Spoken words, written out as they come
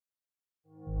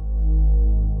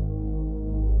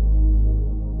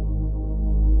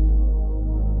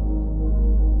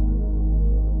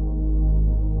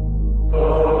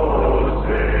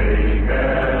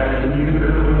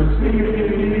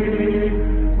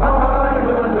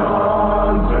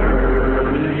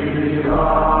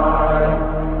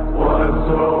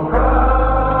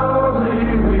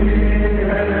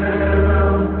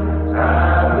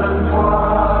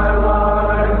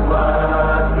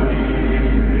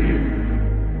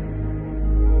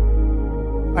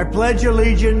I pledge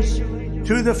allegiance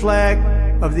to the flag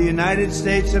of the United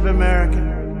States of America.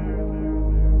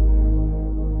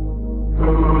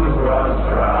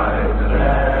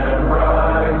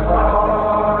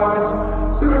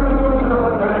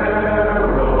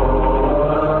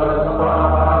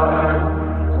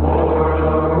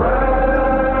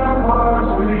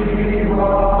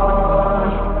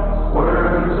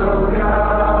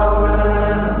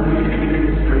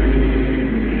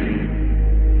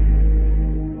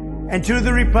 And to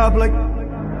the republic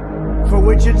for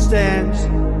which it stands,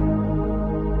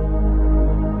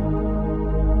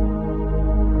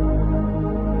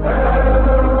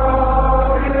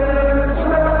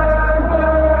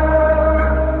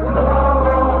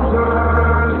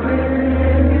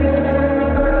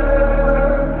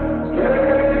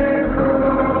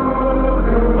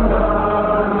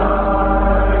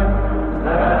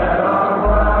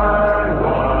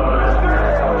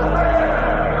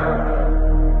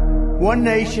 one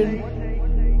nation,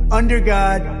 under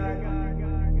God,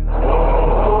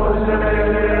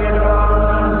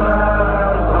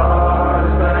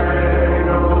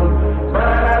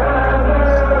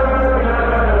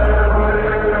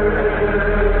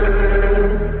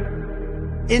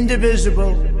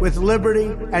 indivisible, with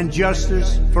liberty and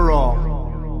justice for all.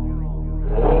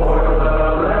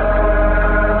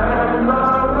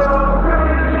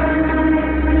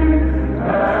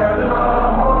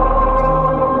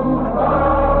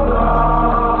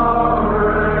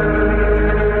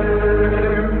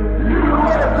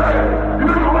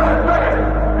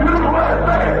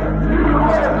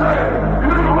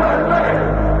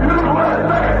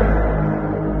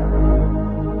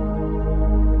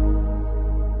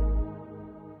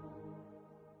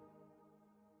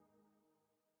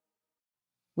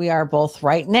 We are both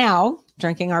right now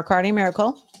drinking our Cardi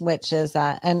Miracle, which is,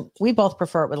 and we both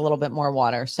prefer it with a little bit more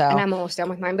water. So, and I'm almost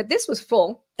done with mine, but this was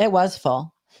full. It was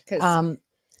full. And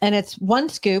it's 1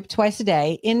 scoop twice a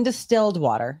day in distilled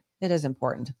water. It is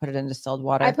important to put it in distilled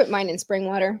water. I put mine in spring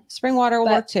water. Spring water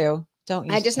will work too. Don't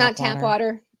use not tap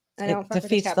water. It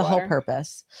defeats the whole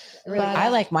purpose. Really I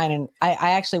like mine. And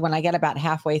I actually, when I get about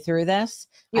halfway through this,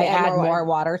 I add more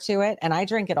water to it and I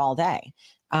drink it all day.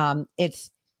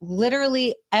 It's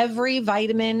literally every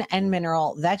vitamin and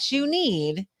mineral that you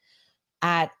need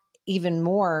at even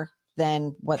more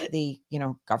than what the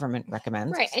government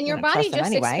recommends. Right. And your body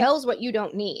just expels what you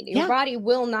don't need. Your body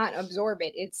will not absorb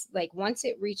it. It's like once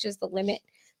it reaches the limit,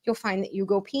 you'll find that you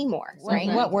go pee more. Right.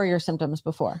 What were your symptoms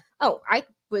before? Oh,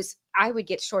 I would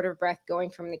get short of breath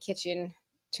going from the kitchen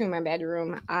to my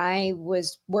bedroom. I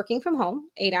was working from home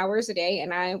 8 hours a day.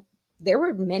 And there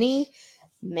were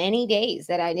many days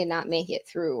that I did not make it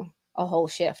through a whole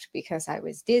shift because I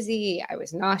was dizzy, I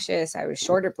was nauseous, I was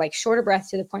short of breath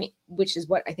to the point, which is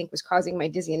what I think was causing my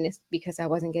dizziness because I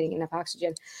wasn't getting enough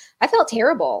oxygen. I felt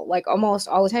terrible, like almost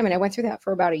all the time. And I went through that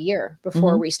for about a year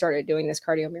before we started doing this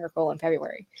Cardio Miracle in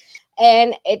February.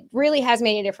 And it really has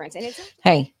made a difference. And it's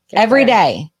every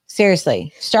day.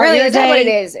 Seriously, start your day. Is that what it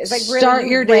is? It's like really, start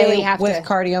your day really with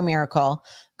Cardio Miracle.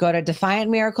 Go to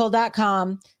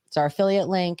defiantmiracle.com. It's our affiliate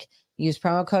link. Use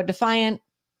promo code Defiant.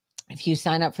 If you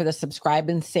sign up for the subscribe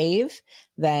and save,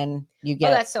 then you get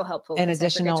that's so helpful. An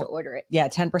additional to order it.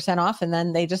 10% off, and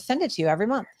then they just send it to you every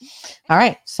month. All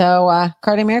right. So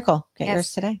Cardio Miracle. Get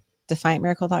yours today.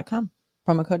 Defiantmiracle.com.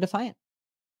 Promo code Defiant.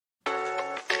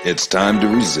 It's time to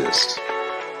resist.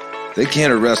 They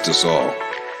can't arrest us all.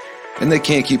 And they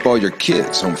can't keep all your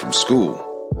kids home from school.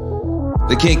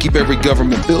 They can't keep every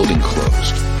government building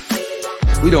closed.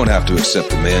 We don't have to accept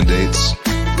the mandates,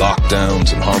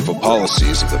 lockdowns, and harmful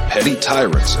policies of the petty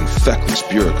tyrants and feckless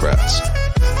bureaucrats.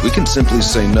 We can simply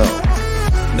say no,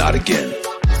 not again.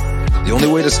 The only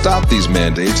way to stop these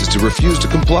mandates is to refuse to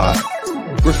comply.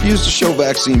 Refuse to show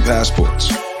vaccine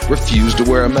passports. Refuse to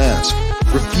wear a mask.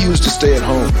 Refuse to stay at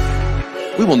home.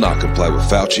 We will not comply with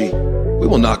Fauci. We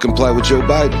will not comply with Joe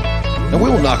Biden. And we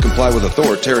will not comply with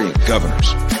authoritarian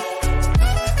governors.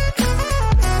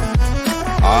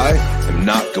 I am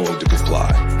not going to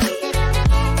comply.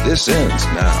 This ends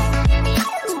now.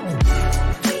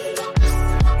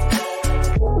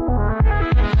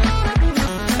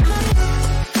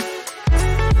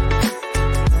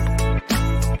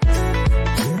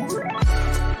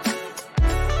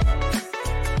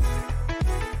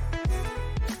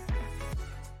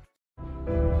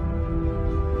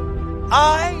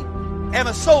 I am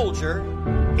a soldier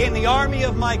in the army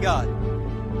of my God.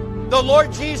 The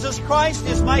Lord Jesus Christ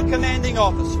is my commanding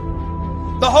officer.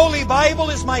 The Holy Bible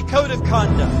is my code of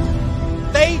conduct.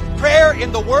 Faith, prayer,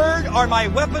 and the Word are my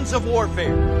weapons of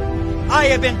warfare. I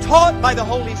have been taught by the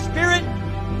Holy Spirit,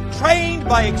 trained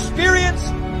by experience,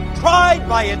 tried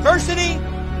by adversity,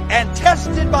 and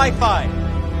tested by fire.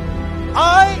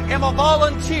 I am a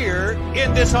volunteer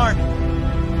in this army.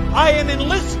 I am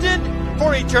enlisted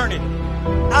for eternity.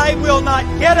 I will not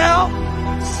get out,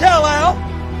 sell out,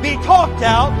 be talked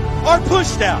out, or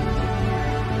pushed out.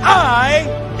 I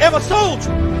am a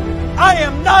soldier. I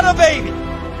am not a baby.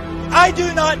 I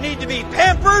do not need to be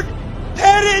pampered,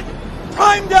 petted,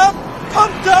 primed up,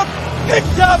 pumped up,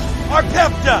 picked up, or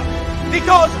pepped up,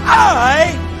 because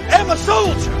I am a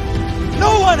soldier.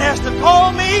 No one has to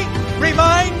call me,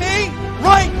 remind me,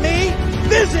 write me,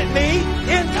 visit me,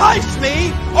 entice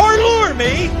me, or lure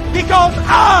me, because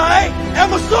I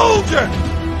am a soldier.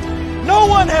 No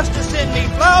one has to send me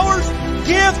flowers,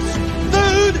 gifts,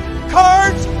 food,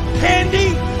 cards,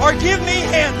 candy, or give me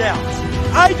handouts.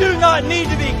 I do not need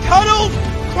to be cuddled,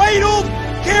 cradled,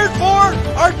 cared for,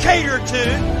 or catered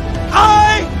to.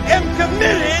 I am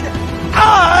committed.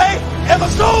 I am a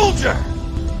soldier.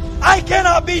 I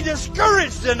cannot be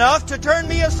discouraged enough to turn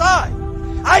me aside.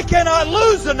 I cannot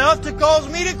lose enough to cause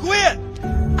me to quit.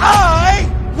 I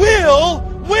will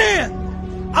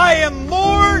win. I am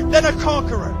more than a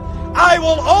conqueror. I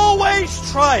will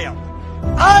always triumph.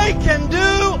 I can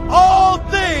do all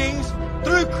things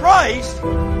through Christ,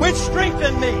 which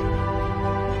strengthen me.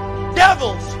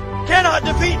 Devils cannot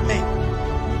defeat me.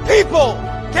 People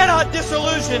cannot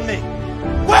disillusion me.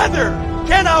 Weather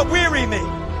cannot weary me.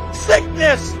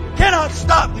 Sickness cannot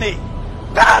stop me.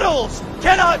 Battles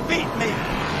cannot beat me.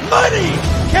 Money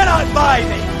cannot buy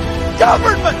me.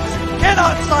 Governments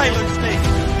cannot silence me.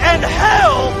 And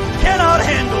hell cannot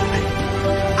handle me.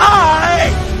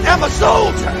 I am a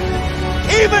soldier.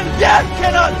 Even death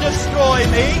cannot destroy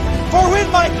me. For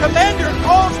when my commander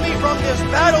calls me from this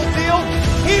battlefield,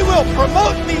 he will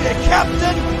promote me to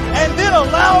captain and then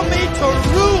allow me to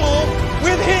rule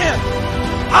with him.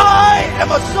 I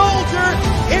am a soldier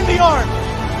in the army.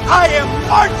 I am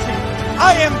marching.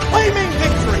 I am claiming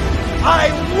victory.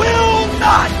 I will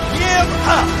not give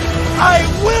up.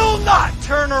 I will not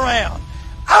turn around.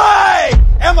 I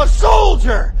am a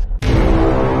soldier.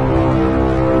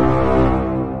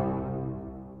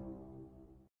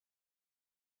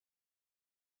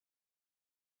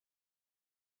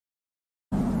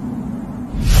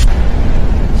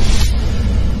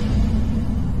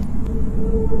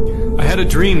 I had a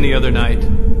dream the other night.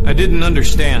 I didn't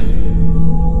understand.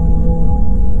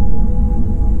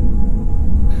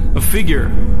 A figure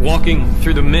walking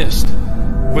through the mist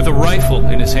with a rifle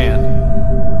in his hand.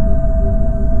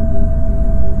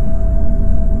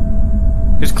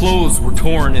 His clothes were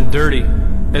torn and dirty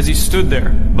as he stood there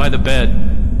by the bed.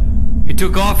 He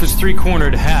took off his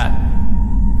three-cornered hat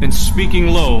and, speaking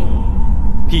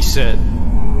low, he said,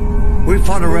 We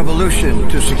fought a revolution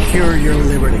to secure your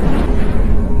liberty.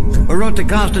 We wrote the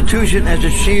Constitution as a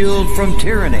shield from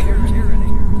tyranny.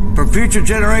 For future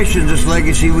generations, this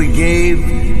legacy we gave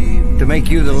to make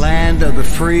you the land of the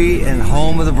free and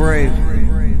home of the brave.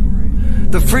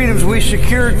 The freedoms we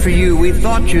secured for you, we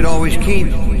thought you'd always keep.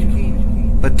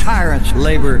 But tyrants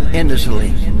labor endlessly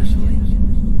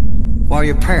while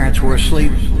your parents were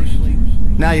asleep.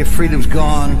 Now your freedom's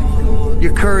gone.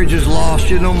 Your courage is lost.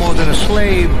 You're no more than a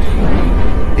slave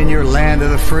in your land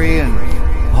of the free and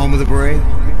home of the brave.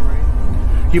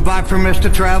 You buy permits to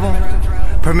travel,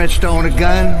 permits to own a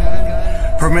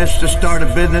gun, permits to start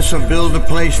a business or build a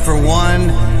place for one.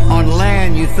 On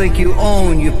land you think you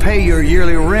own, you pay your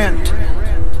yearly rent.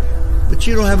 But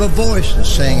you don't have a voice in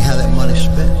saying how that money's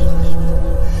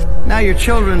spent. Now your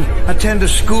children attend a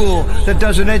school that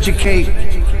doesn't educate,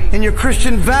 and your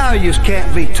Christian values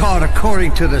can't be taught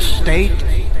according to the state.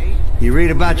 You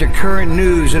read about your current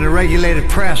news in a regulated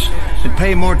press and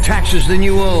pay more taxes than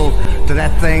you owe to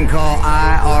that thing called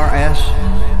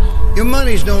IRS. Your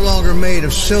money's no longer made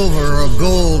of silver or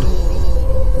gold.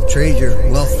 You trade your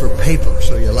wealth for paper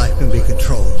so your life can be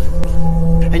controlled.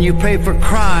 And you pay for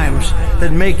crimes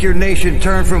that make your nation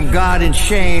turn from God in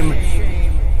shame.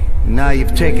 And now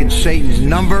you've taken Satan's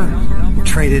number and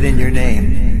traded in your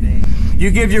name. You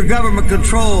give your government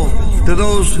control to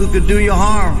those who could do you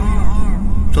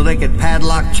harm, so they could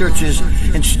padlock churches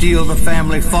and steal the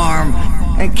family farm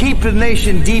and keep the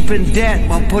nation deep in debt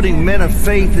while putting men of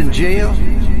faith in jail,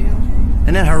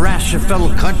 and then harass your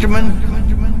fellow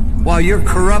countrymen while your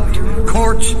corrupt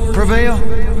courts prevail.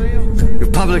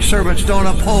 Your public servants don't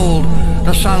uphold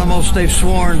the solemn oaths they've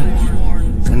sworn,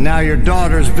 and now your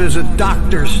daughters visit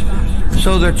doctors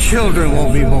so their children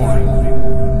won't be born.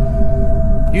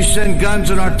 You send guns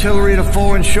and artillery to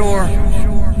foreign shore,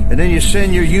 and then you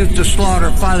send your youth to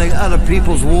slaughter fighting other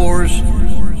people's wars.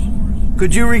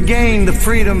 Could you regain the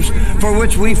freedoms for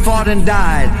which we fought and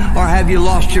died? Or have you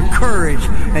lost your courage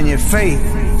and your faith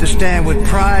to stand with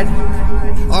pride?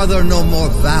 Are there no more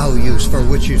values for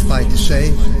which you fight to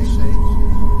save?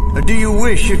 Or do you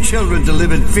wish your children to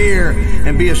live in fear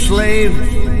and be a slave?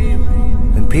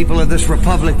 Then, people of this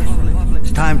republic,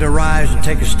 it's time to rise and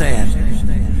take a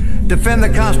stand. Defend the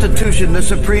Constitution, the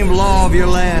supreme law of your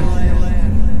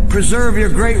land. Preserve your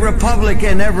great republic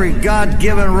and every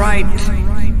God-given right.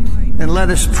 And let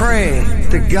us pray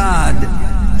to God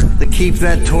to keep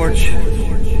that torch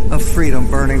of freedom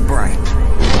burning bright.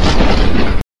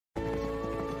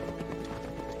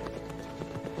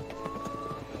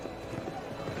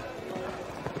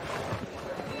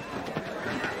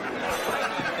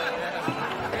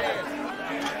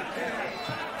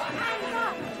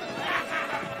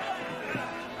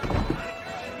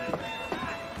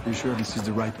 You sure this is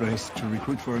the right place to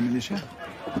recruit for a militia?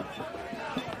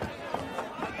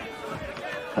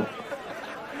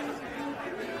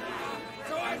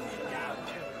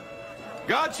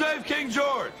 God save King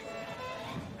George!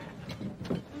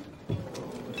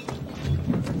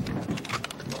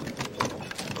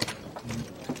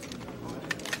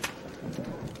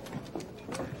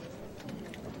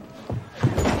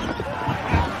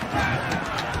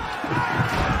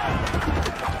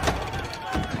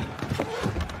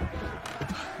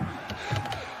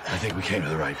 I think we came to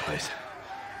the right place.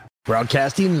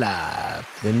 Broadcasting live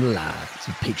from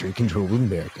the Patriot controlled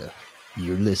America.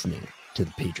 You're listening to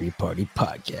the Patriot Party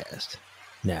Podcast.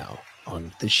 Now, on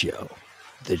with the show.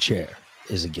 The chair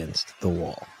is against the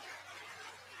wall.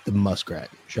 The muskrat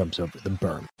jumps over the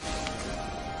berm.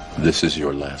 This is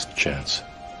your last chance.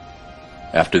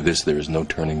 After this, there is no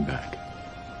turning back.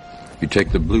 You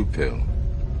take the blue pill.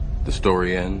 The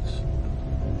story ends.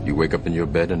 You wake up in your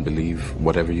bed and believe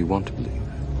whatever you want to believe.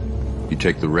 You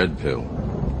take the red pill.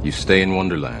 You stay in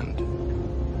Wonderland.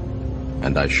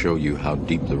 And I show you how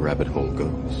deep the rabbit hole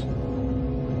goes.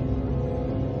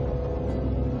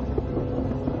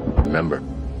 Remember,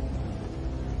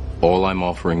 all I'm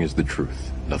offering is the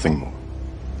truth, nothing more.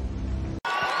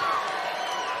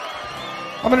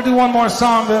 I'm gonna do one more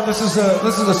song. This is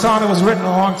a song that was written a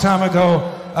long time ago,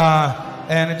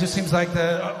 and it just seems like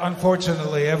that.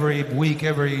 Unfortunately, every week,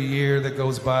 every year that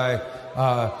goes by,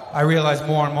 I realize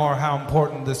more and more how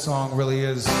important this song really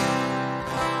is, and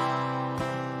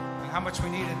how much we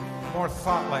needed more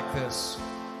thought like this.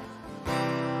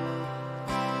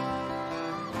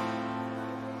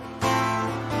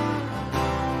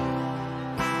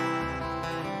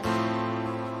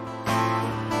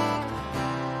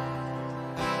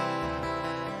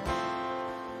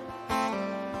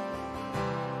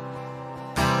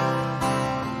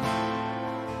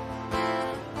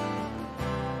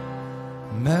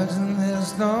 Imagine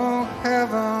there's no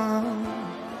heaven.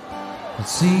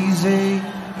 It's easy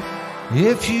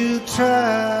if you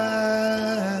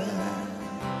try.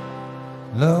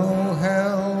 Low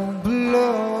hell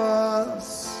below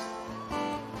us,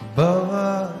 above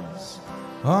us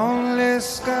only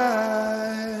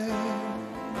sky.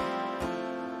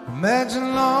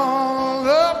 Imagine all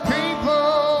the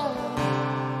people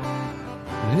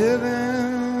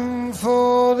living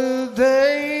for the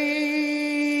day.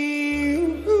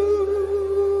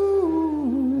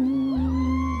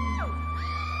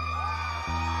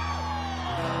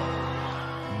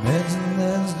 Imagine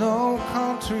there's no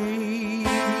country.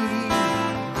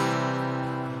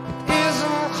 It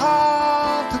isn't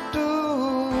hard to do.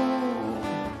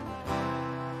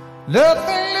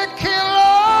 Nothing to kill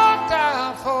or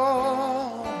die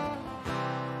for.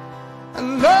 And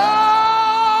no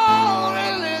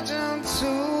religion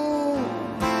too.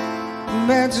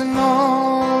 Imagine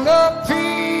all the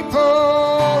people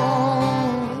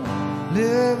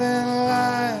living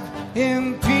life in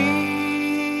peace.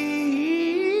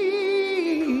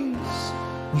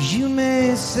 You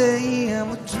may say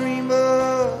I'm a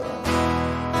dreamer,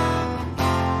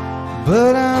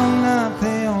 but I'm not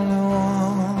the only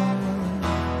one.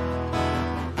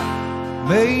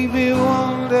 Maybe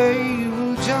one day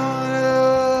you'll join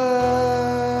us,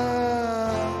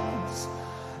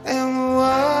 and the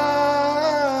world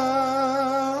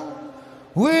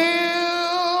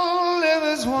will live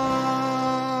as one.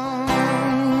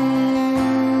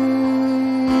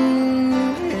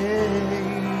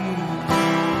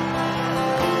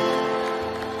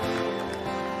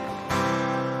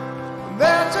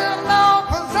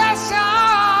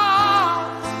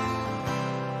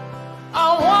 I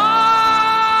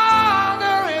wonder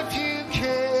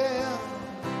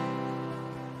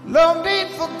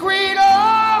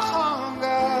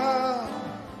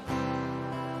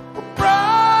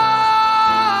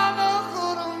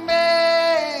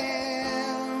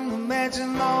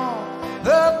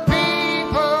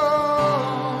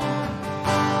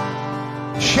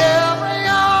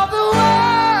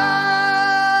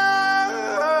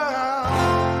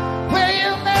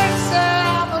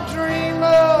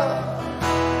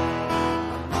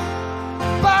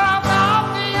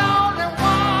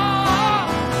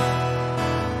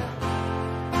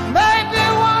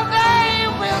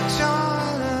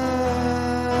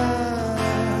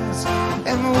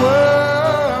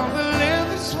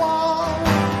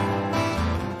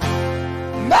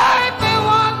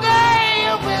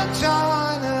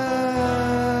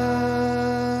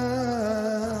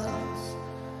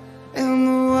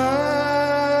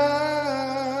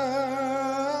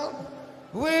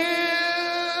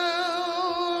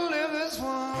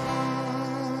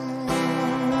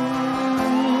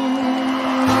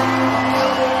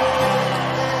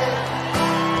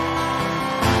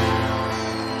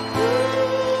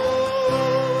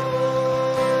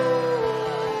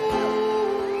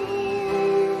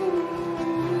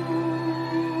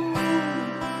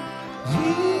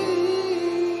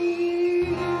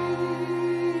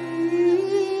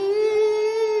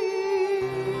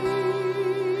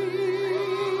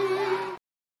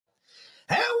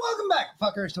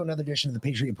fuckers, to another edition of the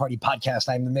Patriot Party podcast.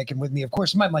 I'm the Mick, and with me, of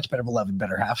course, my much better beloved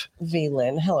better half,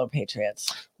 V-Lyn. Hello,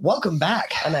 Patriots. Welcome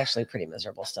back. I'm actually pretty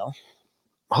miserable still.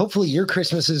 Hopefully your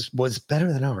Christmas was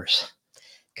better than ours.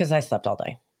 Because I slept all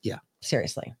day. Yeah.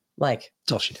 Seriously. Like,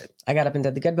 that's all she did. I got up and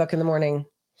did the good book in the morning.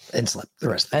 And slept the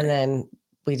rest of the day. And then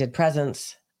we did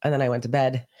presents. And then I went to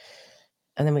bed.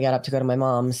 And then we got up to go to my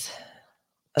mom's.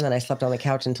 And then I slept on the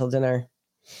couch until dinner.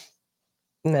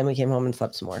 And then we came home and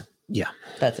slept some more. Yeah.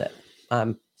 That's it.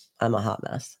 I'm a hot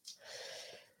mess.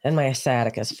 And my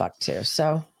sciatica is fucked too.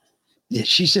 So yeah,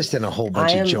 she's just in a whole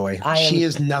bunch of joy. She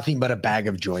is nothing but a bag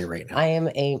of joy right now. I am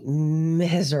a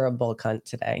miserable cunt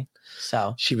today.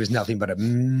 So she was nothing but a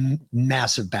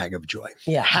massive bag of joy.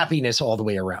 Yeah. Happiness all the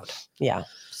way around. Yeah.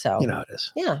 So you know how it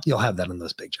is. Yeah. You'll have that on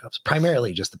those big jobs.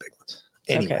 Primarily just the big ones.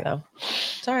 Anyway. Okay, though.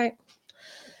 It's all right.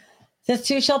 This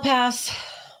too shall pass.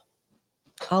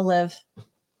 I'll live.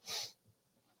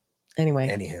 Anyway.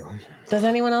 Anywho. Does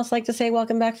anyone else like to say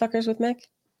welcome back, fuckers, with Mick?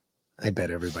 I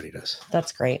bet everybody does.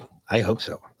 That's great. I hope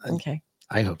so. Okay.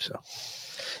 I hope so.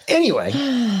 Anyway,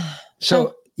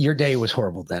 so your day was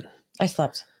horrible then. I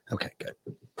slept. Okay, good.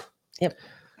 Yep.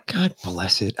 God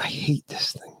bless it. I hate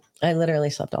this thing. I literally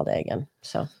slept all day again.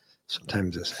 So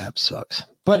sometimes this app sucks.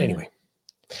 But anyway.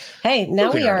 Hey,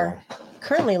 now we are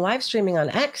currently live streaming on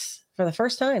X for the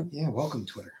first time. Yeah, welcome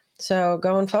Twitter. So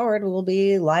going forward, we'll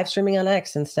be live streaming on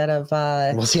X instead of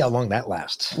we'll see how long that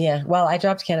lasts. Yeah. Well, I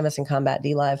dropped Cannabis and Combat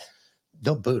D Live.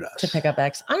 They'll boot us. To pick up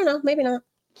X. I don't know. Maybe not.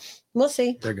 We'll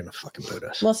see. They're going to fucking boot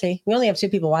us. We'll see. We only have 2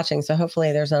 people watching, so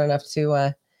hopefully there's not enough to,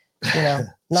 not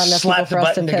enough Slap people for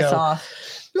us to piss go,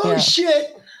 off. Oh,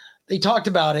 shit. They talked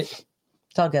about it.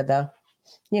 It's all good, though.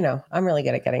 I'm really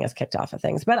good at getting us kicked off of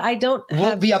things, but I don't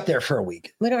We'll be up there for a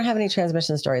week. We don't have any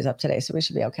transmission stories up today, so we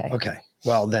should be okay. Okay.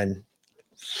 Well, then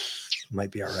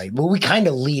might be all right. Well, we kind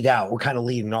of lead out. We're kind of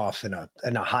leading off in a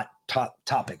hot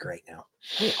topic right now.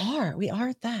 We are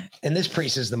at that. And this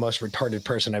priest is the most retarded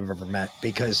person I've ever met,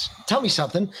 because tell me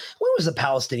something. When was the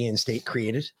Palestinian state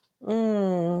created?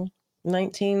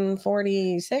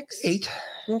 1946. 8.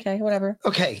 Okay, whatever.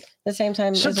 Okay. The same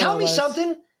time. So tell me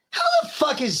something. How the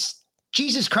fuck is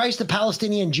Jesus Christ a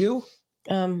Palestinian Jew?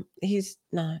 He's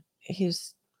not.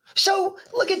 So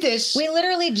look at this. We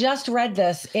literally just read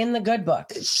this in the good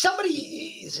book.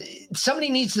 Somebody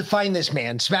needs to find this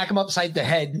man, smack him upside the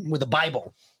head with a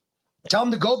Bible. Tell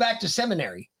him to go back to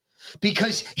seminary,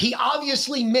 because he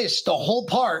obviously missed the whole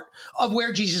part of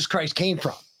where Jesus Christ came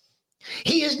from.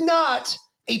 He is not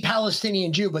a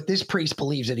Palestinian Jew, but this priest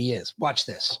believes that he is. Watch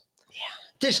this.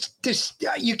 Yeah. This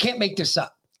you can't make this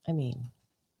up. I mean,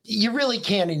 you really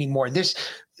can't anymore. This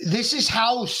is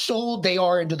how sold they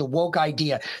are into the woke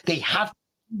idea. They have to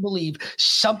believe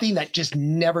something that just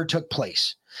never took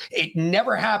place. It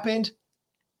never happened.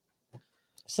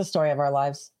 It's the story of our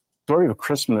lives. The story of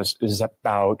Christmas is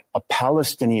about a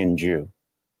Palestinian Jew.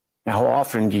 Now, how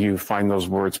often do you find those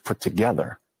words put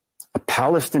together? A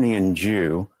Palestinian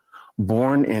Jew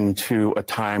born into a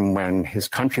time when his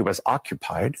country was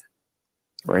occupied,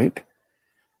 right?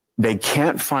 They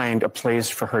can't find a place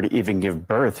for her to even give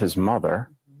birth, his mother.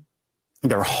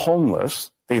 They're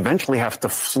homeless. They eventually have to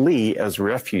flee as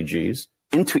refugees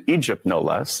into Egypt, no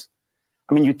less.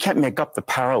 I mean, you can't make up the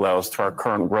parallels to our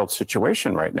current world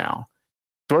situation right now.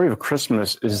 The story of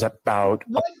Christmas is about...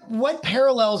 What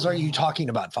parallels are you talking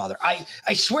about, Father? I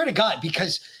swear to God,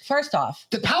 because... First off,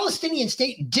 the Palestinian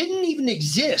state didn't even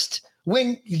exist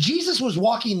when Jesus was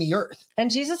walking the earth. And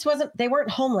they weren't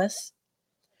homeless.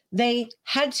 They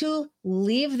had to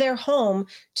leave their home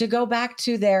to go back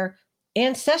to their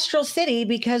ancestral city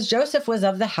because Joseph was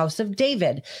of the house of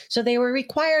David. So they were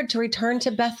required to return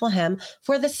to Bethlehem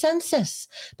for the census.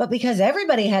 But because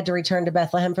everybody had to return to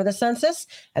Bethlehem for the census,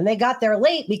 and they got there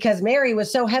late because Mary was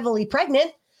so heavily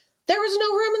pregnant, there was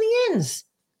no room in the inns.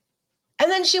 And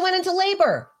then she went into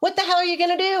labor. What the hell are you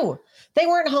going to do? They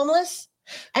weren't homeless.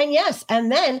 And yes,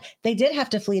 and then they did have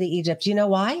to flee to Egypt. You know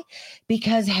why?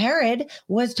 Because Herod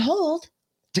was told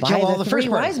to kill all the 3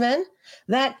 wise men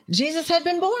that Jesus had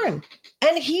been born.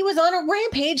 And he was on a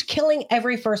rampage killing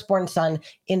every firstborn son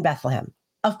in Bethlehem.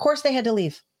 Of course they had to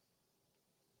leave.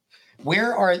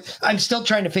 I'm still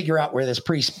trying to figure out where this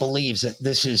priest believes that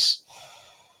this is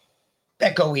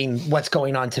echoing what's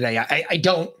going on today. I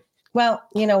don't. Well,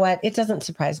 you know what? It doesn't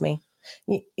surprise me.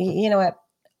 You know what?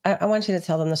 I want you to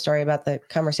tell them the story about the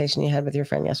conversation you had with your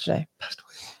friend yesterday.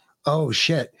 Oh,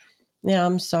 shit. Yeah,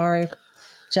 I'm sorry.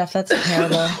 Jeff, that's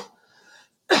terrible.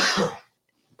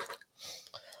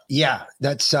 Yeah,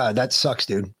 that sucks,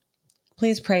 dude.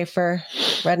 Please pray for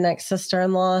Redneck's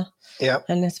sister-in-law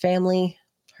and his family.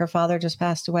 Her father just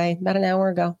passed away about an hour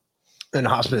ago. In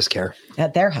hospice care.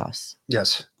 At their house.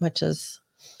 Yes. Which is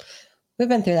We've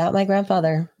been through that. My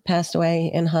grandfather passed away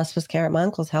in hospice care at my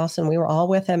uncle's house, and we were all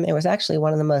with him. It was actually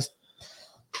one of the most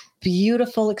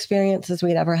beautiful experiences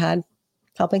we'd ever had,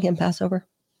 helping him pass over.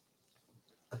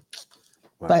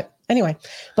 Wow. But anyway,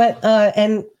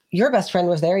 and your best friend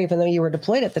was there, even though you were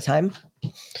deployed at the time.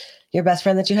 Your best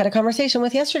friend that you had a conversation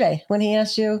with yesterday when he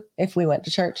asked you if we went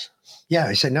to church. Yeah,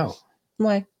 I said no.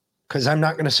 Why? Because I'm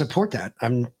not going to support that.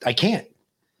 I can't.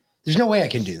 There's no way I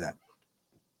can do that.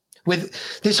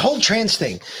 With this whole trans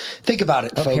thing, think about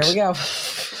it, folks. Here we go.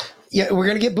 Yeah, we're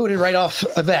going to get booted right off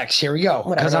of X. Here we go.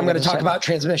 Because I'm going to talk about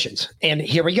transmissions. And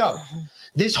here we go.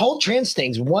 This whole trans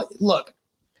thing's look,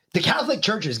 the Catholic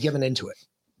Church is given into it.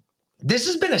 This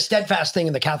has been a steadfast thing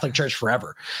in the Catholic Church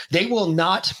forever. They will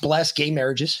not bless gay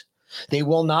marriages. They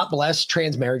will not bless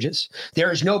trans marriages.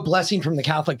 There is no blessing from the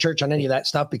Catholic Church on any of that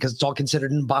stuff because it's all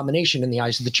considered an abomination in the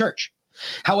eyes of the church.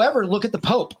 However, look at the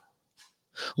Pope.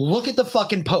 Look at the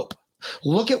fucking Pope.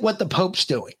 Look at what the Pope's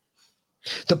doing.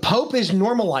 The Pope is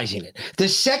normalizing it. The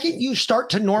second you start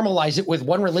to normalize it with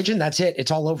one religion, that's it. It's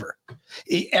all over.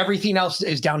 Everything else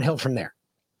is downhill from there.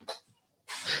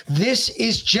 This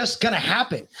is just going to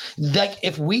happen. Like,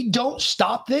 if we don't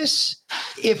stop this,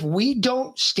 if we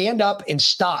don't stand up and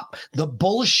stop the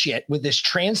bullshit with this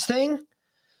trans thing,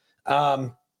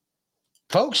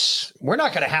 folks, we're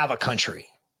not going to have a country.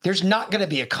 There's not going to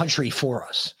be a country for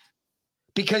us.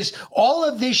 Because all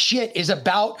of this shit is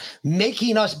about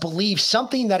making us believe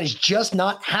something that is just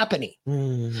not happening.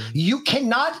 You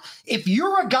cannot, if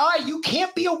you're a guy, you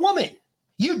can't be a woman.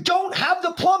 You don't have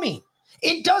the plumbing.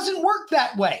 It doesn't work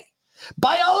that way.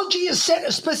 Biology is set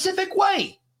a specific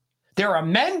way. There are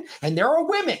men and there are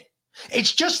women.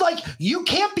 It's just like you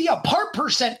can't be a part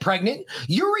percent pregnant.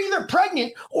 You're either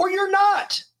pregnant or you're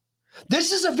not.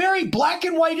 This is a very black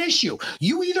and white issue.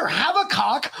 You either have a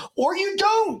cock or you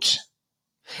don't.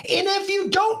 And if you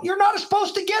don't, you're not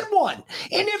supposed to get one.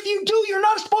 And if you do, you're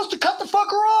not supposed to cut the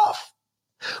fucker off.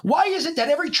 Why is it that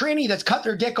every tranny that's cut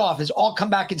their dick off has all come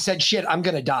back and said, shit, I'm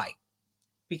going to die?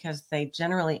 Because they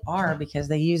generally are, because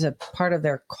they use a part of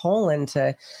their colon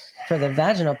for the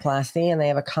vaginoplasty, and they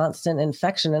have a constant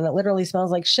infection, and it literally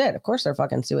smells like shit. Of course they're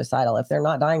fucking suicidal if they're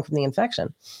not dying from the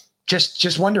infection.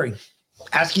 Just wondering,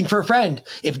 asking for a friend.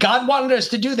 If God wanted us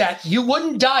to do that, you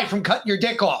wouldn't die from cutting your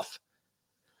dick off.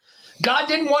 God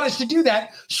didn't want us to do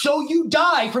that, so you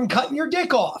die from cutting your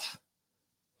dick off.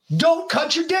 Don't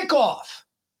cut your dick off.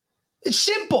 It's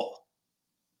simple.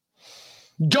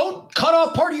 Don't cut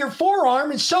off part of your forearm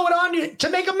and sew it on to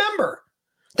make a member.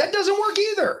 That doesn't work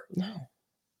either. No.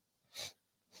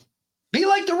 Be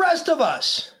like the rest of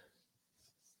us.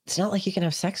 It's not like you can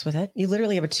have sex with it. You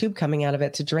literally have a tube coming out of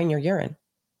it to drain your urine.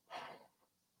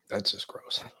 That's just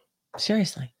gross.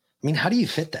 Seriously. I mean, how do you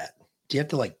fit that? Do you have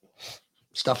to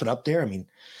stuff it up there? I mean,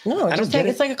 no,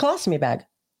 it's like a colostomy bag.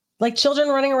 Like children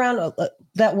running around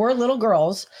that were little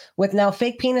girls with now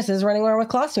fake penises running around with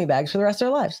colostomy bags for the rest of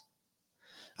their lives.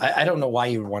 I don't know why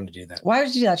you would want to do that. Why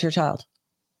would you do that to your child?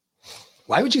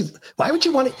 Why would you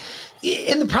want to?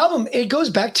 And the problem, it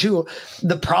goes back to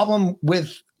the problem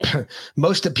with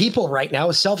most of the people right now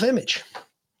is self-image.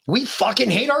 We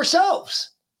fucking hate ourselves.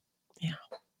 Yeah.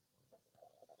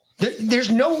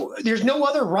 There's no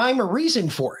other rhyme or reason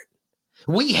for it.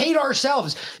 We hate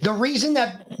ourselves. The reason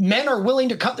that men are willing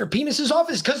to cut their penises off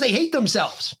is because they hate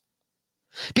themselves.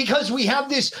 Because we have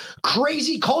this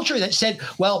crazy culture that said,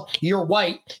 well, you're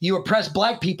white, you oppress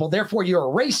black people, therefore you're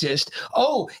a racist.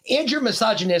 Oh, and you're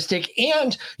misogynistic,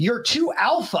 and you're too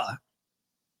alpha.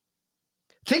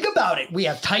 Think about it. We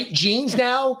have tight jeans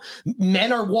now.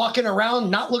 Men are walking around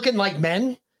not looking like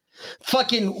men,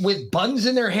 fucking with buns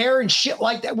in their hair and shit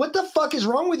like that. What the fuck is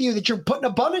wrong with you that you're putting a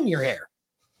bun in your hair?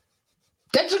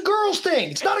 That's a girl's thing.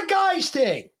 It's not a guy's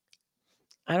thing.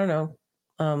 I don't know.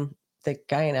 The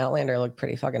guy in Outlander looked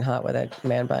pretty fucking hot with a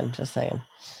man bun, just saying.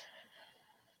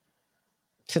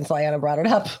 Since Lyanna brought it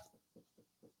up.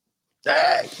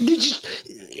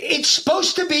 It's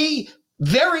supposed to be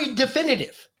very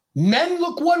definitive. Men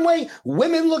look one way,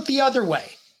 women look the other way.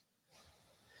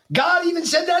 God even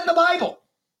said that in the Bible.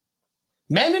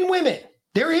 Men and women.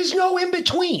 There is no in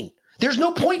between. There's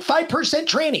no 0.5%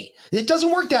 tranny. It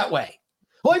doesn't work that way.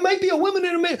 Well, I might be a woman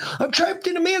and a man. I'm trapped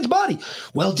in a man's body.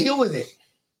 Well, deal with it.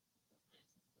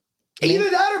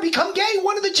 Either that or become gay.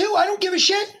 One of the two. I don't give a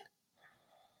shit.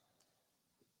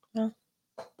 Well,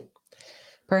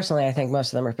 personally, I think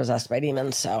most of them are possessed by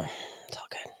demons, so it's all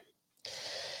good.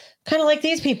 Kind of like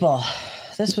these people.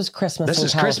 This was Christmas in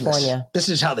California. Christmas. This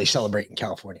is how they celebrate in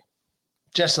California.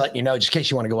 Just letting you know, just in case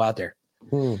you want to go out there.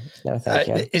 No, thank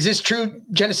you. Is this true,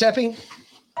 Geneseppe?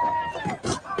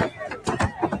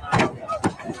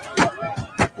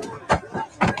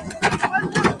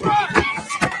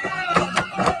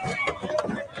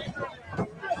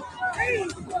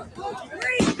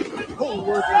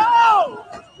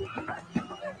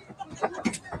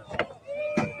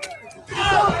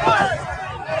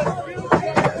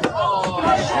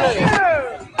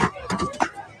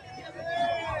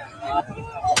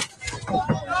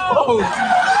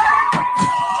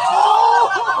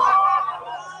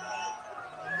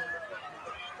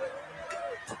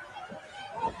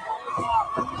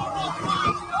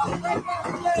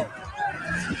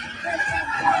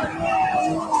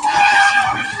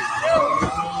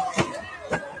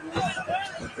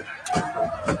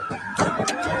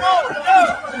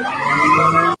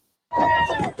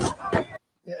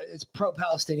 It's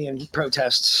pro-Palestinian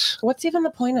protests. What's even the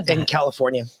point of in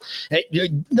California?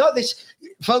 No, this,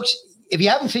 folks. If you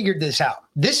haven't figured this out,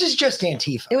 this is just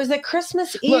Antifa. It was a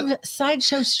Christmas Eve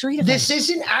sideshow street event. This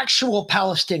isn't actual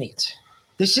Palestinians.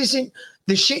 This isn't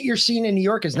the shit you're seeing in New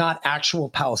York is not actual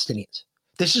Palestinians.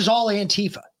 This is all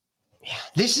Antifa. Yeah.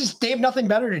 They have nothing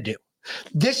better to do.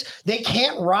 They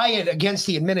can't riot against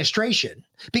the administration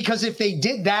because if they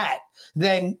did that,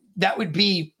 then that would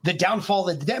be the downfall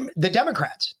of the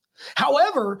Democrats.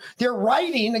 However, they're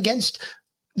rioting against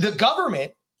the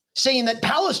government, saying that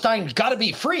Palestine's got to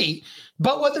be free.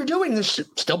 But what they're doing is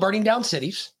still burning down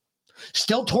cities,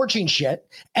 still torching shit,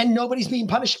 and nobody's being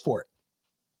punished for it.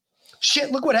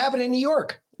 Shit, look what happened in New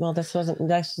York. Well, this was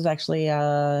actually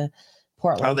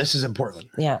Portland. Oh, this is in Portland.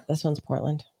 Yeah, this one's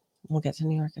Portland. We'll get to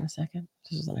New York in a second.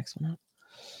 This is the next one up.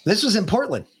 This was in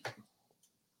Portland.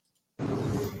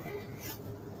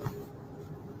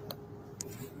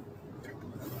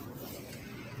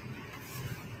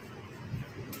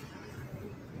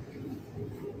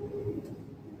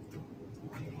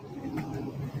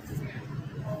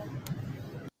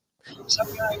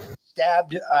 Some guy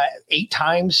stabbed 8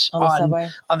 times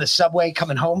on the subway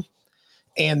coming home,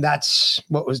 and that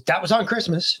was on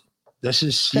Christmas. This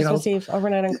is Christmas Eve,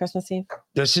 overnight on Christmas Eve.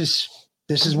 This is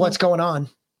what's going on,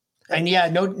 and yeah,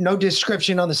 no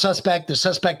description on the suspect. The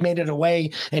suspect made it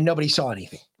away, and nobody saw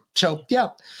anything. So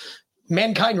yeah,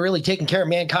 mankind really taking care of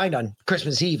mankind on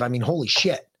Christmas Eve. I mean, holy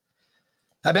shit!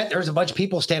 I bet there's a bunch of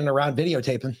people standing around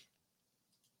videotaping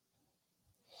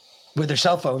with their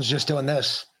cell phones, just doing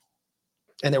this.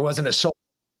 And there wasn't a soul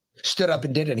stood up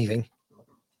and did anything.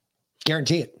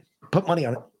 Guarantee it. Put money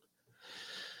on it.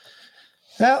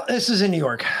 Well, this is in New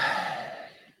York.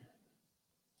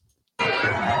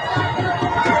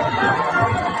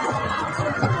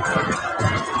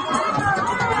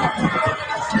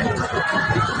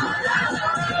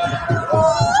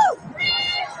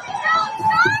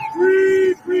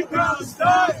 Free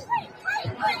Palestine!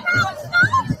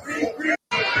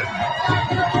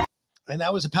 And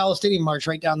that was a Palestinian march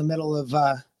right down the middle of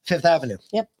Fifth Avenue.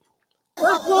 Yep.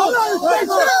 Let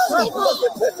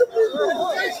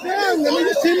me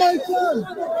just see my son.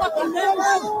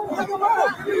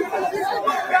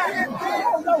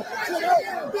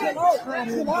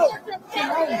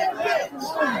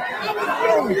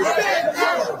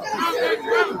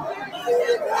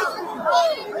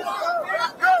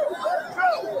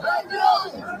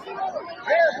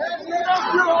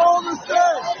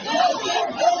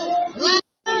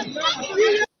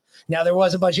 Now, there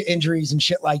was a bunch of injuries and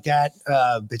shit like that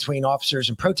between officers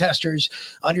and protesters.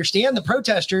 Understand the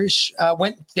protesters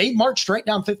they marched right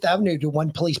down Fifth Avenue to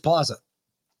One Police Plaza.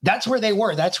 That's where they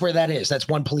were. That's where that is. That's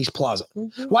One Police Plaza.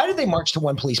 Mm-hmm. Why did they march to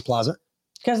One Police Plaza?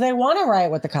 Because they want to riot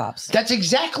with the cops. That's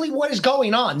exactly what is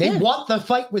going on. They want the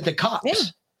fight with the cops. Yeah.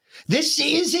 This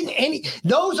isn't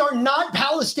those are not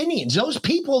Palestinians. Those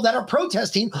people that are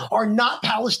protesting are not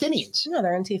Palestinians. No,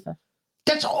 they're Antifa.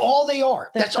 That's all they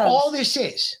are. That's all this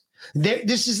is.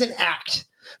 This is an act.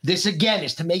 This, again,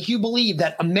 is to make you believe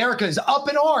that America is up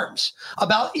in arms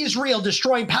about Israel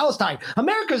destroying Palestine.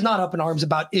 America is not up in arms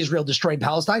about Israel destroying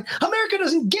Palestine. America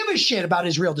doesn't give a shit about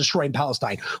Israel destroying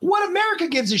Palestine. What America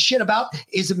gives a shit about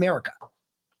is America.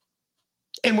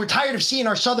 And we're tired of seeing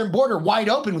our southern border wide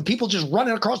open with people just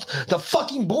running across the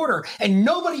fucking border and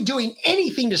nobody doing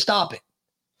anything to stop it.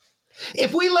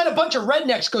 If we let a bunch of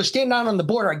rednecks go stand down on the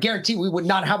border, I guarantee we would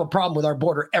not have a problem with our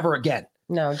border ever again.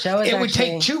 No, Joe is would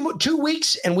take two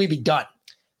weeks and we'd be done.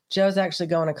 Joe's actually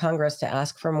going to Congress to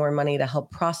ask for more money to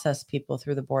help process people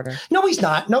through the border. No, he's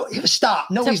not. No, stop.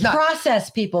 No, he's not. To process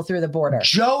people through the border.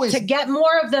 Joe is... To get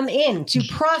more of them in, to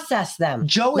process them.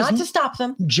 Joe is... Not to stop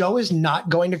them. Joe is not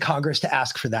going to Congress to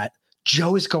ask for that.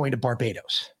 Joe is going to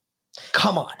Barbados.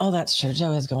 Come on. Oh, that's true.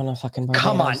 Joe is going to fucking Barbados.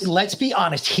 Come on. Let's be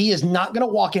honest. He is not going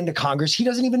to walk into Congress. He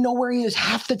doesn't even know where he is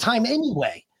half the time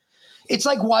anyway. It's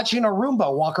like watching a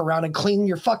Roomba walk around and clean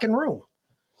your fucking room.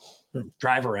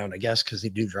 Drive around, I guess, because they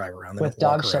do drive around. With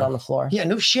dog shit on the floor. Yeah,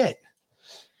 no shit.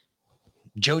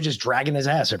 Joe just dragging his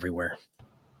ass everywhere.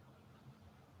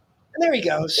 There he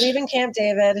goes. Leaving Camp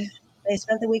David. They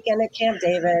spent the weekend at Camp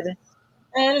David.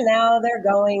 And now they're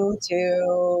going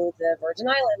to the Virgin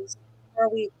Islands for a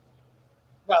week.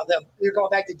 Well, they're going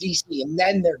back to D.C. and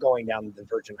then they're going down to the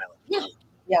Virgin Islands.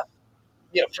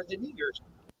 Yeah, for the New Year's.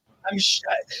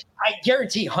 I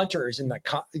guarantee Hunter is in that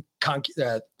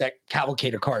that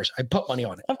cavalcade of cars. I put money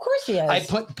on it. Of course he is.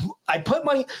 I put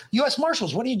money. U.S.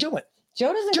 Marshals, what are you doing?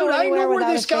 Joe doesn't Dude, go I anywhere know where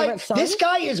without this his guy. favorite son. This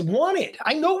guy is wanted.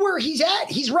 I know where he's at.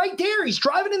 He's right there. He's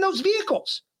driving in those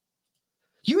vehicles.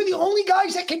 You're the only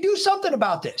guys that can do something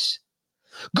about this.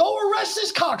 Go arrest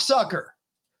this cocksucker.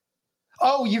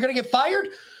 Oh, you're gonna get fired?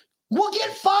 Well, get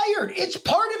fired. It's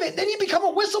part of it. Then you become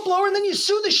a whistleblower and then you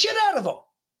sue the shit out of them.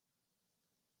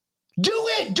 Do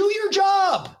it. Do your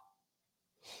job.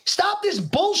 Stop this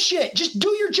bullshit. Just do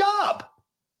your job.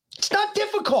 It's not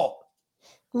difficult.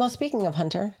 Well, speaking of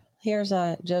Hunter, here's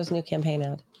Joe's new campaign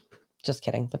ad. Just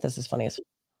kidding, but this is funny as.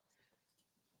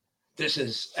 This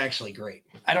is actually great.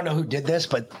 I don't know who did this,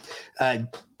 but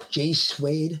Jay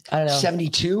Swade, I don't know.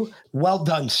 72. Well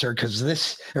done, sir, because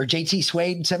this, or JT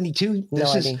Swade, 72.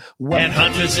 This is well and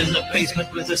Hunter's in the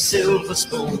basement with a silver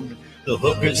spoon. The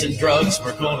hookers and drugs,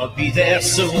 we're gonna be there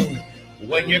soon.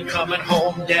 When you're coming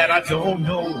home, Dad, I don't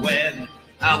know when.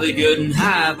 I'll be good and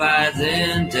high by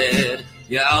then, Dad.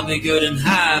 Yeah, I'll be good and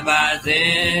high by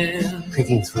then.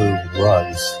 Picking through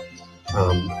rugs,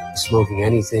 smoking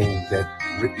anything that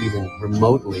even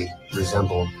remotely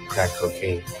resembled crack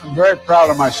cocaine. I'm very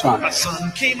proud of my son. My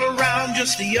son came around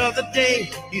just the other day.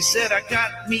 He said, I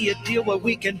got me a deal where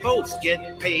we can both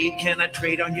get paid. Can I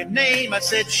trade on your name? I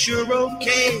said, sure,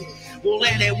 okay. Will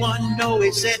anyone know?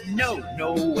 He said, no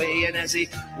way. And as he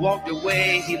walked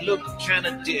away, he looked kind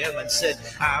of dim and said,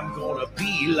 I'm gonna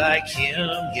be like him,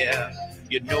 yeah.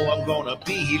 You know I'm gonna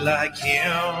be like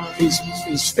him.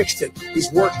 He's fixed it.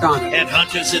 He's worked on it. And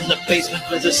Hunter's in the basement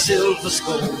with a silver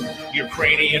spoon.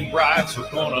 Ukrainian brides are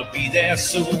gonna be there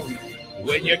soon.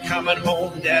 When you're coming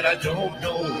home, Dad, I don't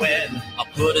know when. I'll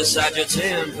put aside your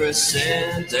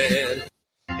 10%, Dad.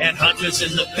 And Hunter's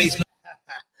in the basement.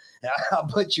 I'll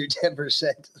put your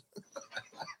 10%.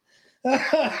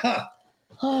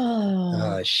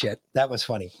 Oh, shit. That was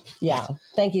funny. Yeah.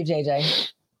 Thank you, JJ.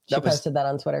 She posted that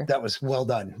on Twitter. That was well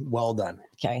done. Well done.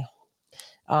 Okay.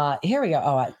 Here we go.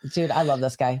 Oh, dude, I love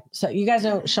this guy. So you guys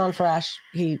know Sean Farash.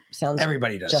 He sounds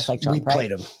everybody does just like Trump, we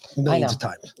played him millions of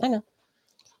times. I know.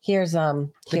 Here's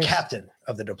the captain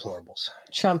of the deplorables.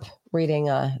 Trump reading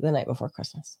The Night Before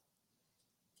Christmas.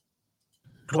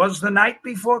 'Twas the night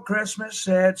before Christmas,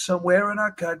 said somewhere in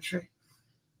our country.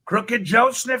 Crooked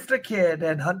Joe sniffed a kid,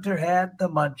 and Hunter had the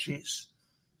munchies.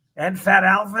 And Fat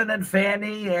Alvin and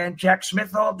Fanny and Jack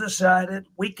Smith all decided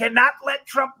we cannot let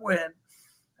Trump win.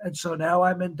 And so now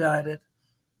I'm indicted.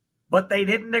 But they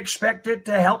didn't expect it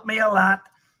to help me a lot.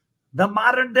 The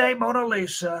modern day Mona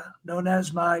Lisa, known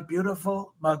as my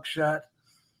beautiful mugshot.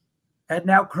 And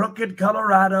now crooked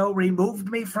Colorado removed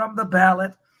me from the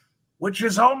ballot, which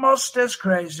is almost as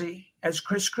crazy as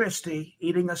Chris Christie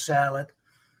eating a salad.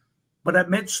 But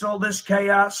amidst all this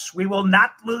chaos, we will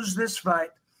not lose this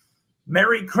fight.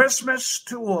 Merry Christmas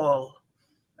to all,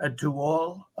 and to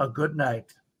all a good night.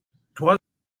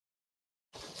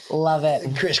 Love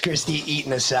it. Chris Christie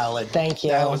eating a salad. Thank you.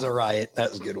 That was a riot.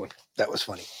 That was a good one. That was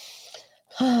funny.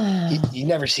 you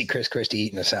never see Chris Christie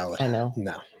eating a salad. I know.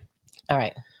 No. All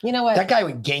right. You know what? That guy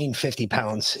would gain 50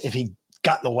 pounds if he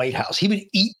got in the White House. He would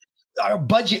eat. Our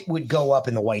budget would go up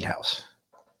in the White House.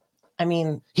 I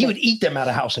mean, he would eat them out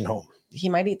of house and home. He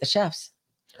might eat the chefs.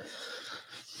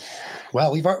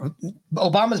 Well,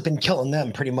 Obama's been killing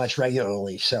them pretty much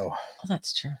regularly. So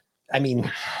that's true. I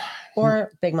mean,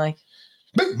 or Big Mike.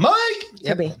 Big Mike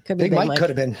could be Big Mike could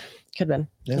have been. Could have been.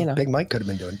 Yeah, you know, Big Mike could have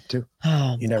been doing it too.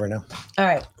 You never know. All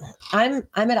right, I'm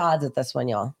at odds with this one,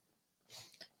 y'all.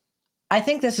 I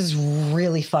think this is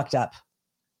really fucked up.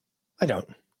 I don't.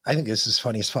 I think this is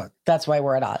funny as fuck. That's why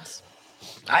we're at odds.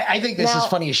 I think this is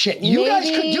funny as shit. You guys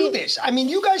could do this. I mean,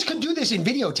 you guys could do this and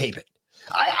videotape it.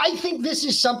 I think this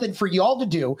is something for y'all to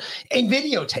do and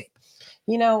videotape.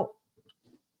 You know,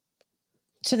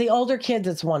 to the older kids,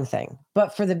 it's one thing,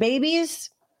 but for the babies,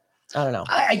 I don't know.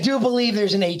 I do believe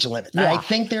there's an age limit. Yeah. I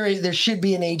think there should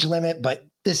be an age limit, but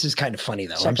this is kind of funny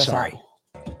though. I'm sorry.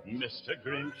 Mr.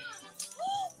 Grinch,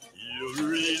 you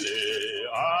really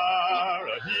are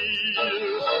a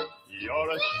heel.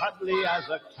 You're as cuddly as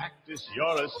a cactus.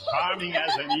 You're as charming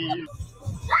as an eel.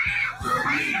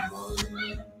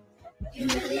 You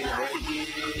really are a heel.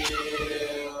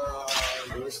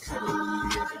 You're as cuddly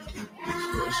as a cactus.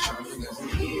 You're as charming as an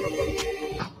eel.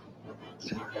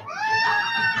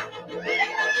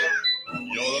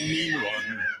 You're a mean one,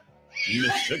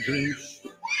 Mr. Grinch.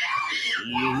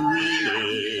 You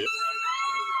really.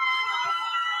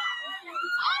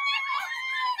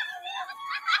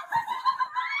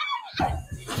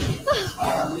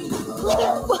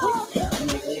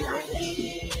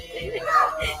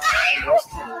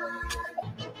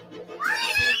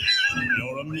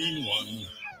 You're a mean one,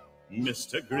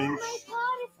 Mr. Grinch.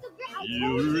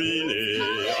 You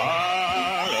really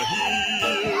are a heel.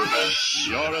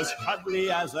 You're as cuddly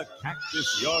as a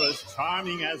cactus. You're as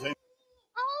charming as a...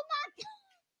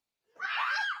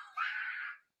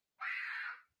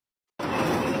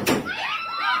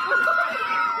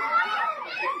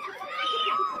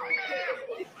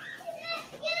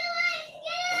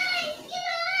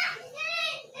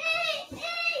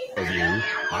 You,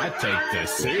 I take the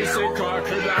sissy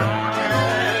crocodile.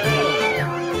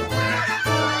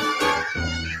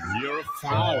 You're a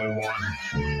foul one,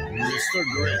 Mr.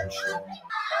 Grinch.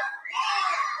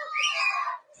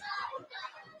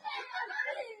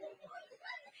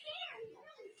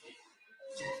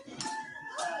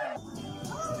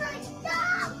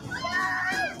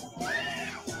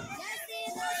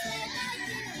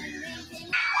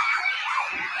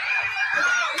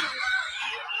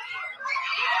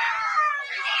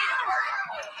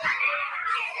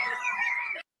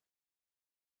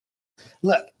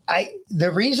 Look,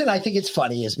 the reason I think it's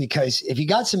funny is because if you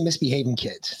got some misbehaving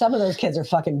kids, some of those kids are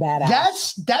fucking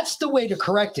badass. That's the way to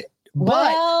correct it.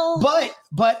 Well,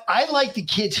 but I like the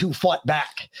kids who fought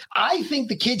back. I think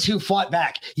the kids who fought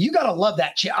back, you got to love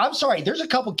that shit. I'm sorry. There's a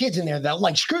couple kids in there that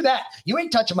like, screw that. You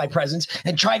ain't touching my presents,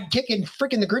 and tried kicking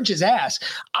freaking the Grinch's ass.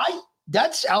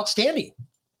 That's outstanding.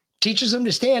 Teaches them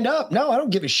to stand up. No, I don't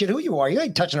give a shit who you are. You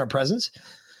ain't touching our presents.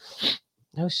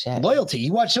 No shit. Loyalty.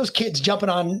 You watch those kids jumping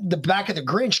on the back of the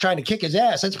Grinch trying to kick his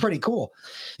ass. That's pretty cool.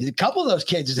 A couple of those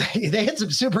kids, they had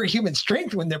some superhuman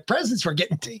strength when their presents were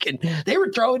getting taken. They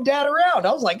were throwing Dad around.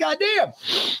 I was like, God damn,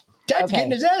 Dad's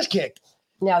getting his ass kicked.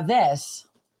 Now this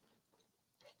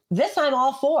I'm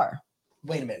all for.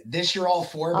 Wait a minute. This you're all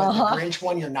for, but the Grinch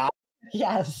one you're not?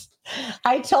 Yes.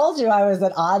 I told you I was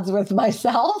at odds with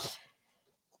myself.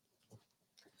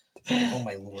 Oh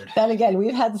my Lord. Then again,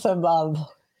 we've had some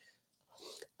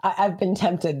I've been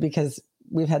tempted because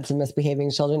we've had some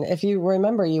misbehaving children. If you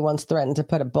remember, you once threatened to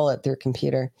put a bullet through your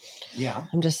computer. Yeah.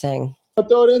 I'm just saying. I'll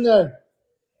throw it in there.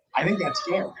 I think that's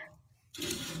scary.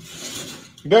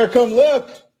 You better come look.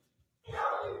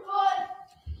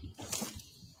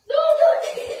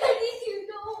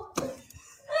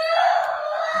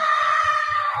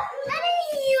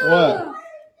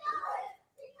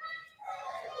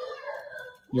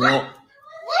 What?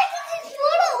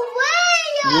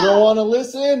 You don't want to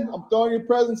listen? I'm throwing your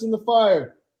presents in the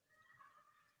fire.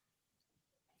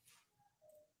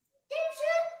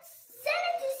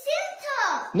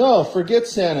 No, forget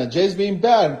Santa. Jay's being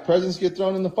bad. Presents get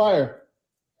thrown in the fire.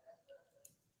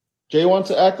 Jay wants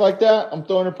to act like that. I'm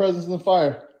throwing her presents in the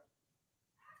fire.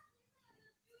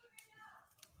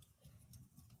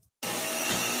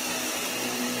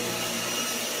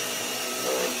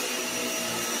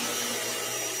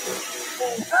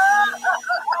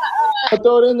 I'll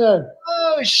throw it in there.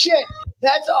 Oh shit.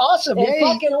 That's awesome. It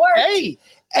fucking worked. Hey,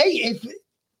 if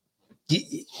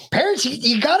parents,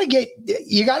 you gotta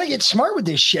get smart with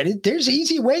this shit. There's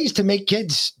easy ways to make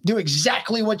kids do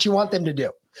exactly what you want them to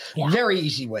do. Yeah. Very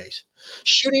easy ways.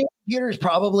 Shooting a computer is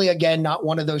probably, again, not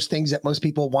one of those things that most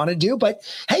people want to do. But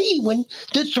hey, when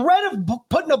the threat of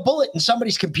putting a bullet in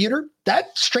somebody's computer,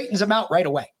 that straightens them out right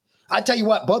away. I tell you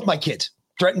what, both my kids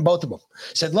threatened both of them.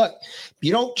 Said, look,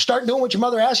 you don't start doing what your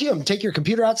mother asks you, I'm gonna take your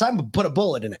computer outside and put a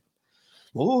bullet in it.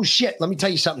 Oh shit, let me tell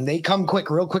you something. They come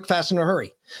real quick, fast, in a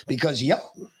hurry. Because,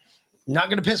 not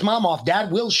going to piss mom off.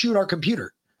 Dad will shoot our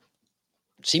computer.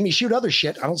 See me shoot other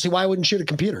shit. I don't see why I wouldn't shoot a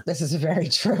computer. This is very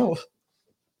true.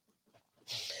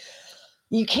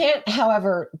 You can't,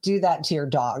 however, do that to your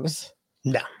dogs.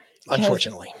 No,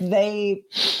 unfortunately.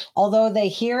 Although they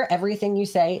hear everything you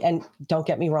say, and don't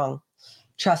get me wrong,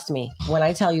 trust me when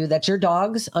I tell you that your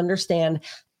dogs understand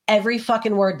every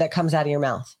fucking word that comes out of your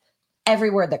mouth.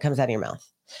 Every word that comes out of your mouth.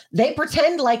 They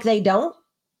pretend like they don't,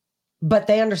 but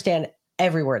they understand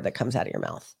every word that comes out of your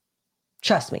mouth.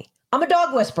 Trust me. I'm a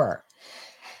dog whisperer.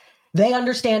 They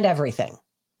understand everything.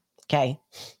 Okay.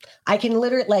 I can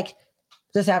literally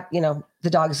the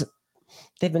dogs,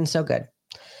 they've been so good.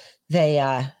 They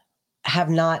have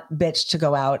not bitched to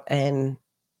go out and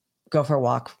go for a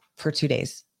walk for 2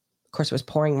 days. Of course, it was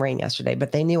pouring rain yesterday,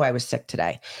 but they knew I was sick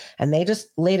today. And they just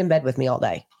laid in bed with me all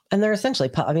day. And they're essentially,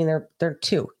 they're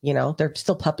two, they're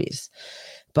still puppies,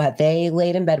 but they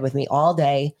laid in bed with me all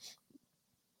day.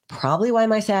 Probably why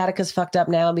my sciatica's fucked up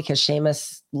now, because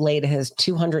Seamus laid his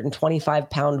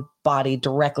 225-pound body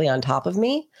directly on top of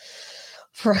me.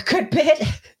 for a good bit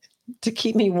to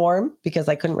keep me warm because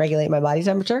I couldn't regulate my body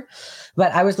temperature.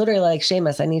 But I was literally like,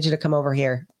 Seamus, I need you to come over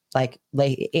here. Like,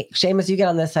 Seamus, you get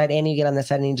on this side and you get on this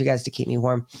side. I need you guys to keep me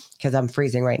warm because I'm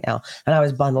freezing right now. And I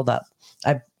was bundled up.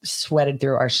 I sweated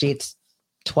through our sheets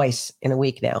twice in a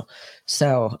week now.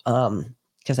 So,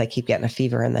 because I keep getting a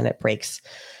fever and then it breaks.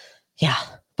 Yeah.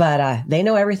 But they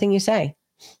know everything you say.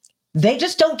 They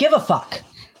just don't give a fuck.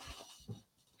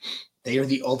 They are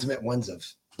the ultimate ones of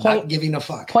not giving a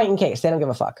fuck. Point in case. They don't give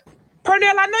a fuck.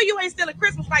 Pernell, I know you ain't stealing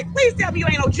Christmas lights. Please tell me you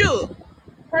ain't no Jew.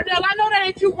 Pernell, I know that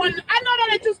ain't you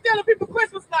stealing people's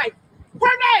Christmas lights.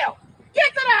 Pernell,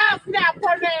 get to the house now,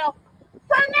 Pernell.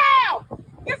 Pernell,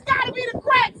 it's gotta be the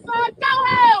crack, son. Go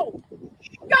home.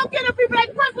 Go get the people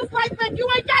that Christmas lights that you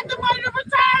ain't got the money to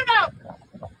return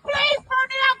them. Please,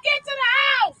 Pernell, get to the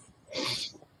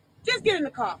house. Just get in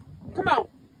the car. Come on.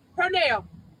 Pernell,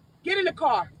 get in the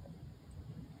car.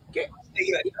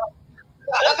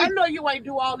 I know you ain't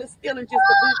do all this stealing just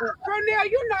to boo-boo. Pernell,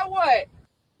 you know what?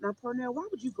 Now, Pernell, why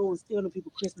would you go and steal the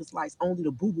people Christmas lights only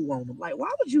to boo-boo on them? Like, why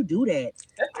would you do that?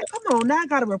 Like, come on, now I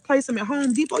got to replace them at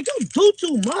Home Depot. You do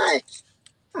too much.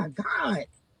 My God.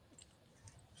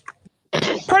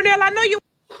 Pernell, I know you...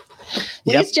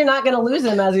 At least you're not going to lose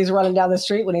him as he's running down the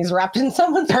street when he's wrapped in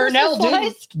someone's Cornell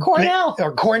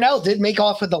Cornell did make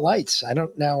off with the lights. I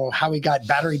don't know how he got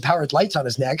battery-powered lights on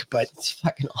his neck, but it's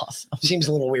fucking awesome. Seems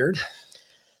a little weird.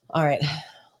 All right.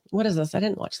 What is this? I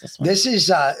didn't watch this one. This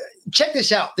is, check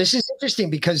this out. This is interesting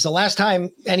because the last time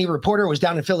any reporter was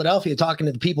down in Philadelphia talking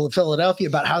to the people of Philadelphia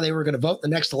about how they were going to vote in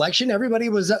the next election, everybody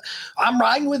was, I'm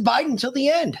riding with Biden till the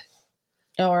end.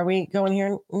 Oh, are we going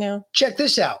here now? Check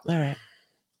this out. All right.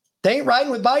 They ain't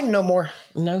riding with Biden no more.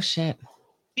 No shit. I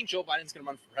think Joe Biden's going to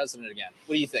run for president again.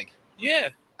 What do you think? Yeah.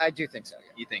 I do think so.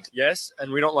 Yeah. You think so? Yes,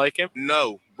 and we don't like him?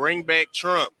 No. Bring back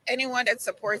Trump. Anyone that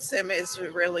supports him is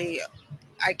really,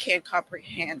 I can't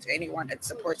comprehend anyone that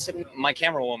supports him. My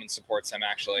camera woman supports him,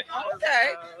 actually.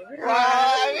 Okay. Well,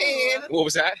 I mean. What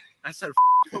was that? I said,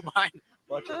 Joe Biden.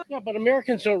 Yeah, but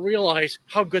Americans don't realize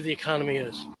how good the economy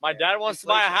is. My dad wants to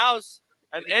buy a house,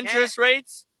 and interest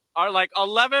rates are like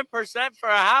 11% for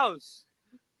a house.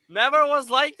 Never was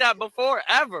like that before,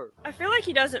 ever. I feel like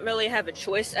he doesn't really have a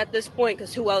choice at this point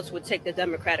because who else would take the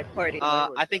Democratic Party?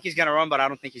 I think he's going to run, but I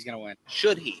don't think he's going to win.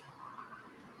 Should he?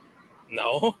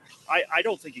 No, I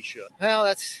don't think he should. Well,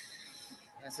 that's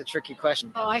a tricky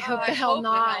question. Oh, I hope the hell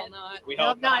not. We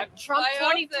hope not. Trump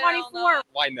 2024.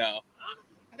 Why no?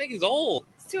 I think he's old.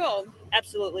 He's too old.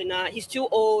 Absolutely not. He's too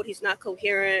old. He's not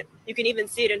coherent. You can even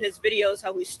see it in his videos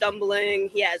how he's stumbling.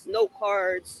 He has no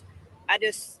cards.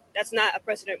 That's not a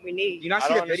president we need. You not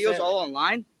see the videos all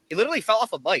online? He literally fell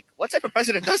off a bike. What type of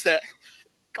president does that?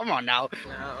 Come on now.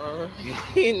 No,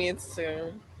 he needs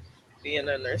to be in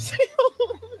a nursing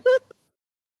home.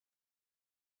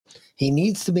 He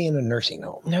needs to be in a nursing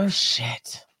home. No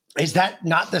shit. Is that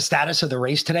not the status of the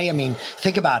race today? I mean,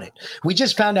 think about it. We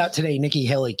just found out today Nikki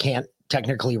Haley can't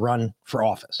technically run for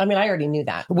office. I mean, I already knew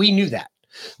that. We knew that.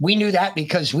 We knew that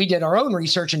because we did our own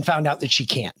research and found out that she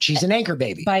can't. She's an anchor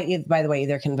baby. By the way,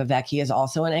 either can Vivek. He is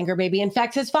also an anchor baby. In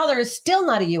fact, his father is still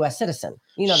not a U.S. citizen.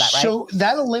 You know that, right? So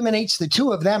that eliminates the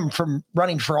two of them from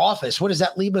running for office. What does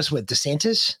that leave us with?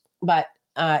 DeSantis? But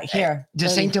here.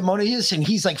 DeSantis, and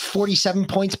he's like 47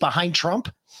 points behind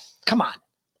Trump? Come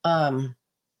on.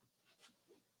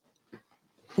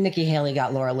 Nikki Haley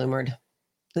got Laura Loomered.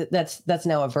 That's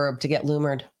now a verb, to get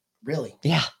Loomered. Really?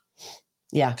 Yeah.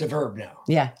 Yeah. It's a verb now.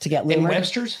 Yeah, to get Loomered. In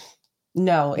Webster's?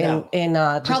 No, in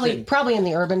probably in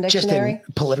the Urban Dictionary. Just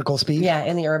in political speak? Yeah,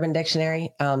 in the Urban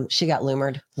Dictionary. She got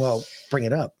Loomered. Well, bring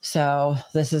it up. So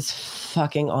this is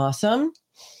fucking awesome.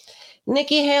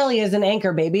 Nikki Haley is an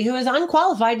anchor baby who is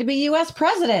unqualified to be U.S.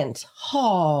 president.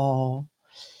 Oh.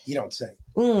 You don't say.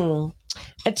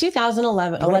 At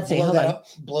 2011, let's see. Hold on.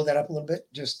 Blow that up a little bit.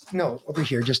 Just, no, over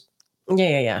here. Just.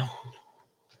 Yeah.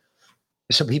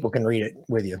 So people can read it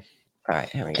with you. All right,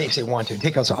 here we go. In case they want to.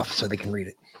 Take us off so they can read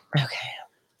it. Okay.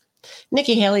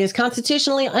 Nikki Haley is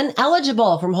constitutionally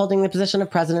ineligible from holding the position of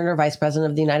president or vice president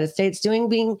of the United States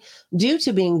due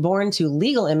to being born to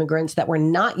legal immigrants that were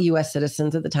not U.S.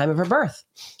 citizens at the time of her birth.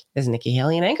 Is Nikki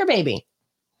Haley an anchor baby?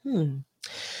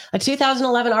 A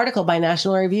 2011 article by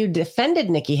National Review defended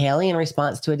Nikki Haley in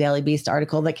response to a Daily Beast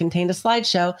article that contained a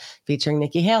slideshow featuring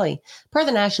Nikki Haley. Per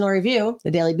the National Review,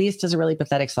 the Daily Beast is a really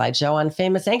pathetic slideshow on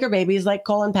famous anchor babies like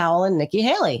Colin Powell and Nikki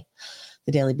Haley.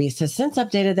 The Daily Beast has since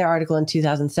updated their article in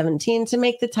 2017 to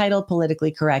make the title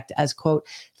politically correct as, quote,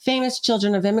 famous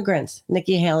children of immigrants,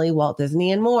 Nikki Haley, Walt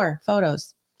Disney, and more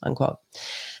photos, unquote.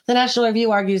 The National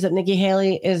Review argues that Nikki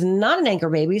Haley is not an anchor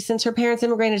baby since her parents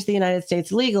immigrated to the United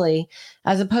States legally,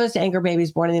 as opposed to anchor babies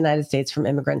born in the United States from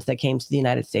immigrants that came to the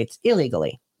United States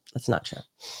illegally. That's not true.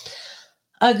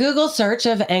 A Google search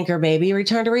of anchor baby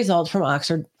returned a result from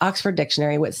Oxford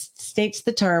Dictionary, which states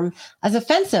the term as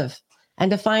offensive and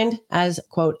defined as,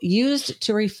 quote, used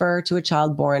to refer to a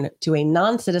child born to a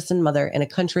non-citizen mother in a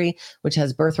country which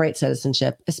has birthright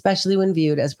citizenship, especially when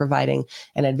viewed as providing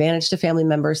an advantage to family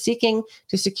members seeking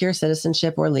to secure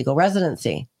citizenship or legal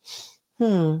residency.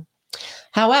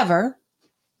 However,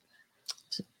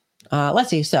 let's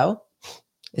see. So,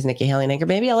 is Nikki Haley an anchor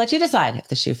baby? I'll let you decide. If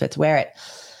the shoe fits, wear it.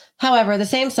 However, the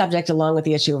same subject, along with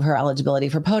the issue of her eligibility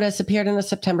for POTUS, appeared in a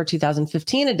September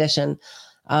 2015 edition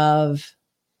of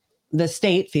The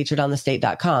State, featured on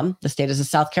thestate.com. The State is a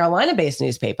South Carolina-based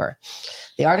newspaper.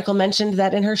 The article mentioned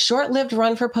that in her short-lived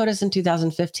run for POTUS in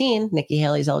 2015, Nikki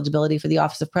Haley's eligibility for the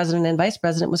office of president and vice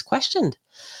president was questioned.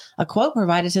 A quote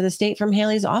provided to the State from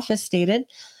Haley's office stated,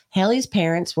 Haley's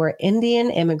parents were Indian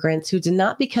immigrants who did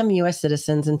not become U.S.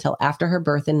 citizens until after her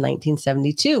birth in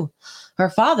 1972. Her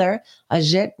father,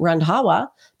 Ajit Randhawa,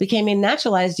 became a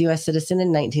naturalized U.S. citizen in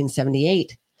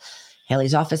 1978.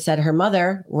 Haley's office said her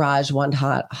mother, Raj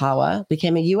Randhawa,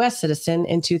 became a U.S. citizen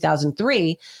in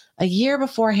 2003, a year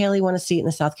before Haley won a seat in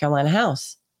the South Carolina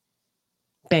House.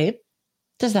 Babe,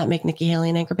 does that make Nikki Haley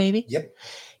an anchor baby? Yep.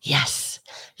 Yes.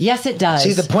 Yes, it does.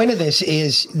 See, the point of this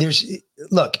is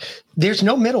there's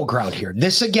no middle ground here.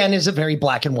 This, again, is a very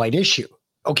black and white issue.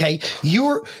 Okay.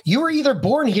 You were either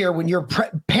born here when your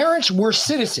parents were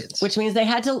citizens, which means they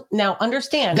had to now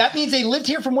understand. That means they lived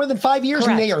here for more than 5 years.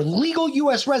 Correct. And they are legal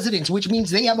U.S. residents, which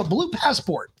means they have a blue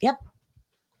passport. Yep.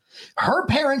 Her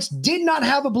parents did not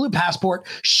have a blue passport.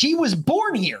 She was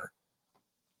born here,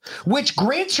 which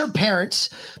grants her parents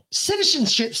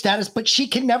citizenship status, but she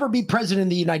can never be president of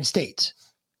the United States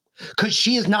because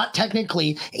she is not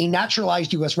technically a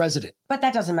naturalized U.S. resident. But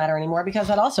that doesn't matter anymore because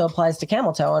that also applies to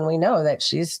Camel Toe, and we know that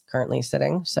she's currently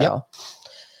sitting. So yep.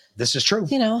 This is true.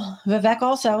 You know, Vivek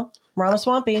also,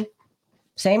 Ramaswamy,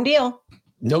 same deal.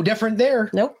 No different there.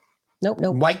 Nope.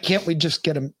 Why can't we just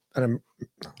get an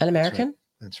American?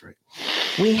 That's right.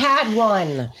 We had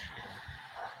one.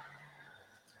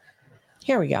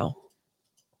 Here we go.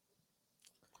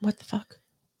 What the fuck?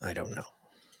 I don't know.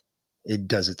 It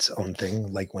does its own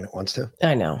thing, like when it wants to.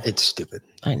 I know. It's stupid.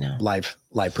 I know. Live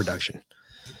production.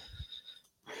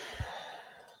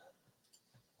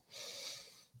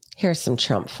 Here's some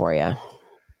Trump for you.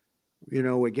 You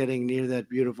know, we're getting near that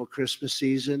beautiful Christmas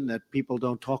season that people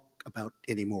don't talk about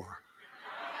anymore.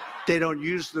 They don't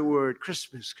use the word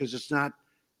Christmas because it's not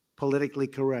politically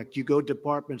correct. You go to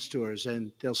department stores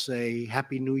and they'll say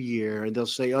Happy New Year and they'll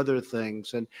say other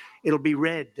things and it'll be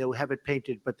red. They'll have it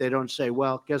painted, but they don't say,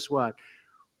 well, guess what?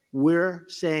 We're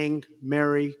saying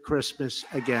Merry Christmas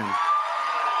again.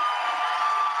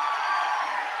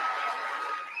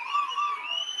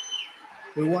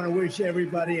 We want to wish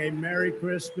everybody a Merry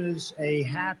Christmas, a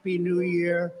Happy New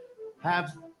Year.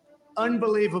 Have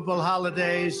unbelievable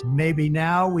holidays. Maybe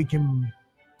now we can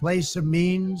play some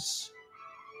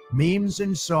memes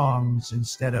and songs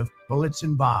instead of bullets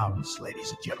and bombs,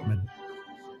 ladies and gentlemen.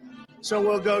 So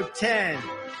we'll go 10,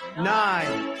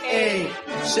 9, 8,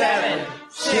 7,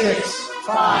 6,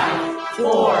 5,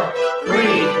 4, 3,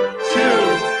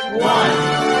 2,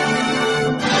 1.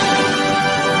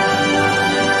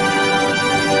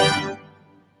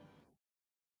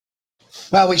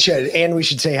 Well, we should. And we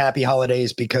should say happy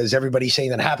holidays because everybody's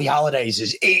saying that happy holidays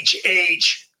is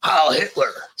HH. Heil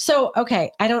Hitler. So, okay,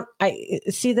 I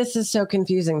see this is so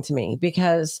confusing to me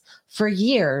because for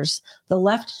years, the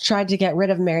left tried to get rid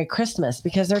of Merry Christmas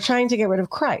because they're trying to get rid of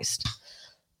Christ.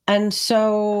 And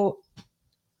so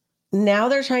now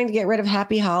they're trying to get rid of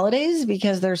Happy Holidays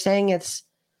because they're saying it's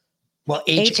well,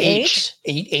 HH.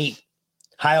 88.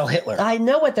 Heil Hitler. I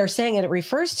know what they're saying it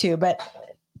refers to, but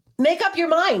make up your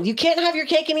mind. You can't have your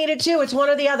cake and eat it too. It's one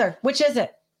or the other. Which is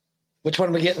it? Which one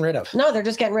are we getting rid of? No, they're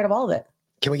just getting rid of all of it.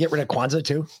 Can we get rid of Kwanzaa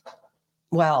too?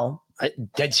 Well,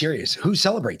 dead serious. Who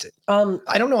celebrates it?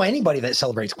 I don't know anybody that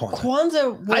celebrates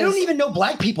Kwanzaa. I don't even know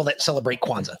black people that celebrate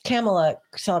Kwanzaa. Kamala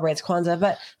celebrates Kwanzaa,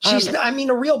 but she's not,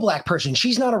 a real black person.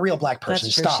 She's not a real black person.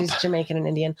 That's true. Stop. She's Jamaican and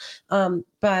Indian.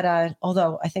 But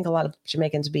although I think a lot of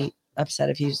Jamaicans would be upset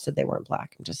if you said they weren't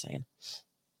black. I'm just saying.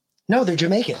 No, they're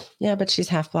Jamaican. Yeah, but she's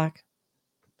half black.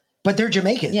 But they're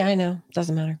Jamaican. Yeah, I know.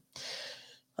 Doesn't matter.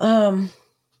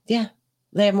 Yeah.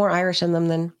 They have more Irish in them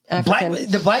than African.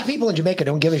 The black people in Jamaica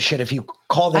don't give a shit if you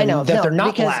call them they're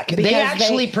not black. They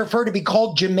actually prefer to be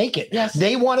called Jamaican. Yes.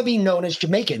 They want to be known as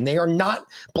Jamaican. They are not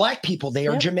black people. They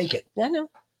are Jamaican. Yeah, I know.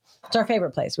 It's our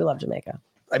favorite place. We love Jamaica.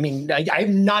 I mean,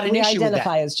 I'm not an we issue with that.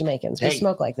 identify as Jamaicans. We Hey.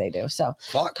 smoke like they do. So,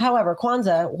 Fuck. however,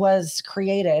 Kwanzaa was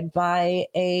created by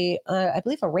I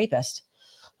believe a rapist.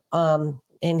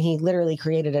 And he literally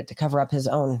created it to cover up his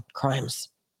own crimes,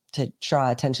 to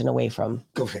draw attention away from.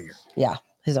 Go figure. Yeah,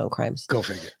 his own crimes. Go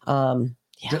figure.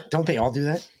 Yeah. Don't they all do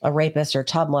that? A rapist or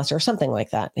child molester or something like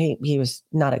that. He was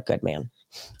not a good man.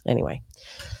 Anyway.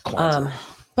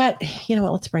 But you know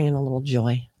what? Let's bring in a little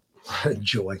joy.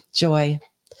 Joy.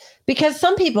 Because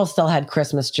some people still had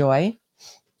Christmas joy.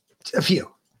 A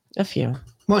few.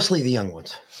 Mostly the young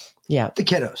ones. Yeah. The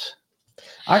kiddos.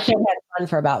 Our kid had fun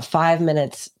for about 5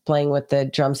 minutes playing with the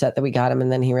drum set that we got him,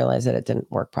 and then he realized that it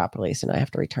didn't work properly, so now I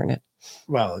have to return it.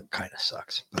 Well, it kind of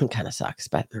sucks. It kind of sucks,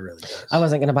 but it really does. I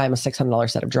wasn't going to buy him a $600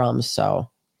 set of drums, so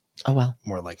oh well.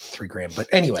 More like $3,000, but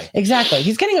anyway. Exactly.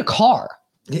 He's getting a car.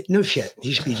 No shit.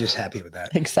 You should be just happy with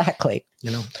that. Exactly.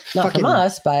 You know, not from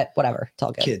us, but whatever. It's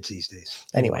all good. Kids these days.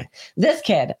 Anyway, this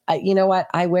kid, you know what?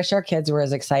 I wish our kids were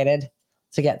as excited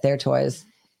to get their toys.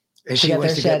 As to she get was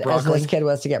their to shit get broccoli. as this kid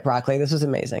was to get broccoli. This was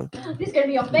amazing. This is going to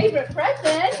be your favorite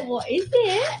present. What is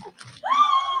it?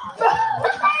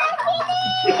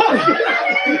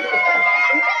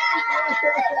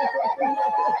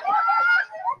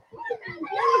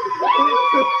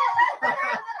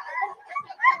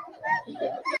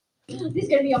 This is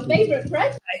going to be your favorite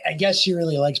present. I guess she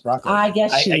really likes broccoli. I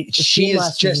guess she is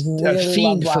must just really a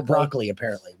fiend love for broccoli,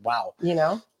 apparently. Wow. You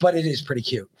know? But it is pretty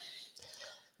cute.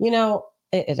 You know,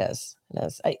 it is. It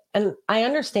is. I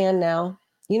understand now.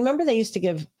 You remember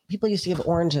people used to give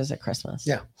oranges at Christmas.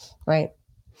 Yeah. Right.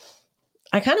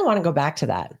 I kind of want to go back to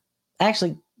that.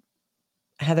 Actually,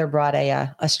 Heather brought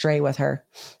a stray with her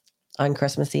on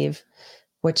Christmas Eve,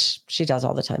 which she does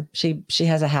all the time. She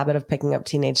has a habit of picking up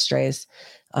teenage strays,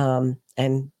 and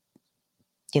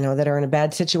you know, that are in a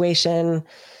bad situation,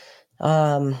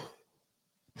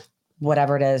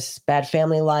 whatever it is, bad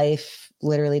family life,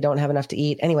 literally don't have enough to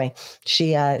eat. Anyway,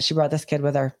 she brought this kid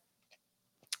with her,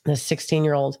 this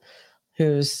 16-year-old he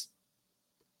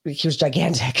was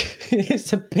gigantic.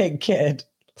 He's a big kid.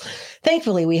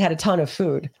 Thankfully, we had a ton of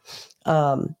food.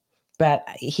 But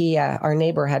our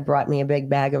neighbor had brought me a big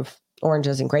bag of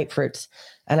oranges and grapefruits,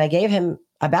 and I gave him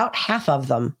about half of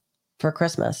them for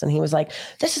Christmas. And he was like,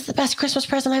 "This is the best Christmas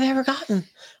present I've ever gotten.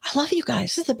 I love you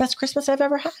guys. This is the best Christmas I've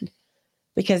ever had."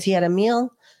 Because he had a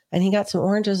meal and he got some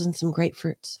oranges and some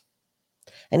grapefruits.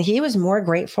 And he was more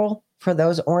grateful for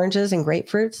those oranges and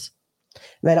grapefruits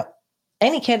than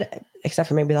any kid, except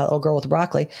for maybe that little girl with the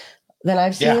broccoli, that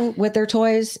I've seen with their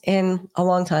toys in a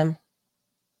long time.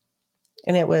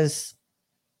 And it was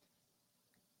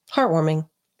heartwarming.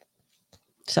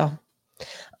 So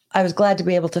I was glad to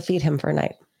be able to feed him for a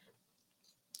night.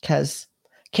 Because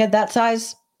kid that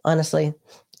size, honestly,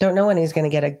 don't know when he's going to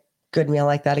get a good meal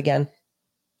like that again.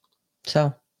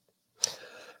 So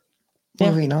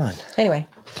moving on. Anyway.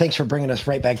 Thanks for bringing us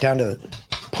right back down to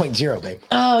 0.0, babe.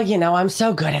 Oh, you know, I'm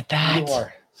so good at that. You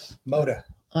are. Moda.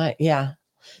 Yeah.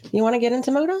 You want to get into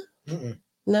Moda? Mm-mm.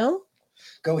 No?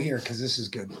 Go here, because this is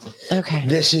good. Okay.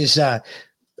 This is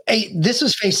this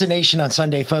was Face the Nation on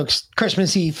Sunday, folks.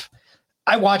 Christmas Eve.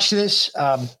 I watched this.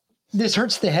 This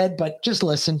hurts the head, but just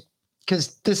listen,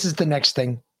 because this is the next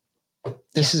thing.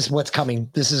 This is what's coming.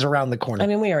 This is around the corner. I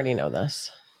mean, we already know this.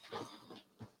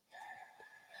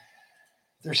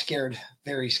 They're scared,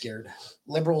 very scared.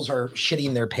 Liberals are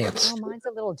shitting their pants. Well, mine's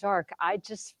a little dark. I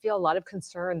just feel a lot of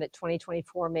concern that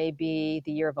 2024 may be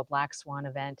the year of a black swan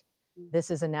event.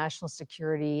 This is a national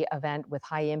security event with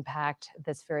high impact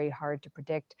that's very hard to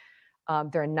predict.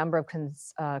 There are a number of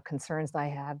concerns that I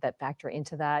have that factor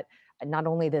into that. Not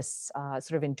only this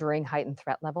sort of enduring heightened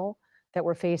threat level that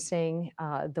we're facing,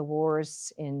 the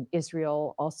wars in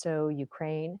Israel, also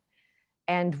Ukraine.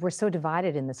 And we're so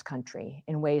divided in this country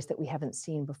in ways that we haven't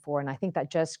seen before. And I think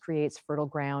that just creates fertile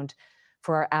ground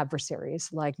for our adversaries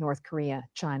like North Korea,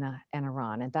 China, and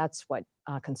Iran. And that's what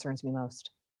concerns me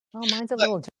most. Oh, mine's a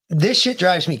little. This shit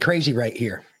drives me crazy right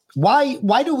here.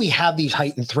 Why do we have these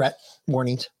heightened threat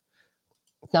warnings?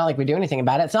 It's not like we do anything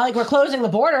about it. It's not like we're closing the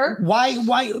border. Why?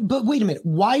 But wait a minute.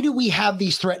 Why do we have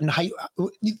these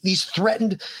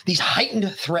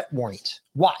heightened threat warnings?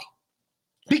 Why?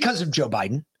 Because of Joe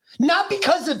Biden. Not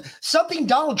because of something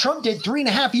Donald Trump did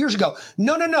 3.5 years ago.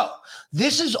 No.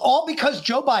 This is all because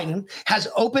Joe Biden has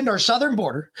opened our southern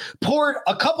border, poured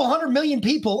a couple 100 million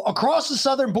people across the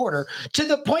southern border to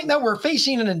the point that we're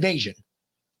facing an invasion.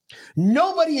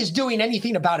 Nobody is doing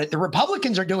anything about it. The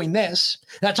Republicans are doing this.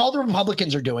 That's all the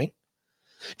Republicans are doing.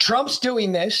 Trump's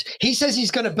doing this. He says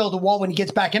he's going to build a wall when he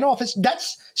gets back in office.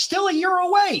 That's still a year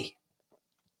away.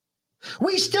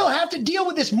 We still have to deal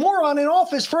with this moron in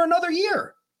office for another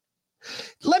year.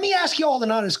 Let me ask you all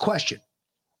an honest question.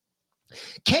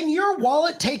 Can your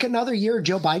wallet take another year of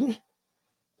Joe Biden?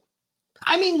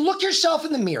 I mean, look yourself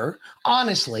in the mirror,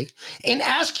 honestly, and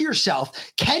ask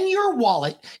yourself, can your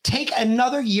wallet take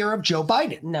another year of Joe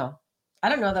Biden? No. I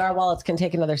don't know that our wallets can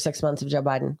take another 6 months of Joe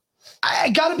Biden.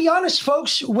 I got to be honest,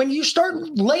 folks, when you start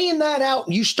laying that out,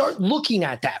 and you start looking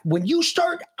at that, when you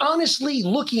start honestly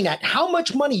looking at how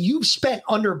much money you've spent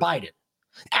under Biden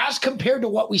as compared to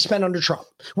what we spent under Trump,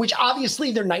 which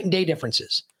obviously they're night and day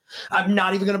differences. I'm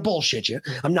not even going to bullshit you.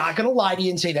 I'm not going to lie to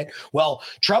you and say that, well,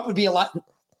 Trump would be a lot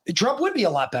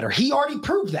better. He already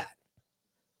proved that.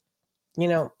 You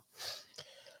know,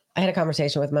 I had a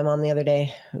conversation with my mom the other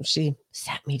day. She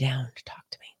sat me down to talk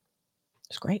to me.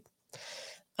 It was great.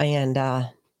 And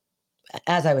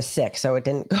as I was sick, so it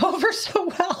didn't go over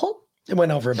so well. It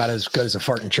went over about as good as a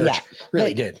fart in church. Yeah,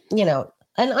 really did. You know,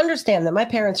 and understand that my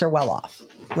parents are well off,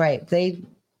 right? They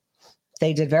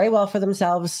did very well for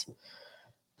themselves.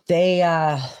 They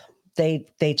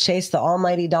chased the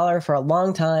almighty dollar for a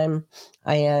long time,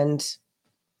 and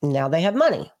now they have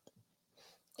money,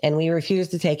 and we refuse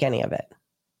to take any of it.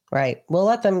 Right? We'll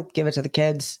let them give it to the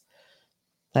kids,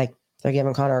 like they're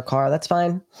giving Connor a car. That's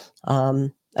fine.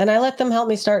 And I let them help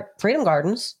me start Freedom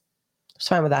Gardens. It's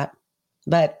fine with that.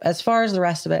 But as far as the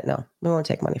rest of it, no, we won't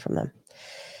take money from them.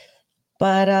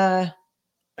 But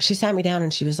she sat me down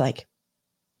and she was like,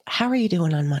 how are you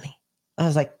doing on money? I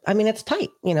was like, I mean, it's tight,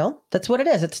 you know, that's what it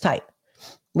is. It's tight.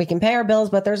 We can pay our bills,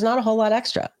 but there's not a whole lot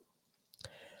extra.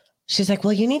 She's like,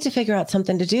 well, you need to figure out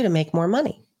something to do to make more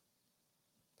money.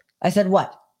 I said,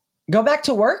 what? Go back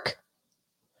to work?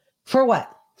 For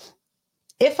what?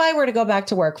 If I were to go back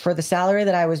to work for the salary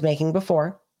that I was making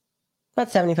before,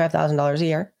 about $75,000 a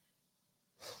year,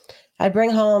 I'd bring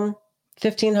home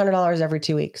 $1,500 every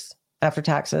 2 weeks after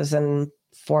taxes and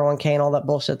 401k and all that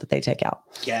bullshit that they take out.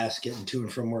 Gas, getting to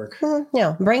and from work.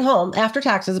 Yeah, bring home after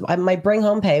taxes. My bring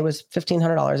home pay was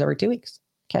 $1,500 every 2 weeks.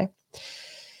 Okay.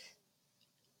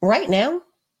 Right now,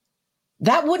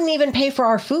 that wouldn't even pay for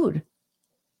our food.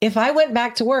 If I went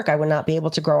back to work, I would not be able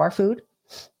to grow our food.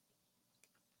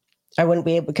 I wouldn't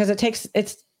be able, because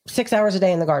it's 6 hours a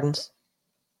day in the gardens,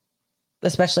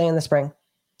 especially in the spring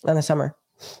and the summer,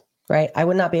 right? I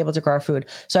would not be able to grow our food.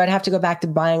 So I'd have to go back to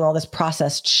buying all this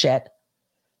processed shit.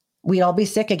 We'd all be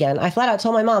sick again. I flat out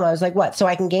told my mom, I was like, what? So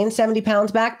I can gain 70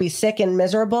 pounds back, be sick and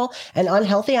miserable and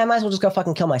unhealthy? I might as well just go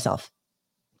fucking kill myself.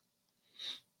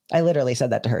 I literally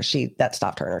said that to her. That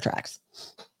stopped her in her tracks.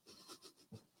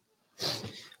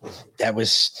 That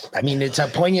was, I mean, it's a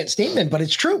poignant statement, but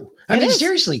it's true. I mean,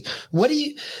 seriously,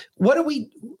 we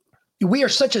are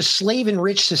such a slave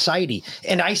enriched society.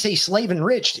 And I say slave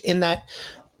enriched in that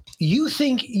you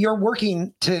think you're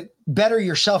working to better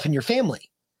yourself and your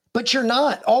family, but you're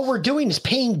not. All we're doing is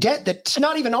paying debt that's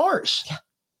not even ours. Yeah.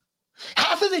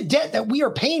 Half of the debt that we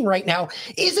are paying right now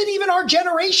isn't even our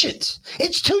generations.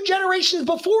 It's 2 generations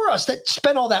before us that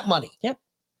spent all that money. Yep.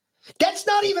 That's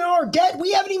not even our debt.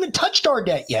 We haven't even touched our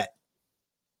debt yet.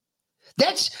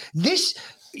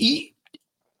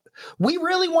 We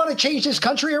really want to change this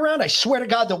country around. I swear to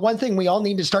God, the one thing we all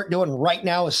need to start doing right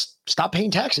now is stop paying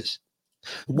taxes.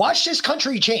 Watch this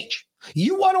country change.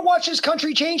 You want to watch this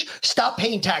country change? Stop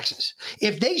paying taxes.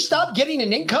 If they stop getting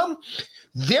an income,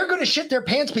 they're going to shit their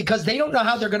pants because they don't know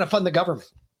how they're going to fund the government.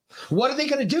 What are they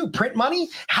going to do? Print money?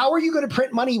 How are you going to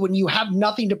print money when you have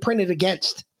nothing to print it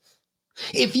against?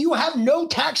 If you have no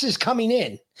taxes coming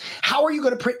in, how are you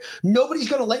going to print? Nobody's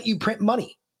going to let you print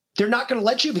money. They're not going to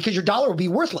let you because your dollar will be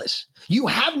worthless. You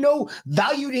have no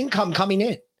valued income coming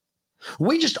in.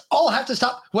 We just all have to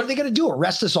stop. What are they going to do?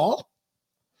 Arrest us all?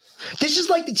 This is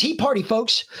like the Tea Party,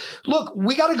 folks. Look,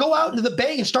 we got to go out into the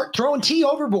bay and start throwing tea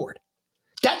overboard.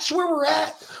 That's where we're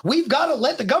at. We've got to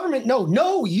let the government know,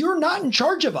 no, you're not in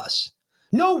charge of us.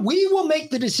 No, we will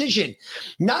make the decision,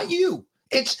 not you.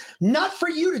 It's not for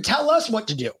you to tell us what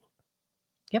to do.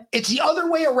 Yep. It's the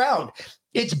other way around.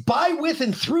 It's by, with,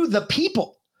 and through the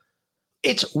people.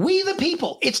 It's we the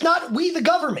people. It's not we the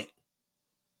government.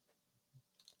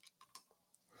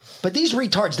 But these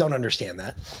retards don't understand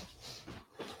that.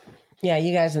 Yeah,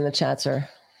 you guys in the chats are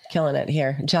killing it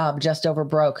here. Job just over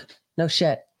broke. No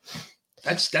shit.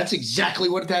 That's exactly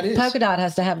what that is. Polka Dot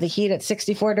has to have the heat at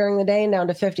 64 during the day and down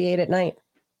to 58 at night.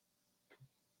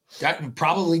 That would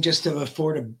probably just to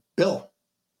afford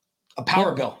a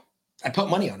power bill. I put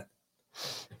money on it.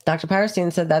 Dr.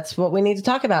 Pyrstein said that's what we need to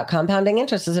talk about. Compounding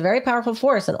interest is a very powerful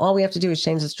force, and all we have to do is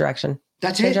change this direction.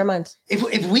 Change our minds.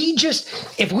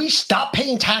 If we stop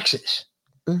paying taxes,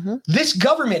 this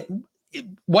government,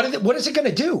 what is it going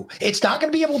to do? It's not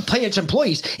going to be able to pay its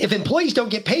employees. If employees don't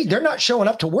get paid, they're not showing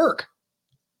up to work.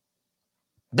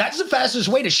 That's the fastest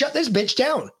way to shut this bitch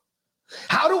down.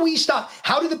 How do we stop?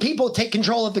 How do the people take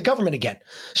control of the government again?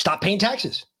 Stop paying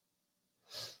taxes.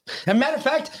 As a matter of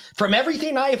fact, from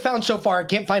everything I have found so far, I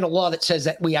can't find a law that says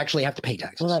that we actually have to pay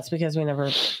taxes. Well, that's because we never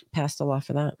passed a law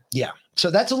for that. Yeah. So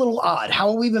that's a little odd.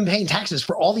 How have we been paying taxes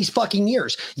for all these fucking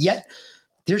years? Yet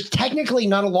there's technically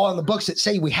not a law in the books that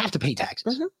say we have to pay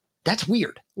taxes. Mm-hmm. That's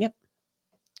weird. Yep.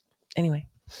 Anyway.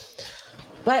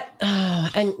 But,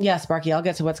 and yes, Sparky, I'll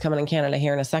get to what's coming in Canada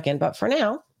here in a second. But for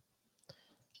now,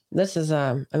 this is,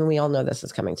 I mean, we all know this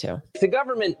is coming too. If the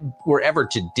government were ever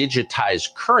to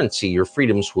digitize currency, your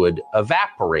freedoms would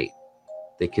evaporate.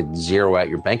 They could zero out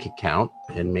your bank account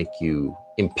and make you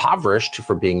impoverished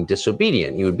for being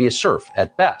disobedient. You would be a serf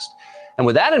at best. And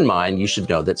with that in mind, you should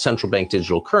know that central bank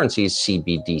digital currencies,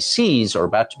 CBDCs, are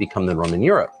about to become the norm in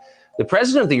Europe. The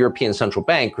president of the European Central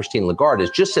Bank, Christine Lagarde, has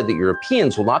just said that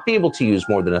Europeans will not be able to use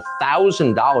more than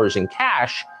 $1,000 in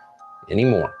cash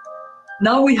anymore.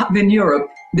 Now we have in Europe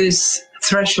this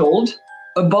threshold.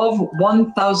 Above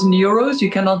 1,000 euros, you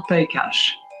cannot pay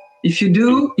cash. If you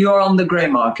do, you are on the gray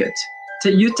market. So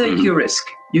you take your risk.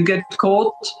 You get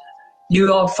caught,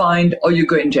 you are fined, or you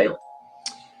go in jail.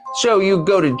 So you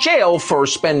go to jail for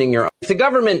spending your... If the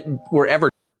government were ever...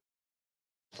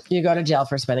 You go to jail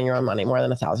for spending your own money, more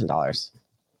than $1,000.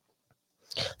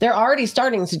 They're already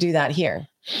starting to do that here.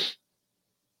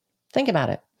 Think about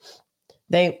it.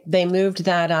 They moved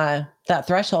that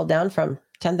threshold down from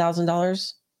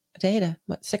 $10,000 a day to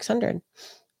what, 600.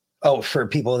 Oh, for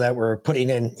people that were putting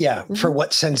in, for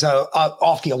what sends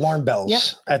off the alarm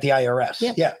bells at the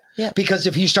IRS. Yeah. Because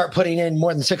if you start putting in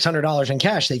more than $600 in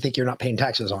cash, they think you're not paying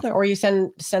taxes on it. Or you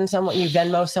send someone, you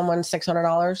Venmo someone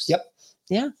 $600. Yep.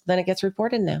 Yeah, then it gets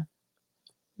reported now.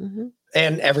 Mm-hmm.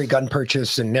 And every gun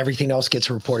purchase and everything else gets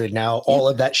reported now. All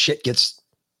of that shit gets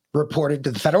reported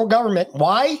to the federal government.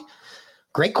 Why?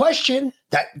 Great question.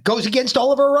 That goes against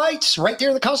all of our rights right there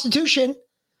in the Constitution.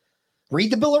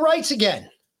 Read the Bill of Rights again.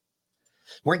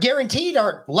 We're guaranteed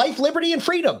our life, liberty, and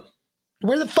freedom.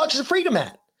 Where the fuck is the freedom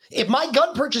at? If my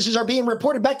gun purchases are being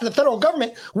reported back to the federal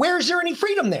government, where is there any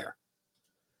freedom there?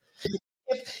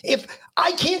 If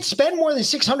I can't spend more than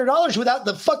 $600 without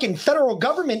the fucking federal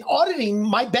government auditing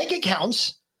my bank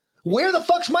accounts, where the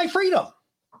fuck's my freedom?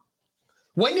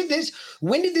 When did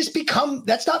this become,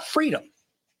 that's not freedom.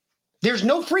 There's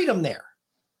no freedom there.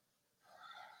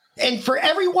 And for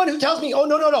everyone who tells me, oh,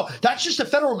 no, that's just the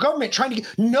federal government trying to,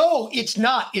 no, it's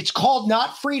not. It's called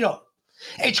not freedom.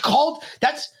 It's called,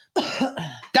 that's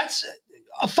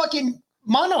a fucking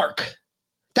monarch.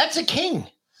 That's a king.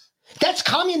 That's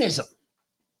communism.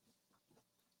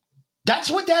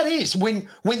 That's what that is. When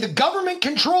the government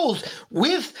controls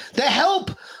with the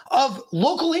help of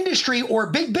local industry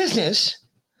or big business,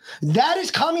 that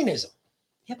is communism.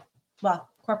 Yep. Well,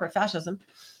 corporate fascism.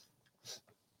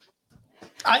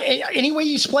 Any way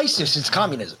you splice this, it's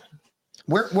communism.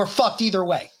 We're fucked either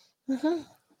way. Mm-hmm.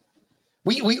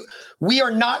 We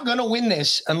are not going to win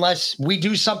this unless we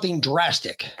do something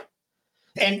drastic.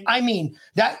 And I mean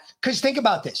that, because think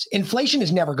about this. Inflation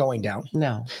is never going down.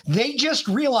 No. They just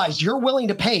realized you're willing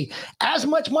to pay as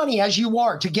much money as you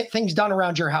are to get things done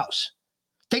around your house.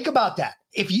 Think about that.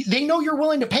 If they know you're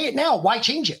willing to pay it now, why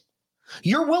change it?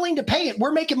 You're willing to pay it.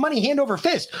 We're making money hand over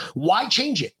fist. Why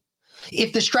change it?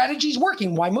 If the strategy's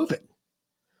working, why move it?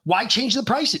 Why change the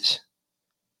prices?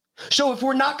 So if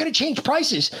we're not going to change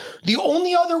prices, the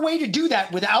only other way to do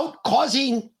that without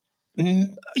causing,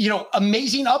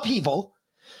 amazing upheaval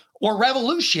or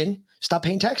revolution, stop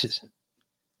paying taxes.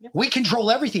 Yep. We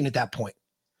control everything at that point.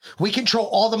 We control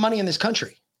all the money in this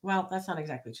country. Well, that's not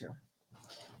exactly true.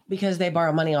 Because they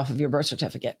borrow money off of your birth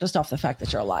certificate, just off the fact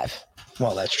that you're alive.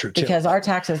 Well, that's true too. Because our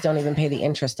taxes don't even pay the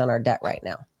interest on our debt right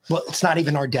now. Well, it's not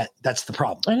even our debt. That's the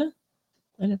problem.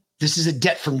 I know. This is a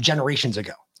debt from generations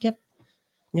ago.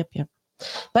 Yep.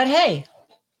 But hey,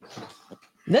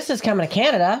 this is coming to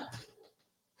Canada.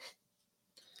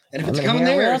 And if it's coming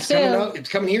there, it's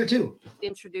coming here too.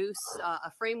 Introduce a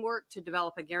framework to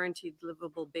develop a guaranteed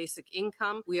livable basic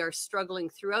income. We are struggling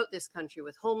throughout this country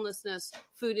with homelessness,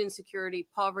 food insecurity,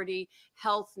 poverty,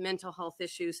 health, mental health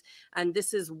issues. And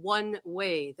this is one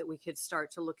way that we could start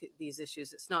to look at these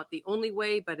issues. It's not the only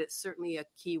way, but it's certainly a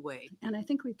key way. And I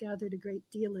think we've gathered a great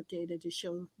deal of data to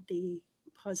show the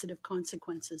positive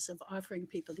consequences of offering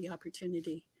people the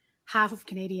opportunity. Half of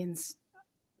Canadians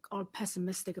are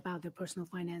pessimistic about their personal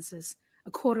finances.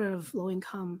 A quarter of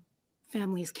low-income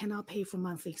families cannot pay for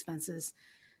monthly expenses.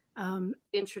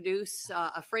 Introduce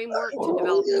a framework to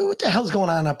develop. What the hell's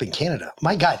going on up in Canada?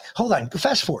 My God, hold on.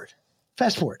 Fast forward.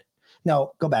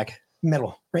 No, go back.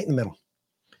 Middle, right in the middle.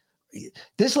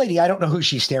 This lady, I don't know who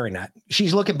she's staring at.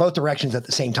 She's looking both directions at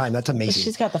the same time. That's amazing.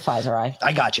 She's got the Pfizer eye.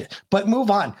 I got you. But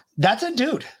move on. That's a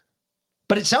dude.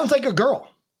 But it sounds like a girl.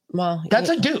 Well, that's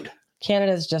a dude.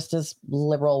 Canada's just as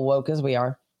liberal woke as we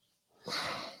are.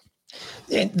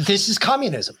 And this is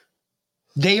communism.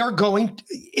 They are going.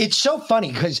 It's so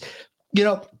funny because, you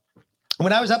know,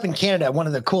 when I was up in Canada, one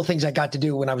of the cool things I got to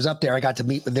do when I was up there, I got to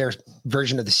meet with their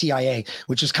version of the CIA,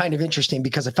 which is kind of interesting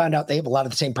because I found out they have a lot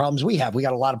of the same problems we have. We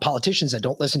got a lot of politicians that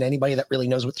don't listen to anybody that really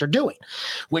knows what they're doing,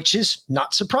 which is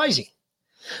not surprising.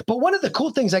 But one of the cool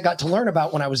things I got to learn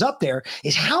about when I was up there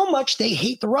is how much they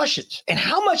hate the Russians and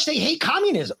how much they hate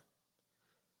communism.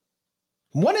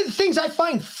 One of the things I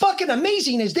find fucking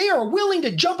amazing is they are willing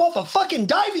to jump off a fucking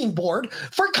diving board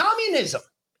for communism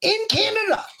in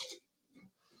Canada.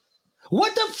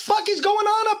 What the fuck is going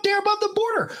on up there above the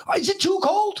border? Is it too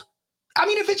cold? I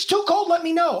mean, if it's too cold, let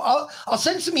me know. I'll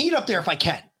send some heat up there if I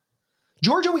can.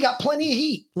 Georgia, we got plenty of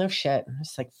heat. No shit.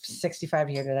 It's like 65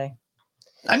 here today.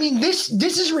 I mean, this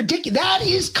is ridiculous. That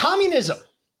is communism.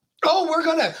 Oh,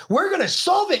 we're gonna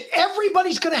solve it.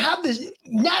 Everybody's gonna have this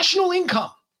national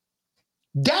income.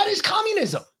 That is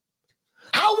communism.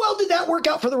 How well did that work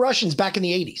out for the Russians back in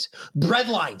the 80s? Bread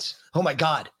lines. Oh my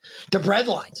God. The bread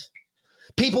lines.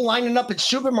 People lining up at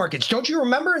supermarkets. Don't you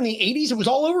remember in the 80s? It was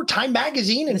all over Time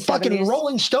Magazine and fucking 70s.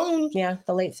 Rolling Stone. Yeah,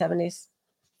 the late 70s.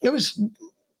 It was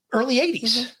early 80s.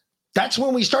 Mm-hmm. That's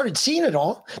when we started seeing it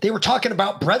all. They were talking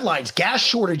about bread lines, gas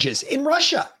shortages in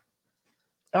Russia.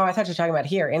 Oh, I thought you were talking about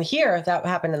here. And here, that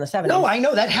happened in the 70s. No, I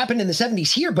know that happened in the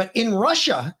 70s here, but in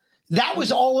Russia, that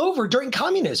was all over during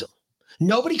communism.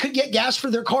 Nobody could get gas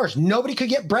for their cars. Nobody could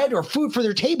get bread or food for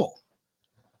their table.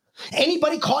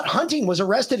 Anybody caught hunting was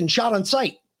arrested and shot on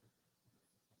sight.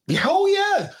 Oh,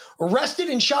 yeah. Arrested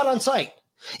and shot on sight.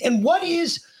 And what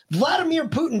is Vladimir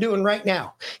Putin doing right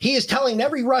now? He is telling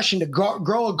every Russian to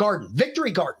grow a garden,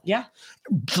 victory garden. Yeah.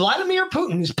 Vladimir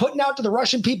Putin is putting out to the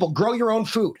Russian people, grow your own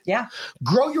food. Yeah.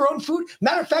 Grow your own food.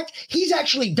 Matter of fact, he's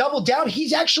actually doubled down.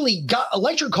 He's actually got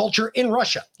electroculture in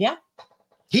Russia. Yeah.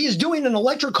 He is doing an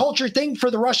electroculture thing for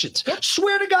the Russians. Yep.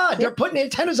 Swear to God, they're putting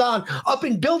antennas on up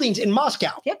in buildings in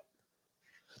Moscow. Yep.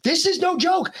 This is no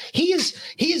joke. He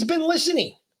has been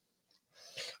listening.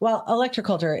 Well,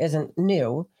 electroculture isn't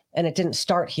new, and it didn't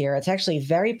start here. It's actually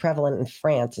very prevalent in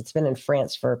France. It's been in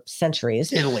France for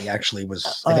centuries. Italy actually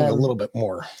was, I think, a little bit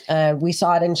more. We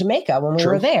saw it in Jamaica when we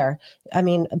were there. I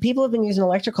mean, people have been using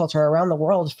electroculture around the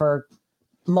world for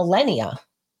millennia.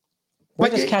 We're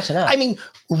just catching up. I mean,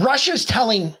 Russia's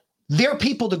telling their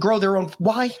people to grow their own.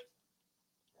 Why?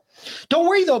 Don't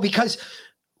worry, though, because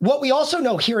what we also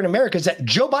know here in America is that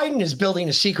Joe Biden is building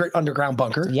a secret underground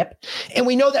bunker. Yep. And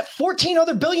we know that 14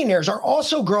 other billionaires are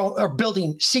also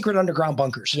building secret underground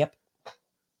bunkers. Yep.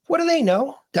 What do they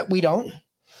know that we don't?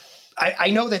 I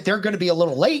know that they're going to be a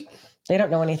little late. They don't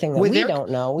know anything that we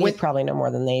don't know. We probably know more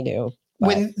than they do.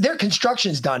 When their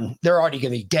construction's done, they're already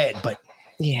going to be dead, but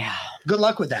yeah. Good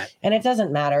luck with that. And it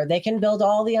doesn't matter. They can build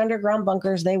all the underground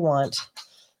bunkers they want.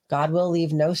 God will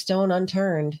leave no stone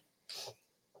unturned.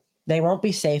 They won't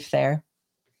be safe there.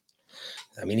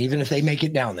 I mean, even if they make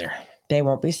it down there. They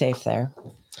won't be safe there.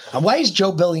 Why is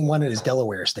Joe building one in his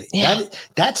Delaware state? Yeah.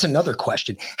 That's another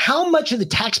question. How much of the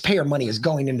taxpayer money is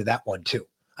going into that one, too?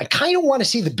 I kind of want to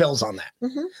see the bills on that.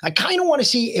 Mm-hmm. I kind of want to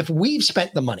see if we've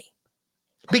spent the money.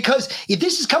 Because if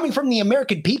this is coming from the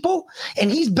American people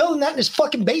and he's building that in his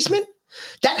fucking basement,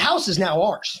 that house is now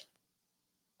ours.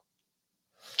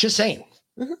 Just saying.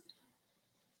 Mm-hmm.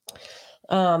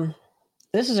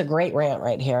 This is a great rant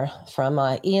right here from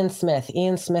Ian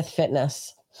Smith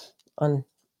Fitness on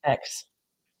X.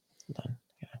 Hold on.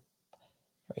 Here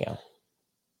we go.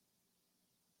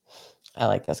 I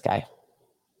like this guy.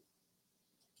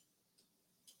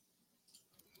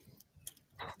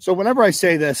 So whenever I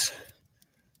say this,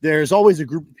 there's always a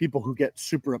group of people who get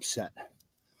super upset.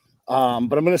 But I'm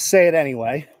going to say it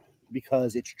anyway,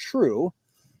 because it's true.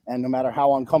 And no matter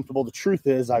how uncomfortable the truth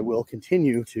is, I will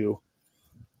continue to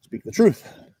speak the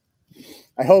truth.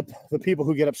 I hope the people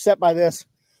who get upset by this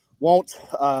won't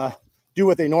do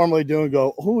what they normally do and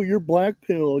go, oh, you're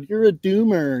black-pilled, you're a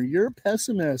doomer, you're a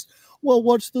pessimist. Well,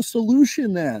 what's the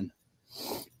solution then?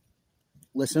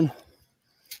 Listen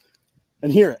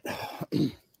and hear it.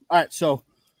 All right, so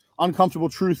uncomfortable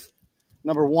truth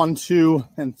number 1, 2,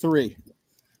 and 3,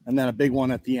 and then a big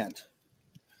one at the end.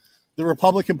 The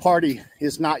Republican Party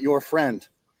is not your friend.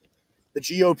 The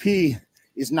GOP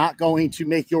is not going to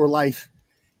make your life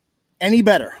any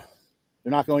better.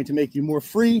 They're not going to make you more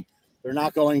free. They're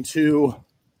not going to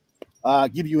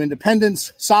give you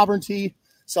independence, sovereignty,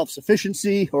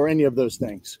 self-sufficiency, or any of those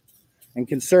things. And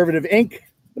Conservative Inc.,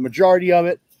 the majority of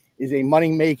it, is a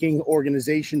money-making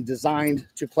organization designed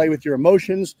to play with your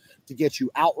emotions, to get you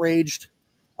outraged,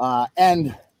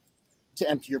 and to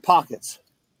empty your pockets.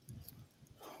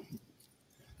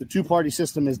 The two-party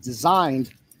system is designed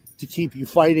to keep you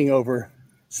fighting over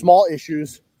small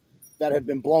issues that have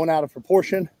been blown out of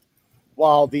proportion,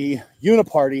 while the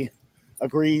uniparty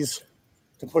agrees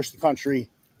to push the country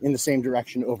in the same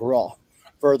direction overall,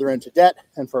 further into debt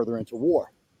and further into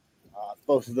war.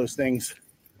 Both of those things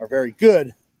are very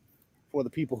good for the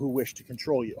people who wish to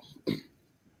control you.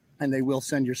 And they will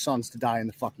send your sons to die in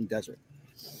the fucking desert.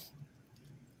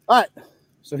 All right,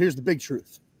 so here's the big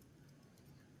truth.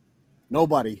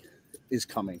 Nobody is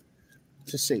coming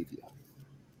to save you.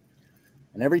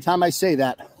 And every time I say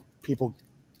that, people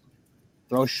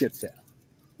throw shit fit.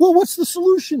 Well, what's the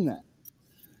solution then?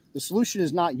 The solution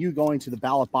is not you going to the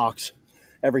ballot box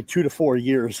every 2 to 4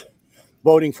 years,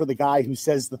 voting for the guy who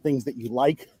says the things that you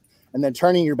like, and then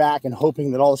turning your back and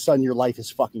hoping that all of a sudden your life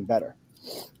is fucking better.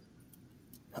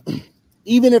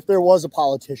 Even if there was a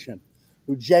politician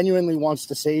who genuinely wants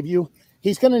to save you,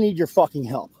 he's going to need your fucking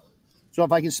help. So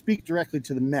if I can speak directly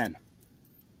to the men,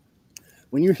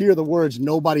 when you hear the words,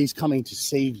 nobody's coming to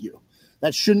save you,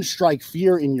 that shouldn't strike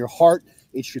fear in your heart.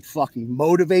 It should fucking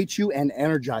motivate you and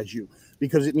energize you,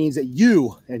 because it means that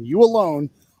you and you alone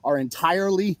are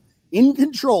entirely in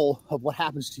control of what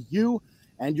happens to you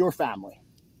and your family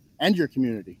and your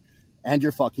community and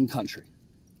your fucking country.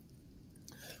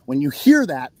 When you hear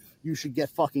that, you should get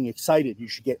fucking excited. You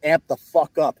should get amped the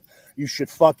fuck up. You should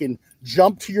fucking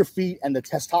jump to your feet, and the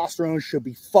testosterone should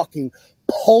be fucking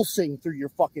pulsing through your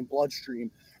fucking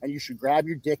bloodstream, and you should grab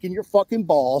your dick and your fucking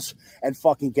balls and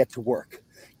fucking get to work.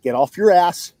 Get off your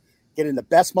ass, get in the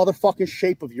best motherfucking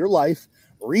shape of your life,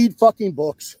 read fucking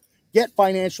books, get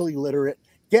financially literate,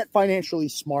 get financially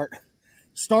smart,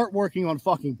 start working on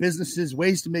fucking businesses,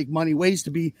 ways to make money, ways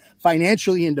to be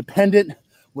financially independent,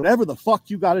 whatever the fuck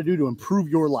you got to do to improve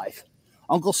your life.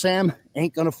 Uncle Sam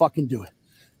ain't gonna fucking do it.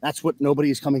 That's what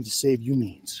nobody is coming to save you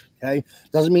means, okay?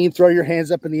 Doesn't mean throw your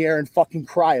hands up in the air and fucking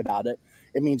cry about it.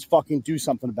 It means fucking do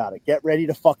something about it. Get ready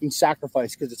to fucking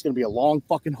sacrifice, because it's going to be a long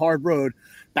fucking hard road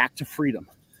back to freedom.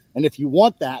 And if you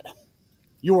want that,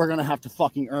 you are going to have to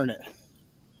fucking earn it.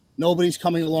 Nobody's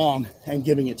coming along and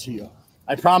giving it to you.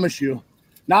 I promise you,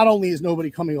 not only is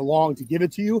nobody coming along to give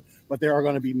it to you, but there are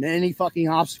going to be many fucking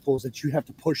obstacles that you have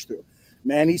to push through.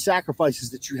 Many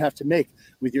sacrifices that you have to make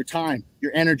with your time,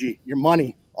 your energy, your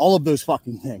money, all of those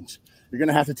fucking things. You're going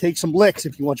to have to take some licks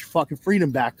if you want your fucking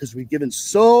freedom back, because we've given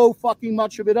so fucking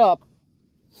much of it up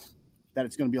that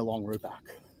it's going to be a long road back.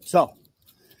 So,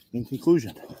 in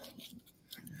conclusion,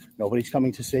 nobody's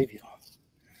coming to save you,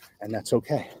 and that's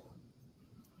okay.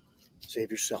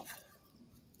 Save yourself.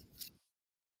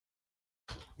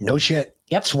 No shit.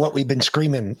 That's what we've been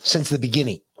screaming since the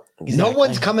beginning. Exactly. No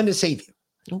one's coming to save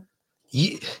you.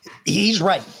 He's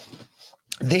right.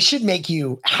 This should make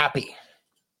you happy,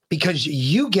 because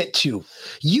you get to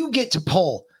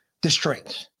pull the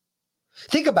strings.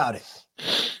 Think about it.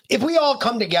 If we all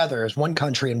come together as one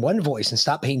country and one voice and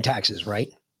stop paying taxes, right?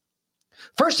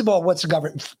 First of all, what's the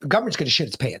government? The government's going to shit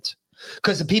its pants,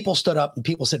 because the people stood up and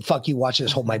people said, fuck you, watch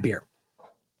this, hold my beer.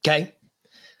 Okay?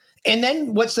 And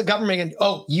then what's the government going to do?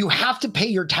 Oh, you have to pay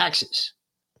your taxes.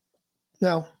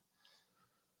 No.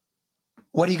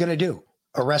 What are you going to do?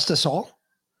 Arrest us all?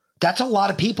 That's a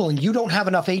lot of people, and you don't have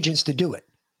enough agents to do it.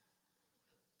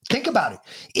 Think about it.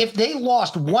 If they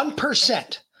lost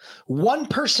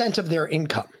 1% of their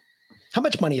income, how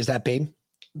much money is that, babe?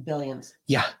 Billions.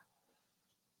 Yeah.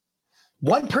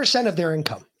 1% of their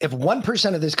income. If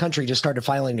 1% of this country just started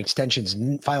filing extensions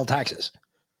and file taxes,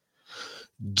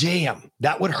 damn,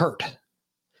 that would hurt,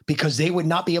 because they would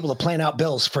not be able to plan out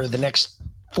bills for the next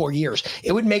 4 years.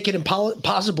 It would make it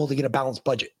impossible to get a balanced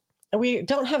budget. We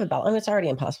don't have a balance. I mean, it's already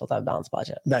impossible to have a balanced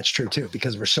budget. That's true too,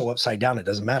 because we're so upside down, it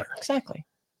doesn't matter. Exactly.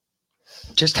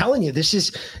 Just telling you, this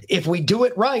is, if we do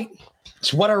it right,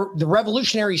 it's what the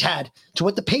revolutionaries had, to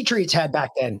what the Patriots had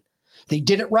back then. They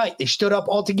did it right. They stood up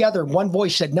all together. One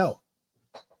voice said no.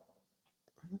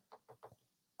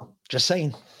 Just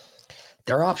saying.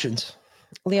 There are options.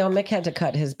 Leo, Mick had to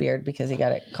cut his beard because he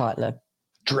got it caught in a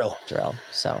drill.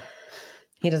 So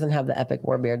he doesn't have the epic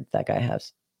war beard that guy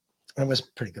has. It was a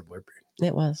pretty good war beard.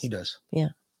 It was. He does. Yeah.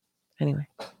 Anyway.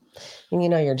 And you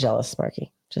know you're jealous,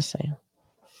 Sparky. Just saying.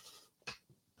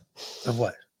 Of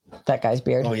what? That guy's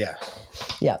beard. Oh, yeah.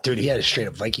 Yeah. Dude, he had a straight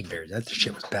up Viking beard. That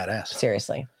shit was badass.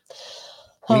 Seriously.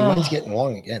 I mean, mine's getting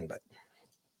long again, but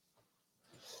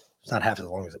it's not half as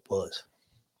long as it was.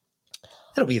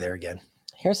 It'll be there again.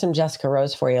 Here's some Jessica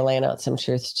Rose for you, laying out some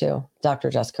truths too. Dr.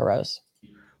 Jessica Rose.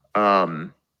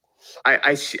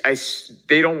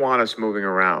 They don't want us moving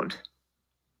around.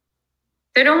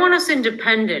 They don't want us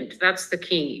independent. That's the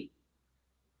key.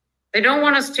 They don't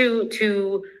want us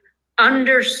to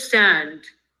understand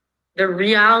the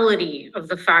reality of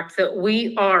the fact that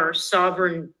we are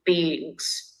sovereign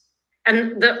beings.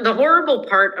 And the horrible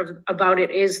part about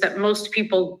it is that most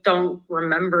people don't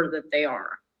remember that they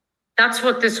are. That's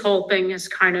what this whole thing has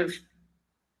kind of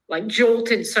like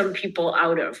jolted some people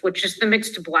out of, which is the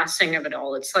mixed blessing of it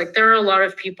all. It's like there are a lot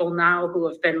of people now who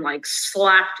have been like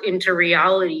slapped into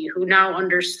reality who now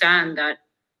understand that,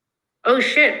 oh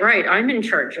shit, right, I'm in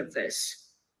charge of this.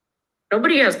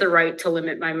 Nobody has the right to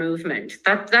limit my movement.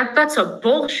 That's a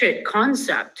bullshit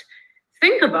concept.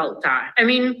 Think about that. I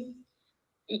mean,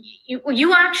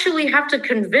 you actually have to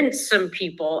convince some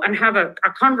people and have a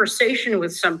conversation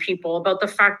with some people about the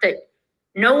fact that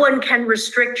no one can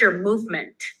restrict your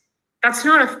movement. That's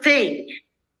not a thing.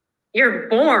 You're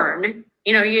born,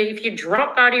 if you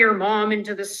drop out of your mom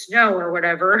into the snow or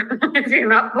whatever, if you're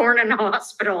not born in a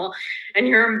hospital and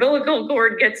your umbilical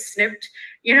cord gets snipped,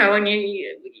 and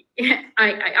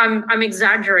I'm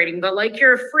exaggerating, but like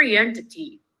you're a free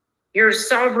entity. You're a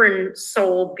sovereign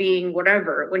soul being,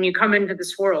 whatever, when you come into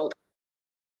this world.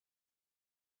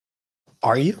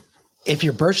 Are you? If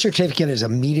your birth certificate is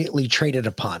immediately traded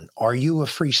upon, are you a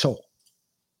free soul?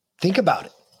 Think about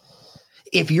it.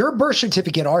 If your birth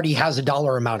certificate already has a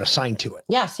dollar amount assigned to it.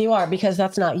 Yes, you are, because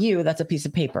that's not you. That's a piece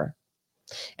of paper.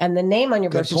 And the name on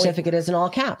your birth certificate is in all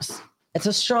caps. It's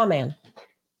a straw man.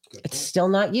 It's still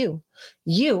not you.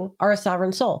 You are a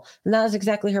sovereign soul. And that is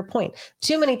exactly her point.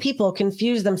 Too many people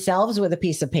confuse themselves with a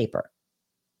piece of paper.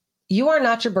 You are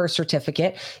not your birth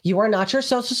certificate. You are not your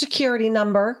social security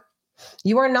number.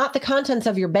 You are not the contents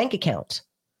of your bank account.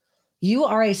 You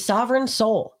are a sovereign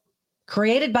soul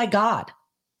created by God.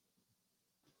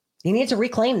 You need to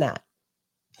reclaim that.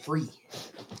 Free.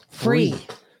 Free.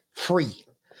 Free.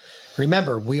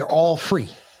 Remember, we are all free.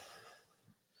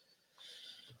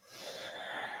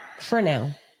 For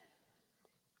now.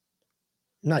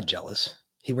 I'm not jealous.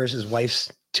 He wears his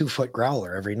wife's 2-foot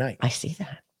growler every night. I see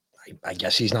that. I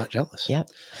guess he's not jealous. Yep.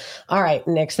 All right,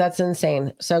 Nix, that's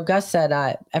insane. So Gus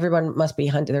said everyone must be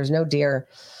hunting. There's no deer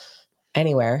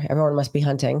anywhere. Everyone must be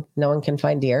hunting. No one can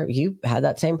find deer. You had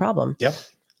that same problem. Yep.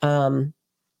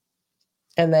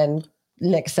 And then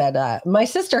Nick said, my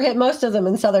sister hit most of them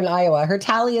in southern Iowa. Her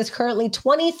tally is currently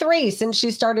 23 since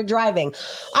she started driving.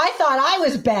 I thought I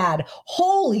was bad.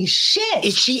 Holy shit.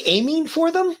 Is she aiming for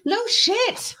them? No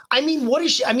shit. I mean, what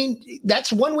is she? I mean,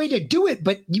 that's one way to do it,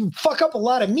 but you fuck up a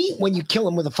lot of meat when you kill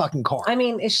them with a fucking car. I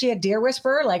mean, is she a deer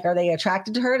whisperer? Like, are they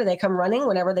attracted to her? Do they come running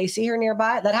whenever they see her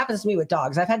nearby? That happens to me with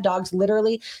dogs. I've had dogs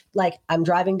literally, like, I'm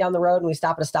driving down the road and we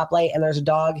stop at a stoplight and there's a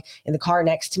dog in the car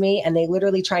next to me and they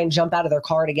literally try and jump out of their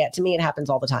car to get to me. It happens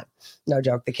all the time. No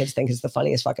joke. The kids think it's the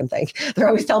funniest fucking thing. They're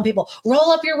always telling people,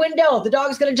 roll up your window. The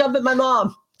dog's going to jump at my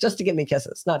mom, just to give me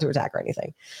kisses, not to attack or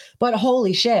anything. But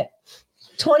holy shit.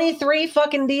 23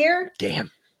 fucking deer?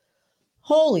 Damn.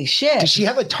 Holy shit. Does she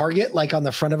have a target like on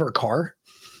the front of her car?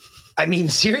 I mean,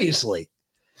 seriously.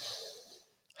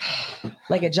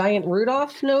 Like a giant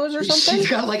Rudolph nose or something? She's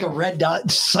got like a red dot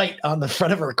sight on the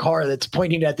front of her car that's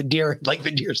pointing at the deer. Like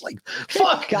the deer's like,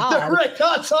 fuck, the red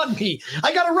dot's on me.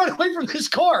 I got to run away from this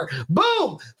car.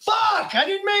 Boom. Fuck, I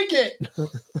didn't make it.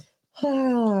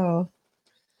 Oh.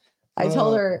 I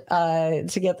told her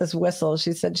to get this whistle.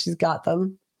 She said she's got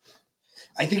them.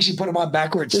 I think she put them on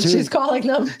backwards too. She's calling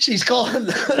them. She's calling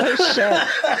them. Oh, shit.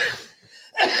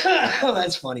 Oh,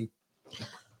 that's funny.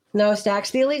 No,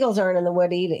 Stacks, the illegals aren't in the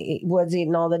woods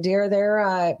eating all the deer.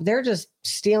 They're just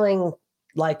stealing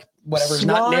like whatever's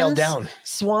not nailed down.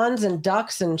 Swans and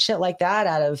ducks and shit like that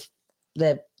out of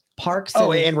the parks.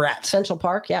 And rats. Central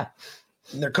Park, yeah.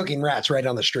 And they're cooking rats right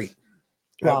on the street.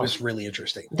 That was really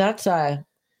interesting. That's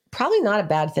probably not a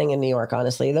bad thing in New York,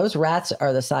 honestly. Those rats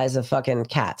are the size of fucking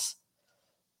cats.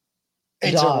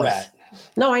 It's dogs. a rat.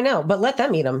 No, I know, but let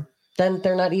them eat them. Then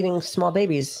they're not eating small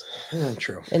babies.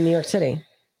 True. In New York City.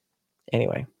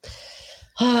 Anyway.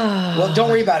 Well,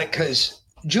 don't worry about it because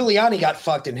Giuliani got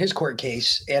fucked in his court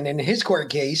case. And in his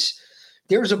court case,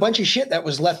 there was a bunch of shit that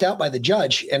was left out by the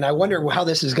judge. And I wonder how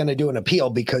this is going to do an appeal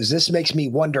because this makes me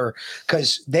wonder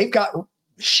because they've got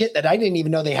shit that I didn't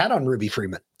even know they had on Ruby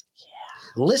Freeman.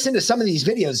 Yeah. Listen to some of these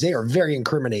videos. They are very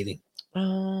incriminating.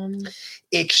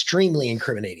 Extremely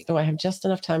incriminating. Oh, I have just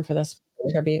enough time for this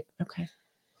tribute. Okay.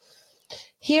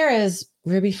 Here is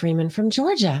Ruby Freeman from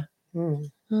Georgia.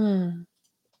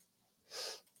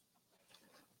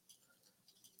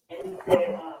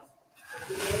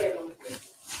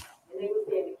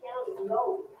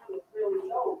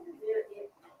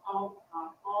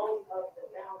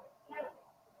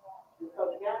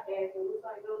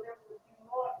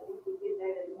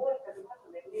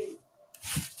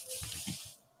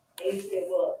 they said,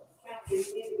 well, count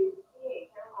this in,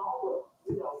 count all of them.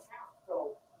 We don't count.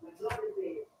 So my daughter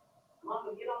said,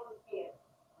 Mama, get on the skin.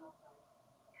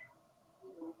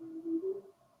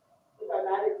 Because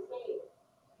I didn't say it.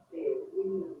 She said, we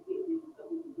need to get this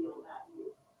so we can get on out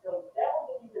here. So that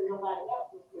was the reason nobody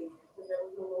else was saying it, because there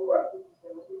was no more work. So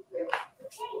we said,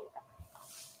 okay.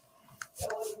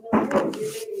 So it was no work, it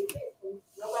didn't make any sense.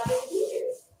 Nobody did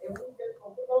it. And we just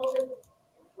gonna put those in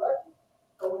and flush it.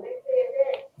 So when they said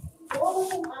that,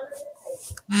 more than them under the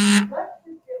table, flush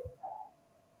the zip tie,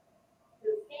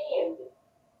 to scan it.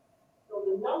 So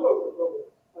the number would go in,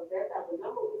 because that's how the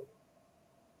number was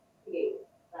created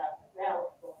by the ballot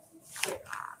going to be checked.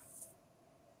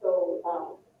 So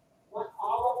once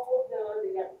all of them was done,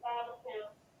 they got the final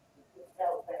count, the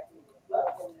ballot back in the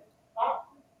flush and the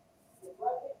boxes, the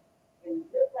bucket, and the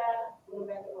zip tie, put them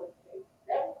back on the table.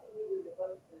 That was the reason the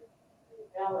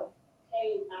ballot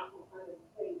came out from under the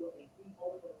table and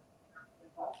reopened the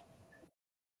box.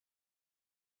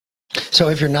 So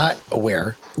if you're not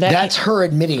aware, that's her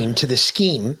admitting to the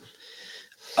scheme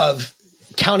of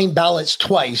counting ballots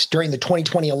twice during the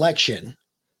 2020 election.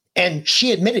 And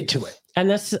she admitted to it. And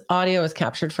this audio is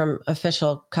captured from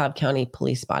official Cobb County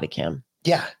Police body cam.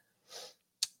 Yeah.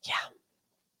 Yeah.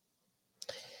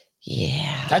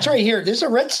 Yeah. That's right here. This is a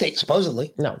red state,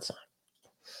 supposedly. No, it's not.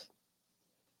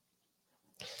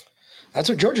 That's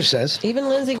what Georgia says. Even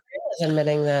Lindsey Graham is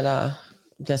admitting that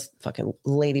this fucking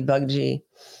ladybug G.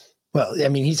 Well, I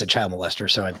mean, he's a child molester,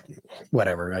 so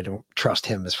whatever. I don't trust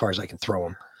him as far as I can throw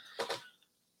him.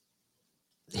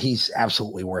 He's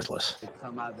absolutely worthless.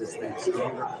 Come out of this thing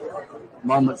stronger.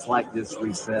 Moments like this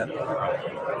reset.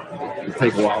 It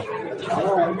take a while.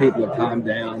 People have calmed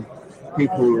down.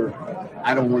 People are,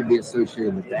 I don't want to be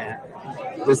associated with that.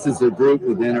 This is a group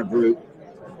within a group.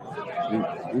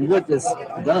 And what this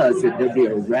does, there'll be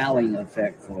a rallying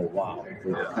effect for a while.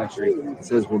 The country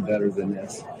says we're better than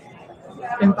this.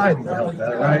 And Biden will help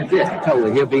that, right? Yeah,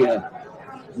 totally. He'll be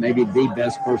maybe the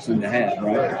best person to have,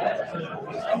 right?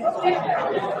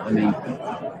 I mean,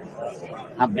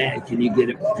 how bad can you get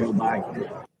it with Joe Biden?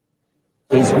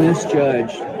 He's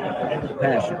misjudged the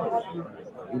passion.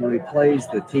 You know, he plays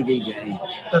the TV game,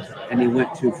 and he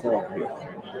went too far here.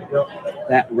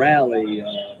 That rally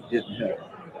didn't help.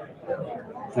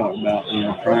 Talk about,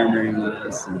 primarying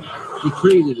us, and he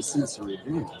created a sense of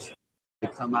revenge. To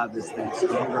come out of this thing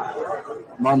stronger.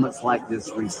 Moments like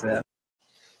this reset.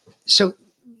 So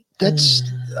that's,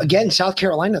 again, South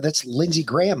Carolina. That's Lindsey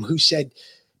Graham, who said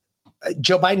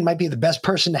Joe Biden might be the best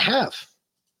person to have.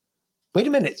 Wait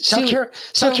a minute. South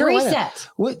Carolina. Reset.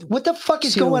 What the fuck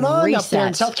is going on up there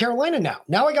in South Carolina now?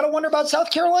 Now I got to wonder about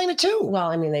South Carolina too. Well,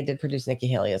 I mean, they did produce Nikki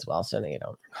Haley as well, so no, you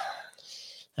don't.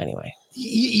 Anyway.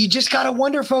 You just got to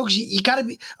wonder, folks. You got to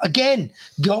be, again,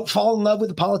 don't fall in love with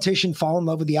the politician, fall in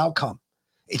love with the outcome.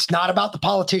 It's not about the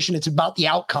politician. It's about the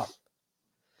outcome.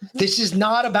 Mm-hmm. This is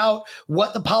not about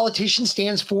what the politician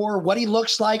stands for, what he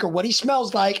looks like, or what he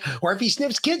smells like, or if he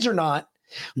sniffs kids or not.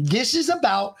 This is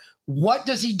about what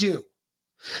does he do?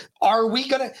 Are we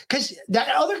going to, because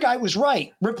that other guy was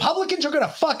right. Republicans are going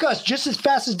to fuck us just as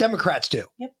fast as Democrats do.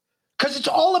 Yep. Because it's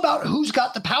all about who's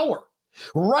got the power.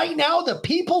 Right now, the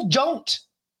people don't.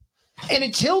 And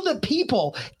until the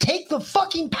people take the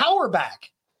fucking power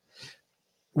back,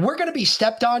 we're going to be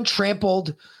stepped on,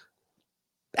 trampled,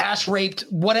 ass raped,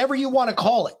 whatever you want to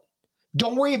call it.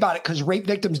 Don't worry about it, because rape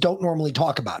victims don't normally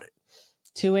talk about it.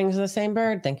 Two wings of the same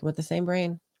bird, thinking with the same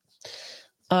brain.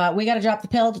 We got to drop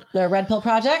the Red Pill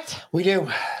Project. We do.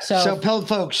 So Pill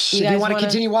folks, if you want to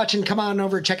continue watching, come on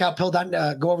over, check out Pill.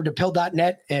 Go over to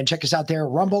pill.net and check us out there,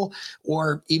 Rumble,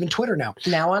 or even Twitter now.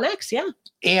 Now on X, yeah.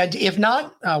 And if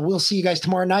not, we'll see you guys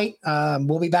tomorrow night.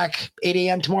 We'll be back 8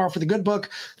 a.m. tomorrow for the good book,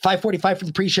 5:45 for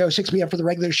the pre-show, 6 p.m. for the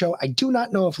regular show. I do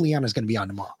not know if Leanna's going to be on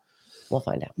tomorrow. We'll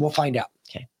find out. We'll find out.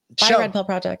 Okay. Bye, Red Pill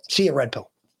Project. See you, Red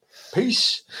Pill.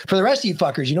 Peace. For the rest of you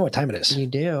fuckers, you know what time it is. You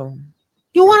do.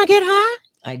 You want to get high?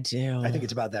 I do. I think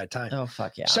it's about that time. Oh,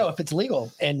 fuck yeah. So if it's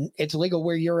legal, and it's legal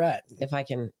where you're at. If I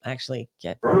can actually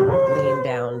lean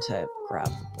down to grab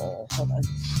the bowl. Hold on.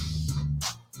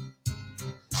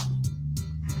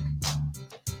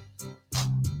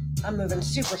 I'm moving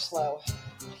super slow.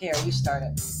 Here, you start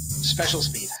it. Special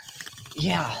speed.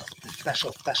 Yeah.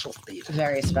 Special speed.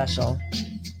 Very special.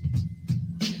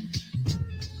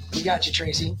 We got you,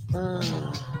 Tracy.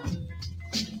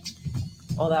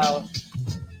 Although,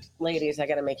 ladies, I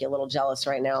got to make you a little jealous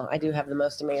right now. I do have the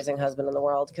most amazing husband in the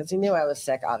world, because he knew I was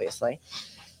sick, obviously.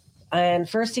 And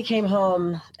first he came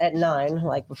home at 9,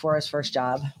 like before his first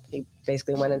job. He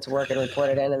basically went into work and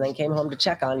reported in, and then came home to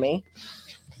check on me.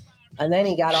 And then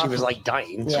he got off. She was like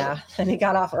dying. Yeah. And he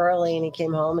got off early, and he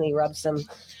came home and he rubbed some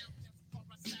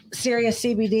serious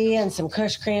CBD and some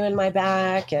Kush cream in my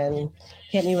back and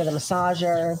hit me with a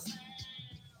massager.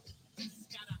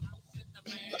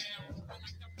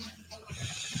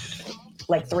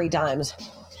 Like 3 times.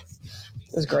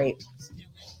 It was great.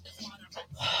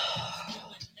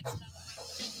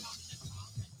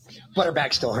 But her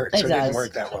back still hurts, so it didn't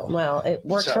work that well. Well, it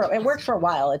worked for a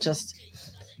while. It just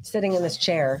sitting in this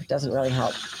chair doesn't really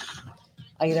help.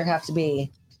 I either have to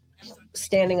be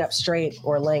standing up straight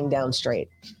or laying down straight.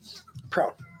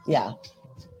 Prone. Yeah.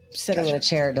 Sitting in a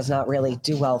chair does not really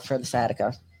do well for the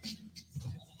sciatica.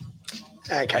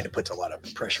 That kind of puts a lot of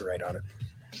pressure right on it.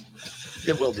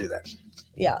 It will do that.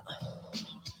 Yeah.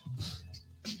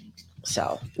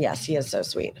 So, yes, he is so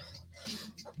sweet.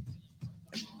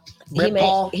 He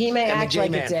may act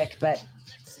like a dick, but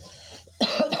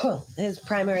his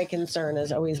primary concern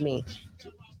is always me.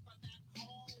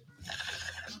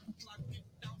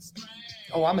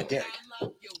 Oh, I'm a dick.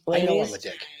 Ladies, I know I'm a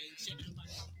dick.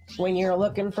 When you're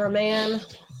looking for a man,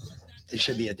 It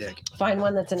should be a dick. find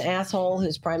one that's an asshole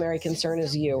whose primary concern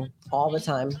is you all the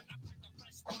time.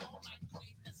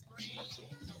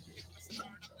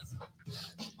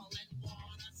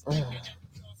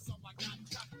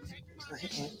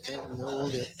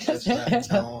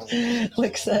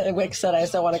 Wick said, I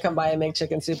still want to come by and make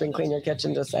chicken soup and clean your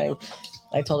kitchen. Just saying.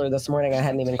 I told her this morning I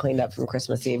hadn't even cleaned up from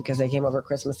Christmas Eve because they came over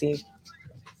Christmas Eve.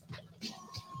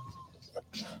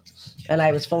 And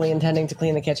I was fully intending to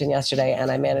clean the kitchen yesterday, and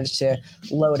I managed to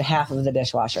load half of the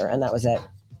dishwasher, and that was it.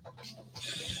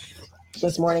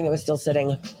 This morning it was still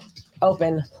sitting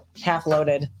open, half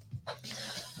loaded,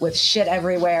 with shit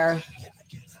everywhere.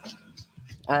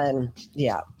 And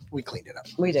yeah. We cleaned it up.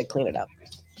 We did clean it up.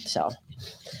 So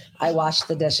I washed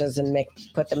the dishes and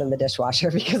put them in the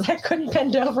dishwasher because I couldn't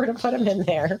bend over to put them in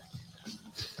there.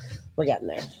 We're getting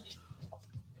there.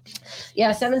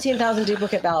 Yeah, 17,000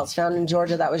 duplicate ballots found in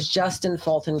Georgia. That was just in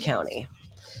Fulton County.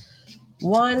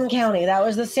 One county. That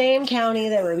was the same county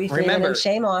that Ruby Freeman and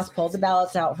Shay Moss pulled the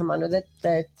ballots out from under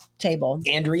the table.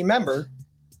 And remember,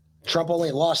 Trump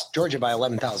only lost Georgia by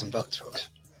 11,000 votes, folks.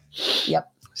 Yep.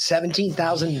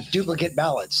 17,000 duplicate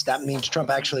ballots. That means Trump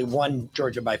actually won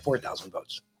Georgia by 4,000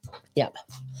 votes. Yep.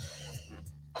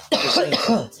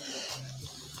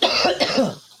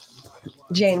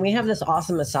 Jane, we have this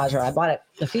awesome massager. I bought it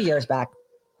a few years back.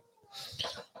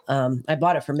 I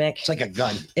bought it for Mick. It's like a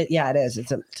gun. It is.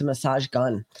 It's a massage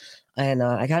gun. And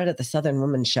I got it at the Southern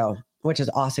Women's Show, which is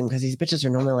awesome because these bitches are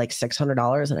normally like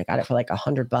 $600 and I got it for like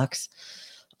 $100.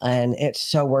 And it's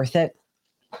so worth it.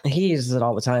 He uses it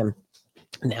all the time.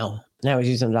 Now he's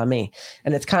using it on me.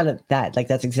 And it's kind of that, like,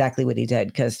 that's exactly what he did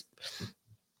because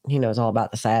he knows all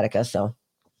about the sciatica. So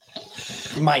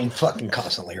mine fucking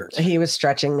constantly hurts. He was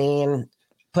stretching me and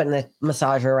putting the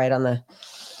massager right on the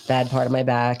bad part of my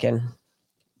back and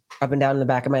up and down the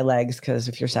back of my legs. Because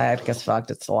if your sciatica's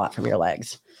fucked, it's a lot from your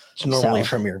legs. It's normally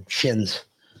from your shins.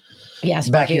 Yes.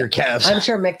 Back of your calves. I'm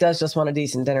sure Mick does just want a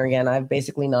decent dinner again. I've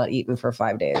basically not eaten for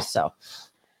 5 days. So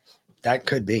that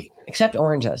could be. Except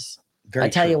oranges. I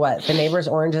tell you what, the neighbor's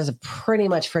oranges have pretty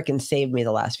much freaking saved me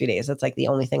the last few days. That's like the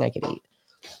only thing I could eat.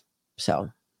 So.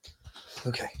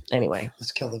 Okay. Anyway.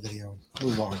 Let's kill the video.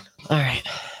 Move on. All right.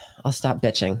 I'll stop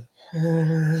bitching.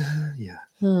 Yeah.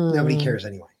 Nobody cares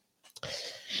anyway.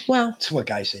 Well. It's what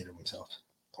guys say to themselves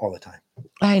all the time.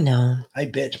 I know. I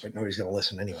bitch, but nobody's going to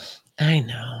listen anyway. I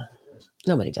know.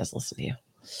 Nobody does listen to you.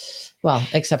 Well,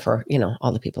 except for,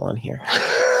 all the people on here.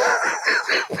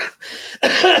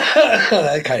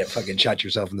 That kind of fucking shot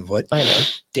yourself in the foot. I know.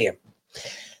 Damn.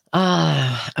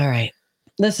 All right.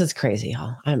 This is crazy,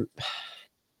 y'all.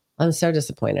 I'm so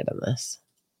disappointed in this.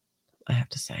 I have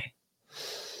to say.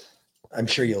 I'm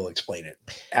sure you'll explain it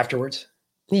afterwards.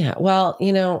 Yeah. Well,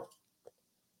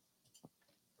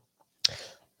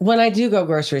 when I do go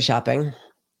grocery shopping,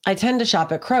 I tend to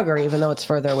shop at Kroger, even though it's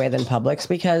further away than Publix,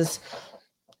 because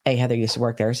Heather used to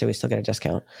work there, so we still get a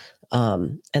discount.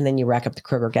 And then you rack up the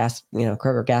Kroger gas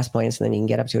points, and then you can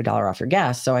get up to $1 off your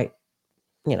gas. So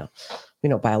we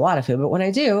don't buy a lot of food, but when I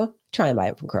do, try and buy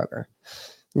it from Kroger.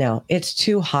 Now, it's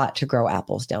too hot to grow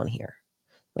apples down here.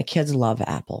 My kids love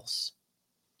apples.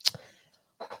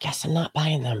 Guess I'm not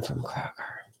buying them from Kroger.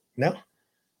 No?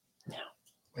 No.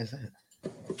 Why is that?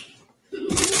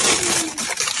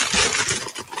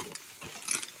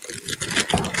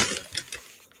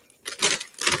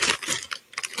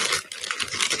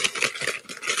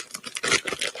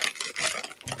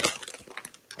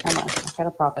 Hold on, I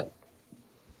gotta prop it.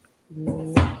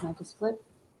 Can I just flip?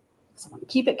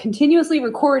 Keep it continuously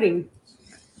recording.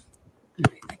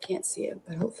 All right, I can't see it,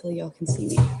 but hopefully y'all can see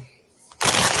me.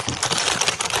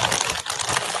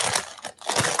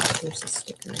 There's a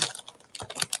sticker.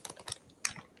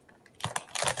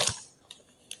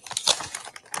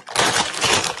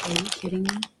 Are you kidding me?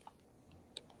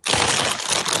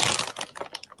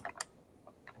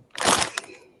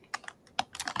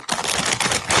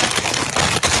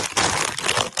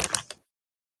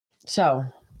 So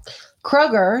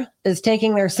Kroger is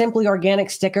taking their Simply Organic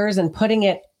stickers and putting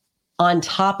it on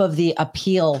top of the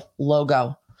Appeal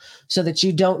logo so that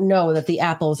you don't know that the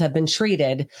apples have been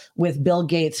treated with Bill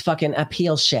Gates' fucking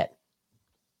Appeal shit.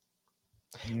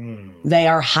 They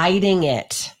are hiding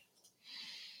it.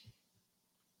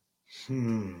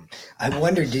 I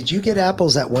wonder, did you get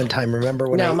apples at one time? Remember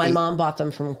when No, my mom bought them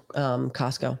from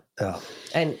Costco. Oh.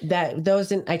 And those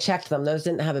didn't, I checked them. Those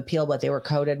didn't have Appeal, but they were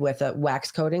coated with a wax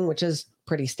coating, which is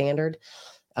pretty standard.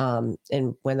 And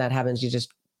when that happens, you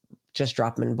just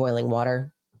drop them in boiling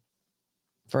water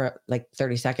for like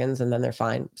 30 seconds and then they're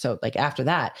fine. So like after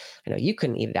that, I know you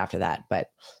couldn't eat it after that,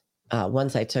 but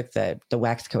once I took the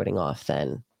wax coating off,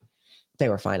 then they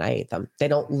were fine. I ate them. They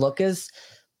don't look as,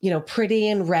 pretty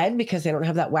and red because they don't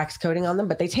have that wax coating on them,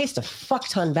 but they taste a fuck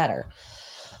ton better.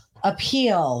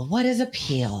 Appeal. What is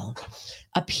Appeal?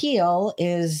 Appeal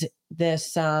is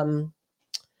this, a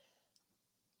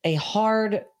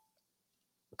hard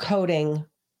coating,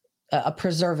 a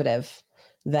preservative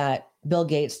that Bill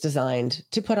Gates designed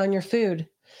to put on your food.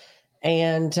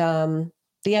 And the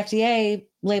FDA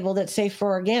labeled it safe for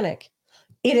organic.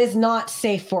 It is not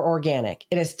safe for organic.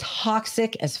 It is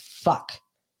toxic as fuck.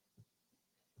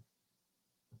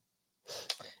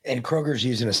 And Kroger's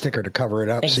using a sticker to cover it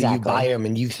up. Exactly. So you buy them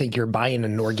and you think you're buying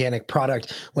an organic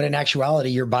product when in actuality,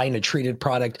 you're buying a treated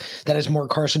product that has more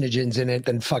carcinogens in it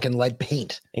than fucking lead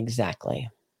paint. Exactly.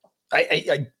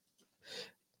 I'm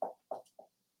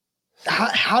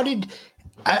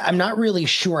not really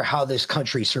sure how this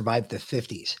country survived the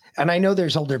 50s. And I know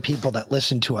there's older people that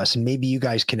listen to us and maybe you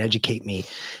guys can educate me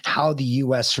how the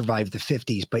US survived the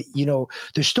 50s. But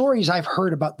the stories I've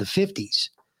heard about the 50s,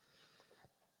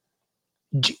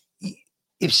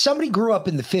 if somebody grew up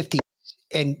in the 50s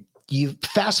and you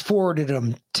fast forwarded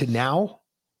them to now,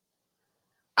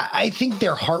 I think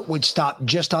their heart would stop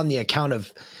just on the account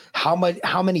of how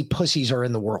many pussies are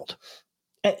in the world.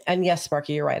 And yes,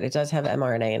 Sparky, you're right. It does have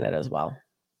mRNA in it as well.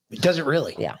 Does it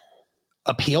really? Yeah.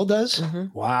 Appeal does?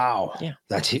 Mm-hmm. Wow. Yeah.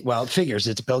 It figures.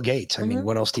 It's Bill Gates. I mean,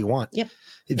 what else do you want? Yep.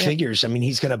 It figures. I mean,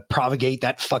 he's going to propagate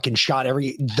that fucking shot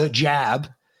the jab.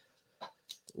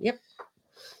 Yep.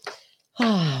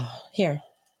 Oh, here.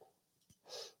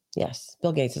 Yes.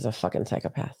 Bill Gates is a fucking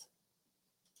psychopath.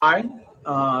 Hi,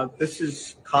 this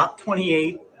is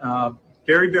COP28,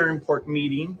 very, very important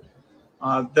meeting.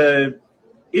 The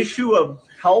issue of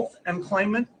health and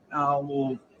climate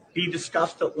will be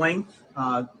discussed at length.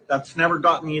 That's never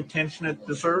gotten the attention it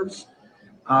deserves.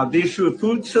 The issue of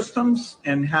food systems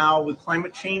and how with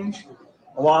climate change,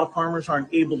 a lot of farmers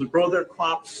aren't able to grow their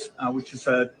crops, which is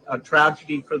a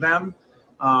tragedy for them.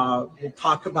 We'll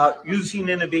talk about using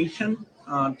innovation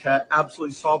to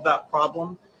absolutely solve that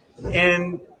problem.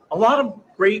 And a lot of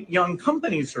great young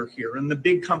companies are here, and the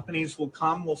big companies will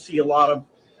come. We'll see a lot of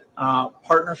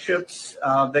partnerships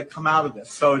that come out of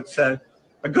this. So it's a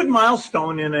good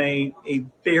milestone in a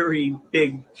very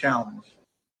big challenge.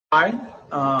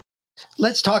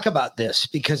 Let's talk about this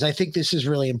because I think this is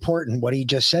really important, what he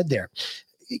just said there.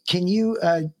 Can you,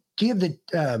 do you have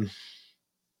the,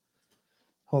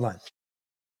 hold on.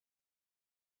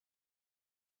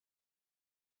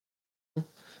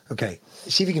 Okay,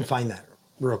 see if you can find that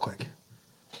real quick.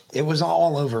 It was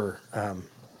all over.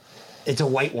 It's a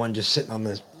white one just sitting on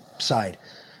the side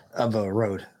of a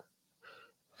road.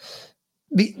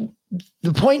 The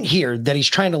point here that he's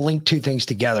trying to link two things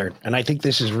together, and I think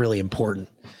this is really important.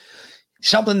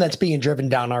 Something that's being driven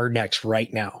down our necks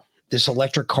right now. This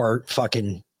electric car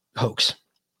fucking hoax.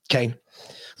 Okay.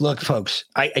 Look, folks,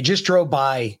 I just drove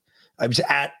by. I was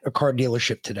at a car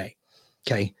dealership today.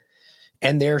 Okay.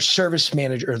 And their service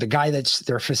manager, or the guy that's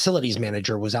their facilities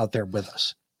manager, was out there with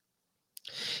us.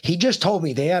 He just told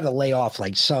me they had to lay off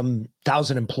like some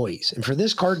 1,000 employees. And for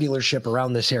this car dealership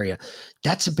around this area,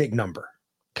 that's a big number.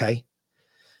 Okay.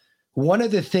 One of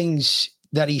the things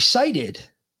that he cited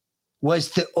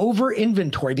was the over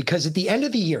inventory, because at the end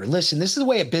of the year, listen, this is the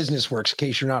way a business works in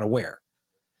case you're not aware.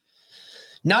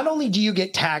 Not only do you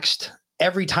get taxed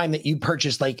every time that you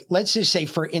purchase, like, let's just say,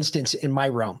 for instance, in my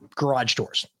realm, garage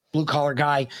doors. Blue collar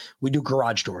guy, we do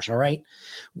garage doors, all right?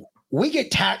 We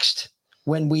get taxed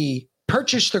when we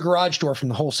purchase the garage door from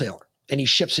the wholesaler and he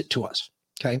ships it to us,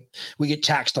 okay? We get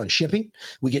taxed on shipping.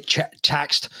 We get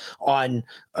taxed on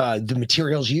the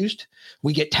materials used.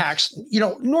 We get taxed,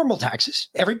 normal taxes.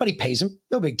 Everybody pays them.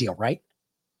 No big deal, right?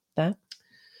 That?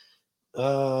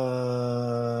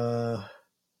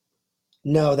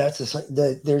 No, that's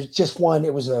there's just one.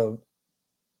 It was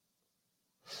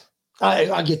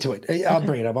I'll get to it. I'll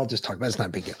bring it up. I'll just talk about it. It's not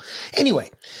a big deal. Anyway,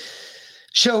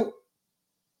 so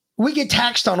we get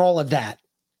taxed on all of that.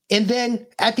 And then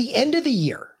at the end of the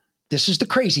year, this is the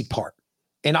crazy part.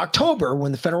 In October,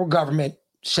 when the federal government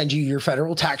sends you your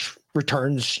federal tax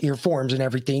returns, your forms and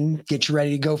everything, get you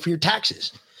ready to go for your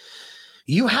taxes,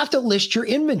 you have to list your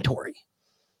inventory.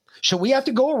 So we have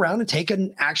to go around and take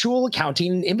an actual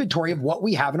accounting and inventory of what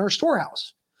we have in our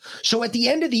storehouse. So at the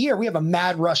end of the year, we have a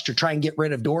mad rush to try and get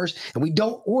rid of doors, and we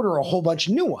don't order a whole bunch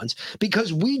of new ones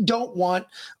because we don't want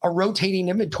a rotating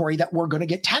inventory that we're going to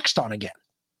get taxed on again.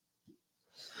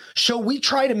 So we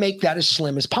try to make that as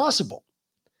slim as possible.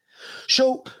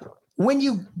 So when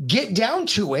you get down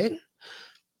to it,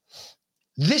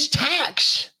 this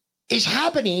tax is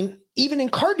happening even in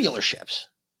car dealerships.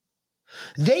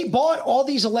 They bought all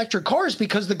these electric cars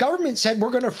because the government said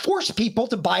we're going to force people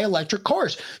to buy electric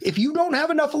cars. If you don't have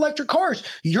enough electric cars,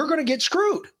 you're going to get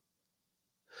screwed.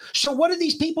 So what did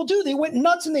these people do? They went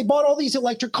nuts and they bought all these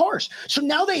electric cars. So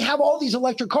now they have all these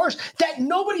electric cars that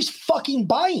nobody's fucking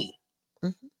buying.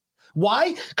 Mm-hmm.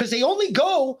 Why? Because they only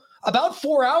go about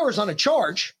 4 hours on a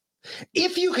charge.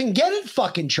 If you can get it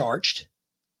fucking charged.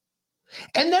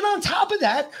 And then on top of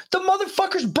that, the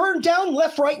motherfuckers burned down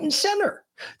left, right, and center.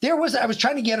 I was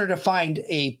trying to get her to find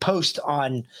a post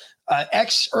on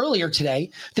X earlier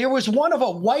today. There was one of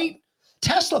a white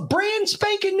Tesla, brand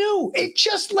spanking new. It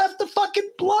just left the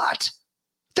fucking lot.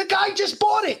 The guy just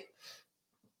bought it.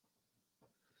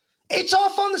 It's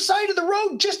off on the side of the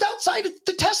road, just outside of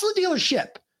the Tesla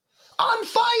dealership, on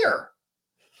fire.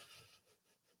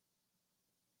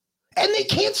 And they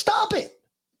can't stop it.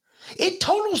 It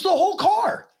totals the whole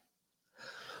car.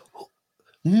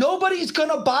 Nobody's going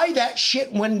to buy that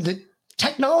shit when the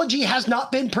technology has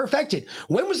not been perfected.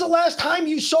 When was the last time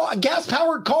you saw a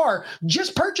gas-powered car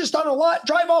just purchased on a lot,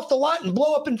 drive off the lot and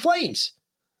blow up in flames?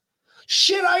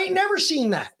 Shit, I ain't never seen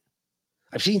that.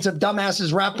 I've seen some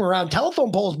dumbasses wrapping around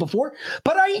telephone poles before,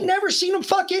 but I ain't never seen them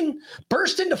fucking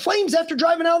burst into flames after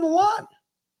driving out on the lot.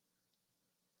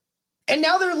 And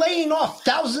now they're laying off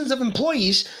thousands of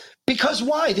employees. Because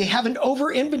why? They have an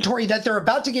over inventory that they're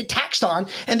about to get taxed on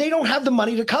and they don't have the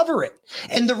money to cover it.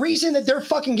 And the reason that they're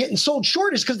fucking getting sold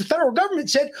short is because the federal government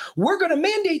said, we're going to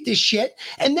mandate this shit.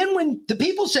 And then when the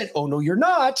people said, oh, no, you're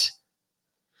not.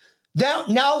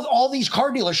 Now all these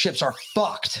car dealerships are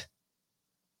fucked.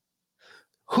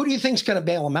 Who do you think's going to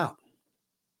bail them out?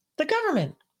 The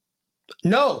government.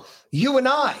 No, you and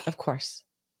I. Of course.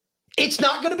 It's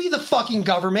not going to be the fucking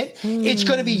government. It's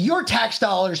going to be your tax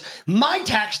dollars, my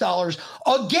tax dollars,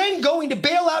 again going to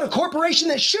bail out a corporation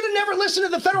that should have never listened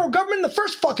to the federal government in the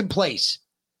first fucking place.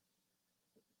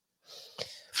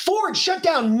 Ford shut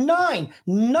down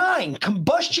nine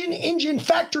combustion engine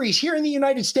factories here in the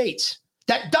United States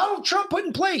that Donald Trump put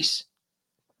in place.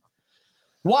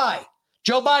 Why?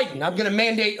 Joe Biden, I'm going to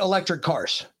mandate electric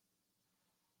cars.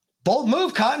 Bold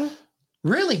move, Cotton.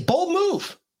 Really, bold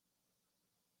move.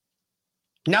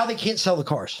 Now they can't sell the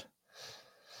cars.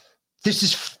 This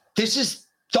is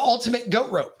the ultimate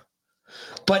goat rope.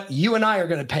 But you and I are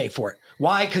going to pay for it.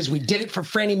 Why? Because we did it for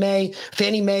Fannie Mae.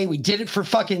 We did it for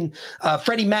fucking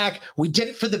Freddie Mac. We did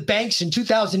it for the banks in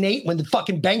 2008 when the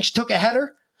fucking banks took a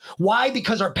header. Why?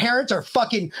 Because our parents are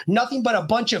fucking nothing but a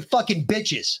bunch of fucking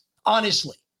bitches.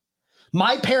 Honestly.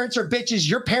 My parents are bitches.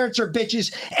 Your parents are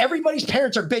bitches. Everybody's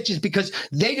parents are bitches because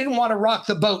they didn't want to rock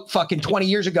the boat fucking 20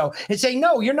 years ago and say,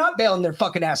 no, you're not bailing their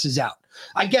fucking asses out.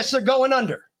 I guess they're going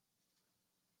under.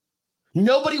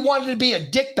 Nobody wanted to be a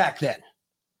dick back then.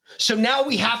 So now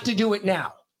we have to do it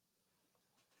now.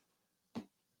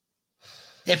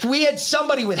 If we had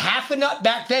somebody with half a nut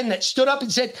back then that stood up and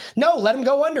said, no, let them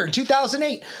go under in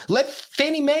 2008. Let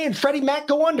Fannie Mae and Freddie Mac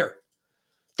go under.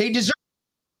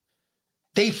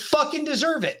 They fucking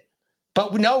deserve it.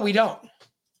 But no, we don't.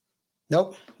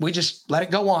 Nope. We just let it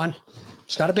go on.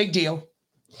 It's not a big deal.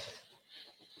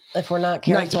 If we're not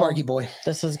careful, Night, Sparky boy.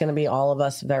 This is going to be all of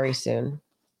us very soon.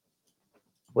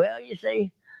 Well, you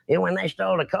see, when they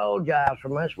stole the coal jobs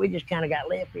from us, we just kind of got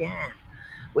left behind.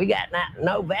 We got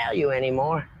no value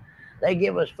anymore. They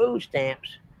give us food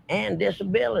stamps and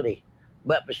disability.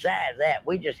 But besides that,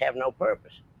 we just have no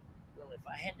purpose. If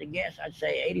I had to guess, I'd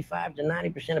say 85 to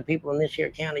 90% of people in this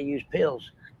here county use pills.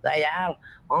 They are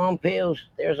on pills.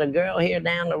 There's a girl here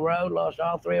down the road, lost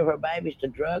all 3 of her babies to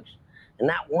drugs, and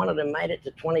not one of them made it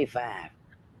to 25.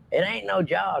 It ain't no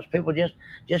jobs. People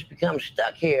just become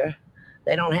stuck here.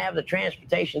 They don't have the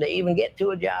transportation to even get to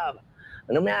a job.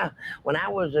 And now, when I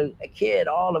was a kid,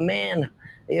 all the men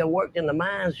worked in the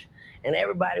mines, and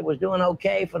everybody was doing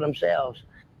okay for themselves.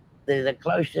 The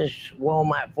closest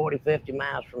Walmart 40, 50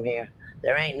 miles from here.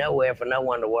 There ain't nowhere for no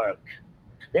one to work.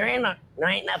 There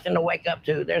ain't nothing to wake up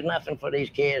to. There's nothing for these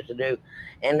kids to do.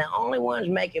 And the only ones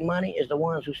making money is the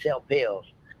ones who sell pills.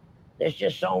 There's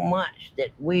just so much that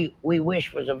we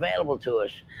wish was available to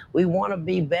us. We want to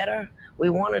be better. We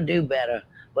want to do better.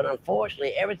 But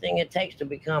unfortunately, everything it takes to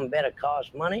become better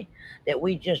costs money that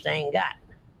we just ain't got.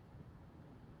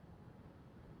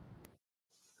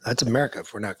 That's America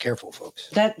if we're not careful, folks.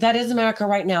 That is America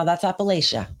right now. That's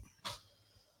Appalachia.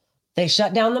 They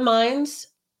shut down the mines.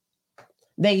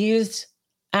 They used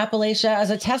Appalachia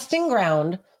as a testing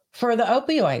ground for the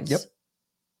opioids. Yep.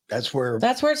 That's where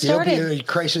it started. The opioid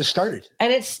crisis started.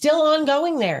 And it's still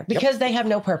ongoing there because they have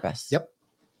no purpose. Yep.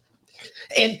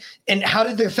 And how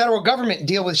did the federal government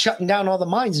deal with shutting down all the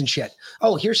mines and shit?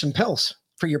 Oh, here's some pills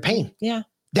for your pain. Yeah.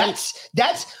 That's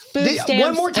Food stamps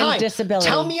one more time. and disability.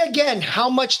 Tell me again how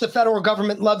much the federal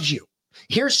government loves you.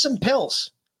 Here's some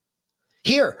pills.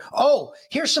 Here's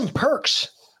some perks.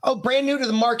 Oh, brand new to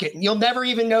the market. You'll never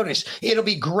even notice. It'll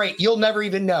be great. You'll never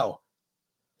even know.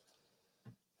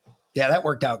 Yeah, that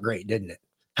worked out great, didn't it?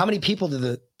 How many people did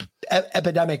the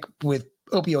epidemic with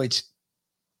opioids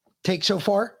take so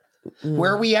far?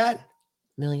 Where are we at?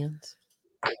 Millions.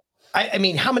 I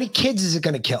mean, how many kids is it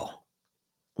going to kill?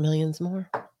 Millions more.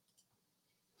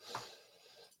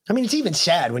 I mean, it's even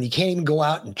sad when you can't even go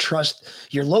out and trust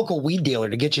your local weed dealer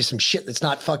to get you some shit that's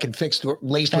not fucking fixed or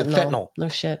laced with fentanyl. No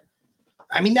shit.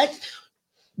 I mean,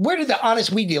 where did the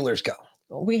honest weed dealers go?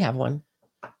 We have one.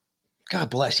 God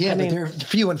bless. Yeah, but they're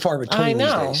few and far between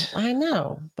these days. I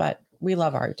know, but we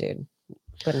love our dude.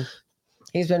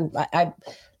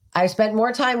 I spent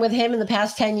more time with him in the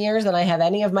past 10 years than I have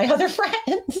any of my other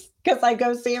friends because I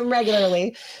go see him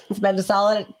regularly. Spend a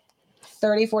solid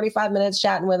 30, 45 minutes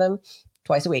chatting with him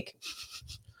twice a week.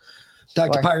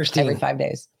 Dr. Pyrestein. Every 5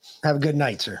 days. Have a good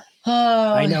night, sir.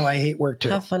 Oh, I know I hate work too.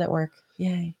 Have fun at work.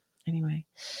 Yay. Anyway,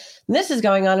 this is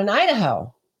going on in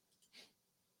Idaho.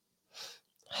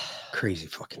 Crazy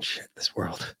fucking shit, this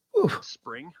world.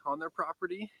 Spring on their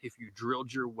property if you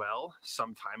drilled your well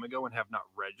some time ago and have not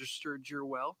registered your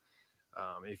well.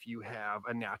 If you have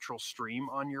a natural stream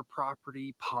on your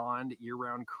property, pond,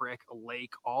 year-round creek, a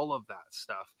lake, all of that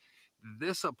stuff,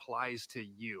 this applies to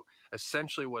you.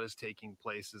 Essentially what is taking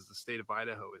place is the state of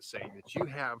Idaho is saying that you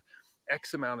have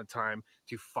X amount of time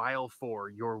to file for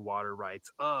your water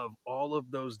rights of all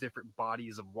of those different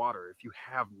bodies of water. If you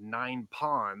have 9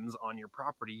 ponds on your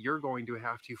property, you're going to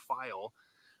have to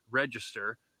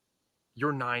register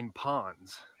your 9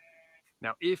 ponds.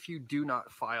 Now, if you do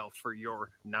not file for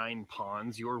your 9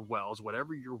 ponds, your wells,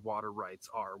 whatever your water rights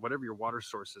are, whatever your water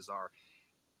sources are,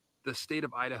 the state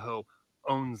of Idaho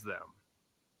owns them.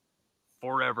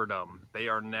 Foreverdom. They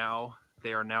are now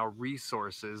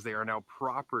resources. They are now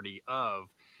property of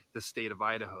the state of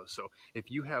Idaho. So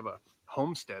if you have a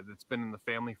homestead that's been in the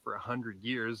family for 100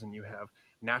 years and you have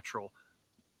natural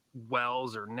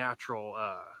wells or natural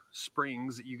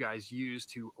springs that you guys use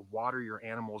to water your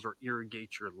animals or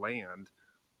irrigate your land,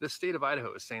 the state of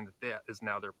Idaho is saying that is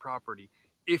now their property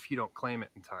if you don't claim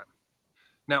it in time.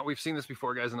 Now, we've seen this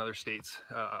before, guys, in other states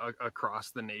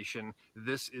across the nation.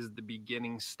 This is the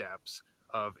beginning steps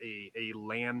of a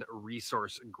land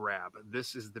resource grab.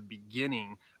 This is the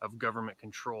beginning of government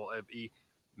control of a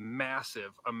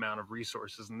massive amount of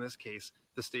resources. In this case,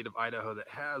 the state of Idaho that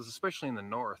has, especially in the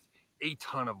north, a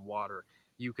ton of water.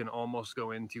 You can almost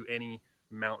go into any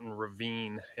mountain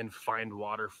ravine and find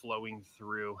water flowing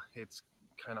through. It's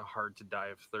kind of hard to die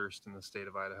of thirst in the state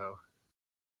of Idaho.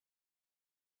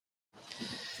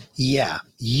 Yeah,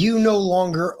 you no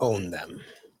longer own them.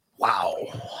 Wow.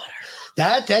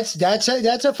 That's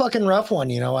a fucking rough one.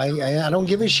 You know, I don't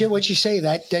give a shit what you say.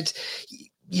 That's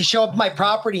you show up my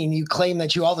property and you claim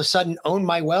that you all of a sudden own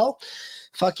my well.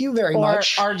 Fuck you very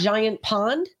much. Our giant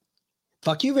pond.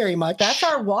 Fuck you very much. That's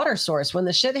our water source. When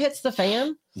the shit hits the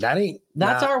fan,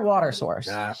 that's our water source.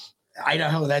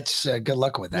 Idaho, that's good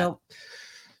luck with that. Nope.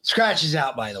 Scratch is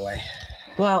out, by the way.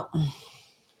 Well,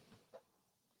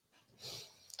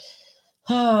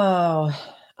 Polka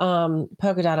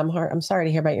Dot, I'm sorry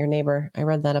to hear about your neighbor. I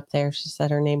read that up there. She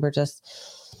said her neighbor just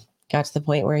got to the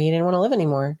point where he didn't want to live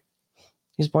anymore.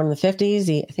 He was born in the 50s.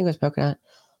 I think it was Polka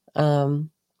Dot.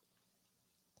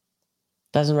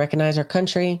 Doesn't recognize our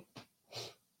country.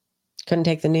 Couldn't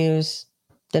take the news.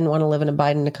 Didn't want to live in a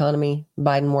Biden economy,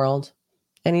 Biden world.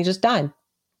 And he just died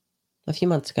a few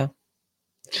months ago.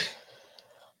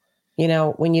 You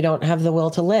know, when you don't have the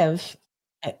will to live,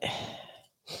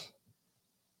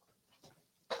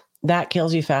 that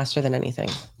kills you faster than anything.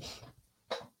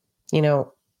 You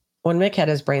know, when Mick had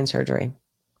his brain surgery,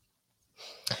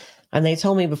 and they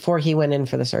told me before he went in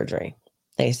for the surgery,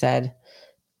 they said,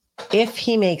 if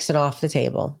he makes it off the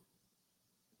table,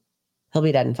 He'll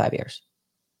be dead in 5 years.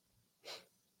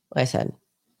 I said,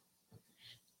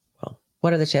 well,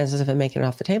 what are the chances of him making it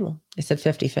off the table? They said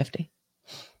 50-50.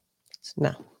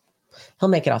 No, he'll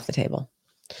make it off the table.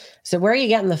 I said, where are you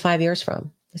getting the 5 years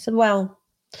from? They said, well,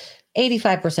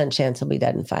 85% chance he'll be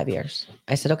dead in 5 years.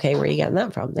 I said, okay, where are you getting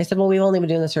that from? They said, well, we've only been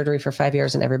doing the surgery for 5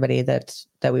 years and everybody that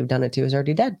we've done it to is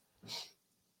already dead.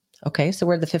 Okay, so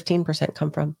where'd the 15%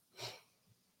 come from?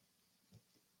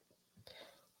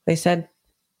 They said,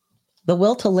 the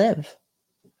will to live.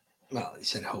 Well, he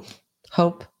said hope.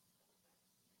 Hope.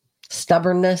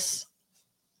 Stubbornness.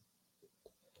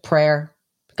 Prayer.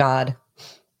 God.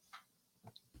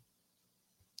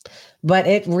 But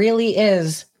it really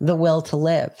is the will to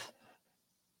live.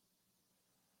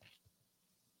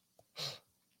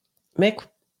 Mick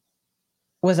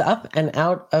was up and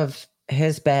out of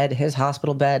his bed, his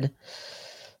hospital bed,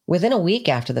 within a week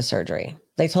after the surgery.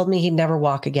 They told me he'd never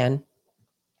walk again.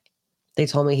 They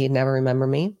told me he'd never remember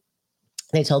me.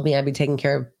 They told me I'd be taking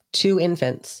care of 2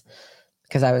 infants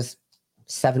because I was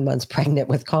 7 months pregnant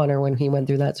with Connor when he went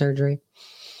through that surgery.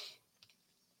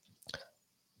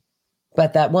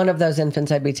 But that one of those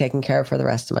infants I'd be taking care of for the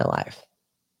rest of my life.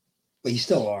 Well, you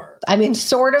still are. I mean,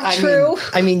 sort of true.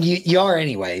 You are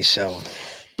anyway, so.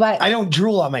 But I don't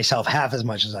drool on myself half as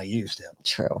much as I used to.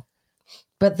 True.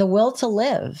 But the will to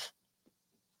live,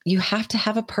 you have to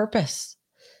have a purpose.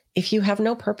 If you have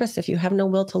no purpose, if you have no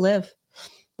will to live,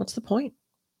 what's the point?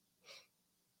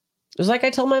 It was like I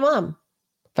told my mom,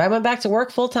 if I went back to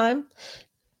work full time,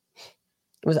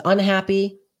 was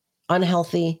unhappy,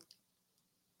 unhealthy,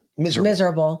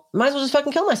 miserable, might as well just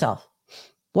fucking kill myself.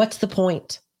 What's the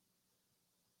point?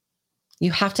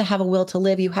 You have to have a will to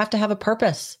live. You have to have a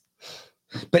purpose.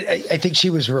 But I think she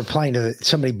was replying to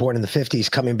somebody born in the 50s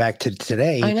coming back to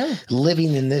today. I know.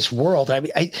 Living in this world. I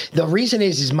mean, the reason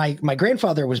is my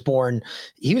grandfather was born,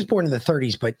 he was born in the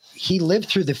 30s, but he lived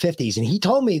through the 50s. And he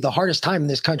told me the hardest time in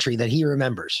this country that he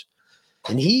remembers.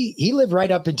 And he lived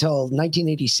right up until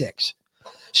 1986.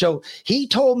 So he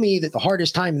told me that the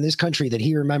hardest time in this country that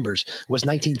he remembers was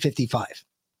 1955.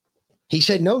 He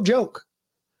said, no joke.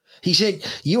 He said,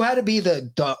 you had to be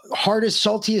the hardest,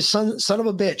 saltiest son of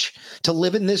a bitch to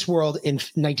live in this world in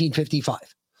 1955.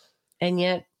 And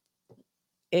yet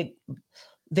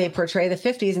they portray the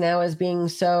 50s now as being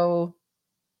so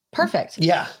perfect.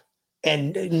 Yeah.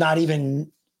 And not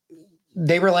even,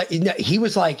 they were like, he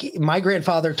was like, my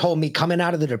grandfather told me coming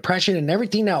out of the Depression and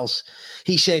everything else,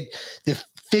 he said,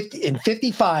 in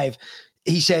 55,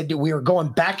 he said, we were going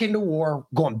back into war,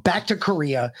 going back to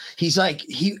Korea. He's like,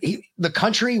 the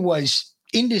country was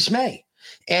in dismay.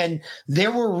 And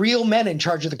there were real men in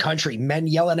charge of the country, men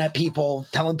yelling at people,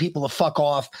 telling people to fuck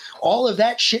off. All of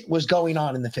that shit was going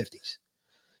on in the 50s.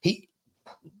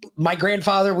 My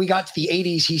grandfather, we got to the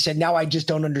 80s. He said, now I just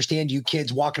don't understand you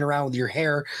kids walking around with your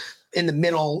hair in the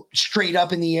middle, straight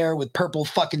up in the air with purple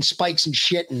fucking spikes and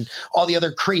shit and all the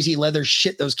other crazy leather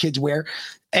shit those kids wear.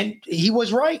 And he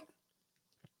was right.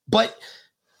 But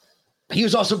he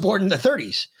was also born in the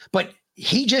 30s. But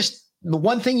the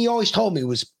one thing he always told me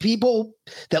was people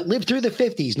that lived through the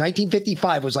 50s,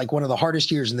 1955 was like one of the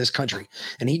hardest years in this country.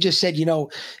 And he just said,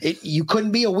 you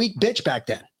couldn't be a weak bitch back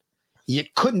then. You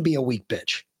couldn't be a weak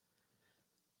bitch.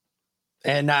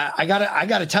 And I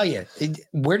gotta tell you,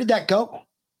 where did that go?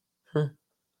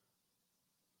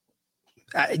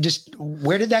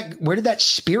 Where did that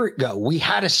spirit go? We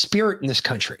had a spirit in this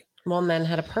country. Well, men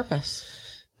had a purpose.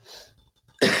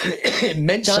 It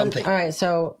meant something. All right.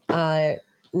 So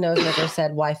Nosemaker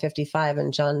said, why 55?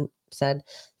 And John said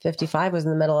 55 was in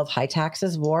the middle of high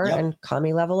taxes, war, and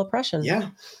commie level oppression. Yeah.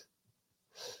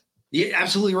 You're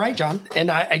absolutely right, John.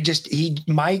 And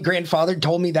my grandfather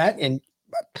told me that, and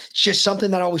it's just something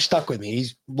that always stuck with me.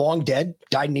 He's long dead,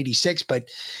 died in 86, but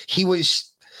he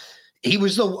was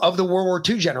of the World War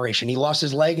II generation. He lost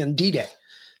his leg in D-Day.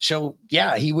 So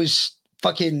yeah, he worked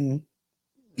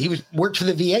for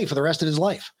the VA for the rest of his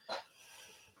life.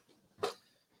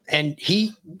 And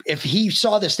if he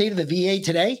saw the state of the VA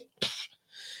today,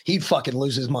 he'd fucking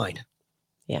lose his mind.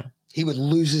 Yeah. He would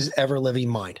lose his ever living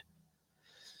mind.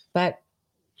 But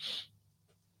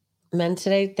men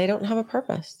today, they don't have a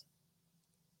purpose.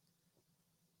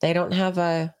 They don't have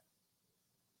a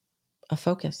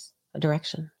focus, a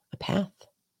direction, a path.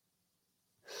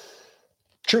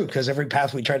 True, because every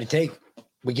path we try to take,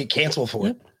 we get canceled for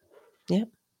it. Yep.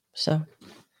 So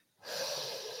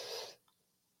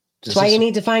that's why you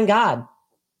need to find God.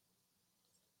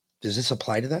 Does this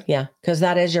apply to that? Yeah, because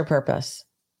that is your purpose.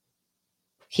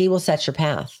 He will set your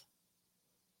path.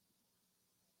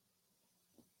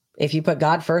 If you put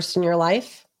God first in your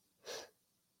life,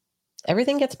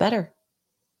 everything gets better.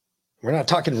 We're not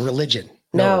talking religion.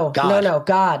 No, God. no,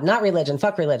 God, not religion.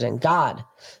 Fuck religion. God.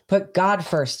 Put God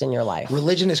first in your life.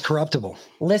 Religion is corruptible.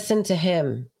 Listen to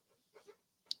him.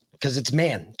 Because it's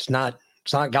man. It's not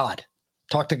God.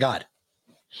 Talk to God.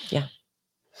 Yeah.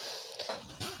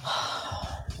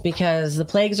 Because the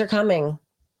plagues are coming.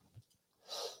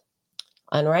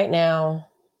 And right now,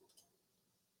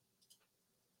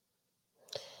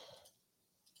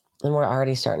 and we're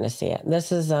already starting to see it.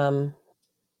 This is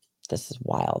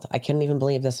wild. I couldn't even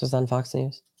believe this was on Fox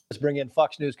News. Let's bring in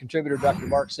Fox News contributor Dr.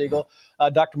 Mark Siegel.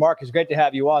 Dr. Mark, it's great to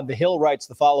have you on. The Hill writes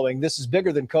the following: "This is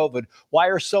bigger than COVID. Why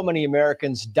are so many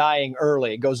Americans dying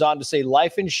early?" It goes on to say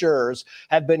life insurers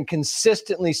have been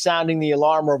consistently sounding the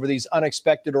alarm over these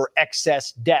unexpected or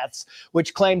excess deaths,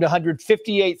 which claimed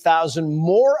 158,000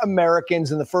 more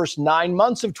Americans in the first 9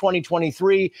 months of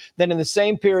 2023 than in the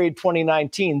same period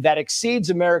 2019. That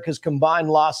exceeds America's combined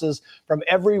losses from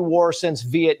every war since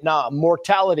Vietnam.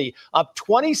 Mortality up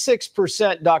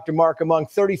 26%, Dr. Mark, among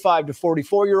 35 to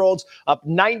 44-year-olds, up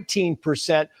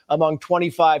 19% among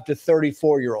 25 to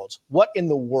 34-year-olds. What in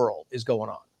the world is going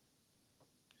on?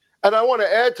 And I want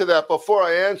to add to that before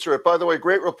I answer it. By the way,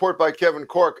 great report by Kevin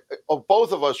Cork.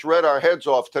 Both of us read our heads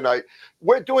off tonight.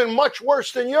 We're doing much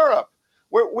worse than Europe.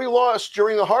 We lost,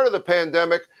 during the heart of the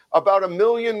pandemic, about 1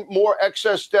 million more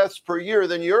excess deaths per year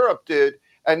than Europe did.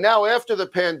 And now after the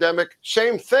pandemic,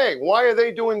 same thing. Why are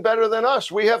they doing better than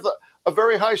us? We have a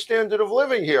very high standard of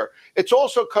living here. It's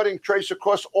also cutting trace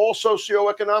across all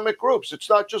socioeconomic groups. It's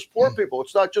not just poor people.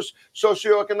 It's not just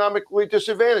socioeconomically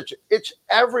disadvantaged. It's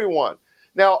everyone.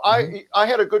 Now, I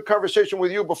had a good conversation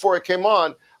with you before I came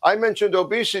on. I mentioned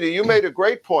obesity. You made a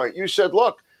great point. You said,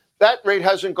 look, that rate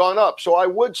hasn't gone up. So I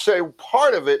would say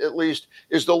part of it, at least,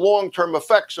 is the long-term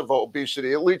effects of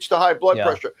obesity. It leads to high blood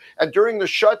pressure. And during the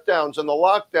shutdowns and the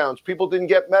lockdowns, people didn't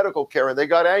get medical care and they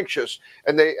got anxious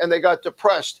and they got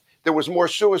depressed. There was more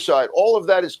suicide. All of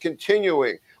that is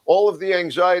continuing. All of the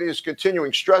anxiety is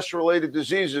continuing. Stress-related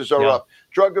diseases are up.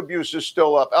 Drug abuse is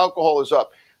still up. Alcohol is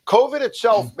up. COVID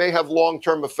itself may have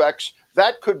long-term effects.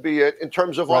 That could be it in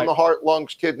terms of on the heart,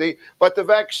 lungs, kidney. But the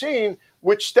vaccine,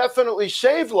 which definitely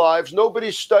saved lives,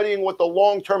 nobody's studying what the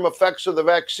long-term effects of the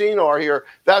vaccine are here.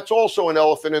 That's also an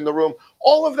elephant in the room.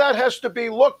 All of that has to be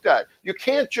looked at. You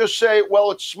can't just say,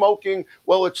 well, it's smoking,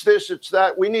 well, it's this, it's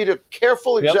that. We need a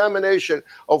careful examination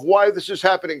of why this is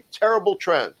happening. Terrible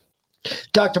trend.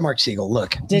 Dr. Mark Siegel,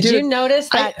 look. Did you notice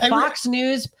that Fox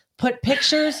News put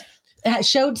pictures,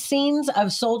 showed scenes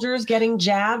of soldiers getting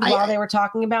jabbed while they were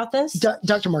talking about this?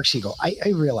 Dr. Mark Siegel, I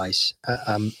realize,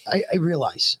 I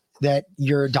realize that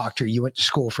you're a doctor. You went to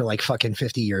school for like fucking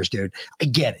 50 years, dude. I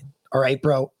get it. All right,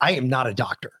 bro. I am not a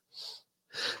doctor.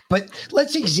 But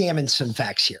let's examine some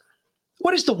facts here.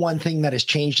 What is the one thing that has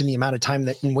changed in the amount of time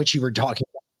in which you were talking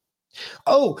about?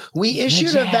 Oh, we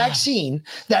issued a vaccine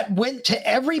that went to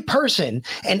every person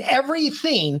and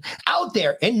everything out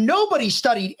there, and nobody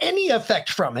studied any effect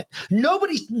from it.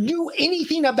 Nobody knew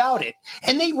anything about it.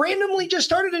 And they randomly just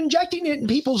started injecting it in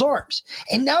people's arms.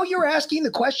 And now you're asking the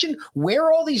question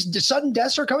where all these sudden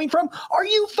deaths are coming from? Are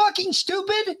you fucking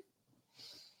stupid?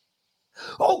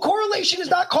 Oh, correlation is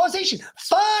not causation.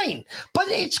 Fine. But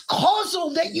it's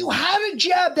causal that you had a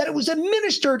jab that it was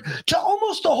administered to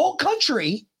almost the whole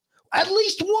country at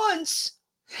least once.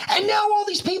 And now all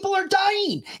these people are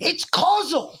dying. It's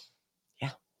causal.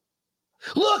 Yeah.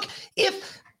 Look,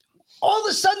 if all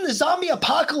of a sudden the zombie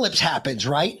apocalypse happens,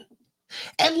 right?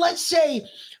 And let's say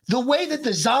the way that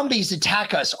the zombies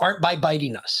attack us aren't by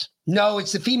biting us. No,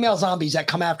 it's the female zombies that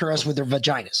come after us with their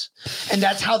vaginas. And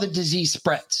that's how the disease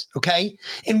spreads, okay?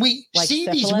 And we see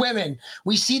these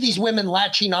women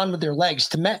latching onto their legs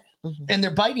to men, and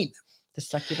they're biting them. The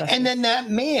succubus. And then that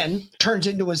man turns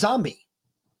into a zombie.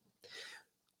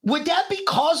 Would that be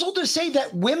causal to say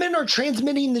that women are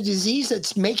transmitting the disease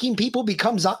that's making people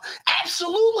become zombies?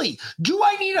 Absolutely. Do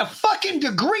I need a fucking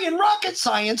degree in rocket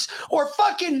science or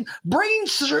fucking brain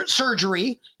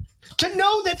surgery to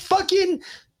know that fucking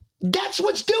that's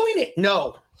what's doing it?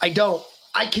 No, I don't.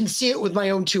 I can see it with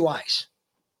my own two eyes.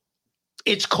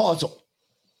 It's causal.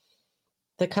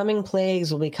 The coming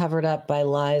plagues will be covered up by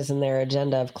lies in their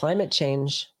agenda of climate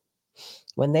change.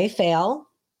 When they fail,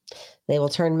 they will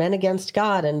turn men against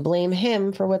God and blame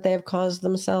him for what they have caused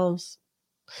themselves.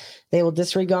 They will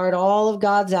disregard all of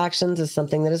God's actions as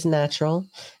something that is natural,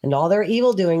 and all their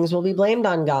evil doings will be blamed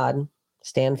on God.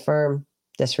 Stand firm,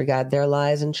 disregard their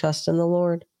lies, and trust in the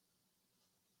Lord.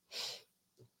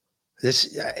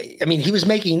 He was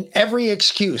making every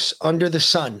excuse under the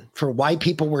sun for why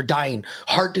people were dying.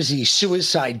 Heart disease,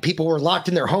 suicide, people were locked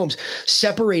in their homes,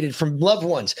 separated from loved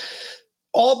ones,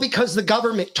 all because the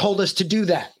government told us to do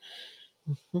that.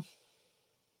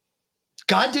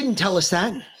 God didn't tell us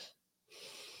that.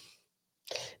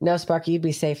 No, Sparky, you'd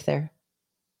be safe there.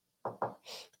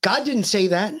 God didn't say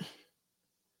that.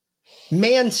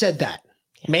 Man said that.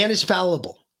 Man is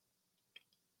fallible.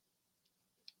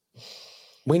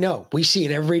 We know. We see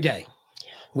it every day.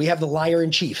 We have the liar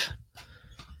in chief.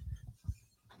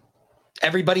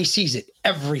 Everybody sees it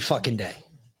every fucking day.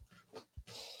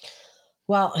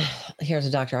 Well, here's a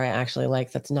doctor I actually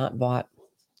like that's not bought.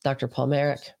 Dr. Paul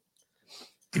Merrick.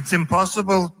 It's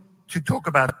impossible to talk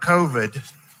about COVID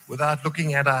without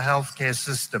looking at our healthcare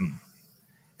system.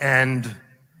 And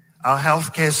our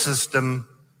healthcare system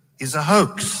is a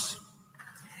hoax.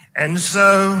 And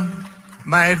so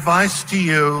my advice to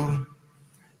you,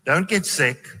 don't get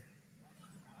sick.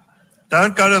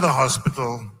 Don't go to the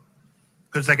hospital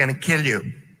because they're going to kill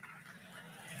you.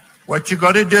 What you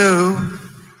got to do,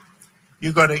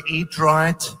 you got to eat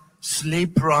right,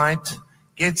 sleep right,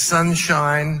 get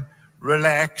sunshine,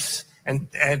 relax, and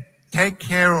take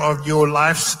care of your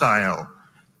lifestyle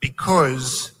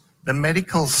because the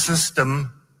medical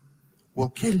system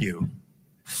will kill you.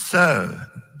 So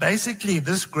basically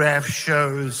this graph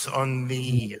shows on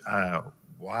the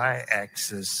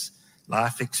y-axis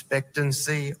life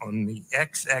expectancy, on the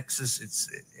x-axis it's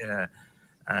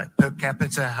per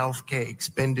capita healthcare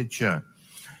expenditure.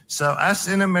 So us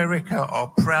in America are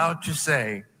proud to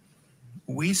say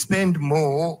we spend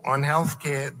more on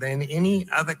healthcare than any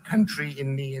other country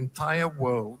in the entire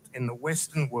world, in the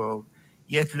Western world,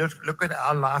 yet look at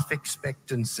our life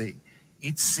expectancy.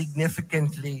 It's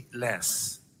significantly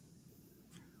less.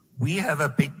 We have a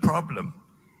big problem.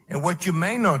 And what you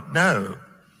may not know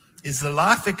is the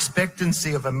life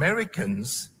expectancy of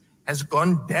Americans has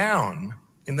gone down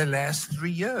in the last 3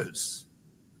 years,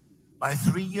 by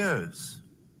 3 years.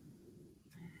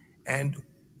 And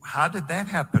how did that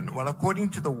happen? Well, according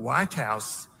to the White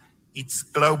House, it's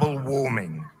global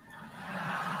warming.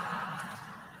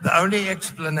 The only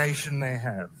explanation they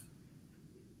have.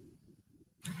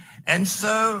 And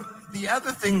so the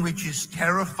other thing which is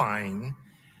terrifying,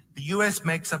 the US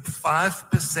makes up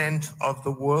 5% of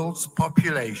the world's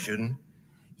population,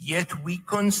 yet we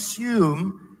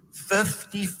consume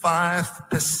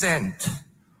 55%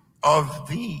 of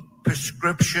the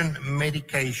prescription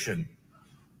medication.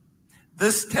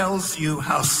 This tells you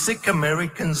how sick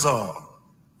Americans are,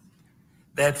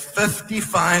 that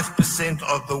 55%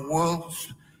 of the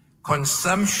world's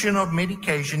consumption of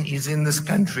medication is in this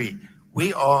country.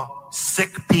 We are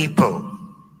sick people.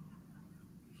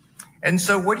 And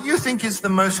so what do you think is the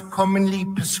most commonly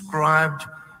prescribed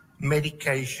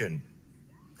medication?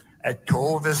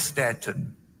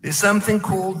 Atorvastatin. There's something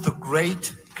called the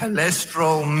great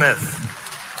cholesterol myth.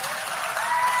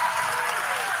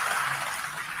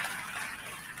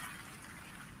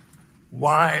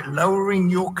 Why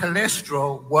lowering your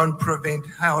cholesterol won't prevent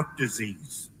heart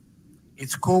disease.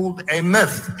 It's called a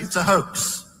myth. It's a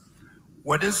hoax.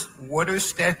 What do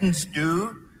statins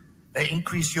do? They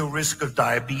increase your risk of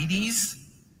diabetes.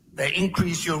 They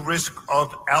increase your risk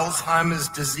of Alzheimer's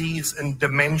disease and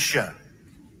dementia.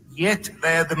 Yet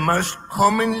they are the most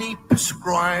commonly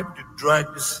prescribed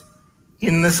drugs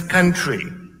in this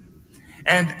country.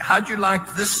 And how'd you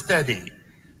like this study?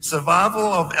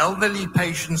 Survival of elderly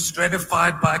patients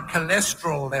stratified by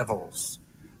cholesterol levels.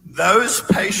 Those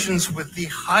patients with the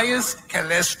highest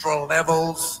cholesterol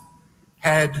levels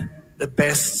had the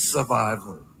best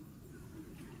survival.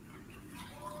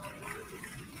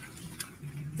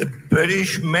 The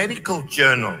British Medical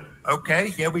Journal. Okay,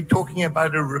 here we're talking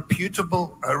about a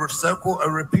reputable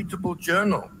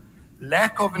journal.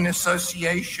 Lack of an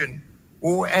association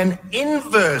or an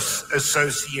inverse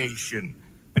association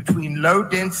between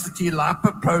low-density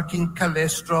lipoprotein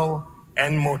cholesterol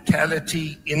and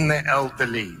mortality in the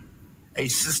elderly. A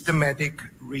systematic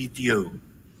review.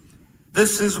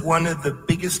 This is one of the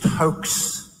biggest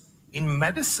hoax in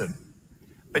medicine.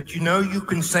 But you know, you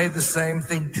can say the same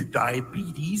thing to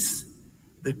diabetes.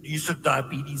 The use of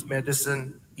diabetes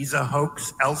medicine is a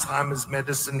hoax. Alzheimer's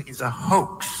medicine is a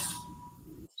hoax.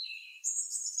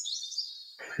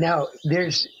 Now,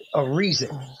 there's a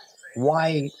reason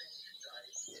why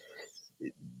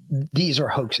these are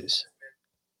hoaxes.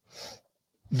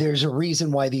 There's a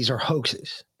reason why these are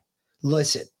hoaxes.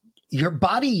 Listen, your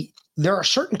body, there are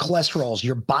certain cholesterols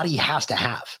your body has to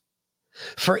have.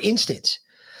 For instance,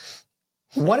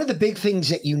 one of the big things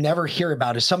that you never hear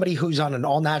about is somebody who's on an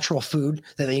all-natural food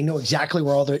that they know exactly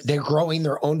where they're growing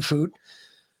their own food.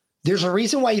 There's a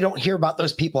reason why you don't hear about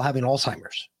those people having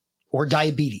Alzheimer's or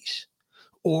diabetes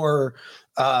or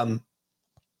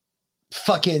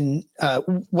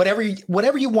whatever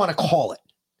you want to call it.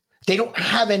 They don't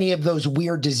have any of those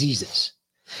weird diseases.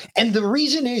 And the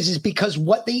reason is because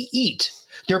what they eat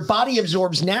their body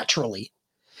absorbs naturally,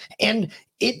 and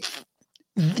it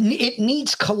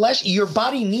needs cholesterol. Your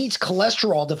body needs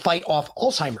cholesterol to fight off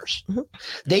Alzheimer's.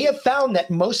 They have found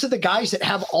that most of the guys that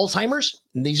have Alzheimer's,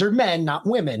 and these are men, not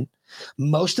women,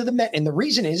 most of the men, and the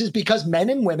reason is because men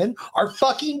and women are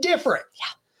fucking different.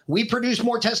 Yeah. We produce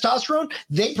more testosterone,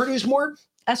 they produce more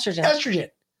estrogen.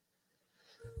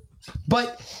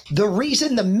 But the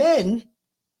reason the men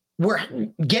were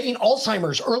getting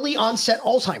Alzheimer's, early onset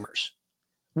Alzheimer's,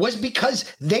 was because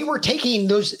they were taking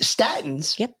those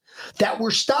statins that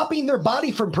were stopping their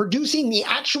body from producing the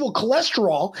actual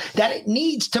cholesterol that it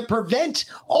needs to prevent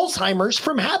Alzheimer's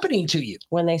from happening to you.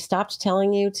 When they stopped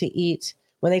telling you to eat,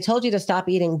 when they told you to stop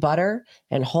eating butter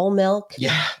and whole milk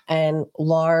and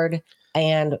lard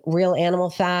and real animal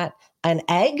fat and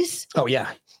eggs. Oh,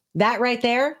 yeah. That right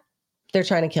there, they're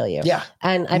trying to kill you. Yeah.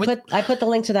 And I put the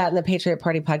link to that in the Patriot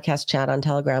Party podcast chat on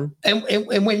Telegram. And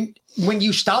when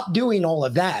you stop doing all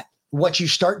of that, what you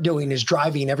start doing is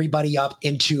driving everybody up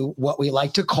into what we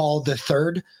like to call the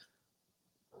third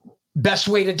best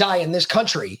way to die in this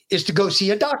country is to go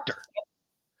see a doctor.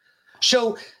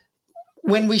 So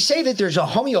when we say that there's a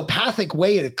homeopathic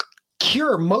way to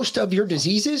cure most of your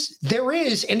diseases, there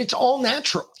is, and it's all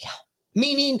natural. Yeah.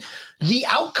 Meaning the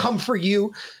outcome for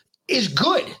you is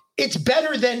good. It's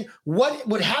better than what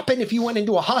would happen if you went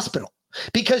into a hospital.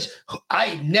 Because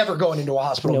I'm never going into a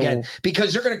hospital again,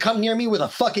 because they're going to come near me with a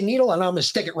fucking needle and I'm going to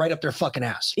stick it right up their fucking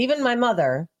ass. Even my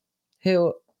mother,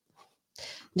 who,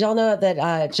 y'all know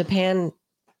that Japan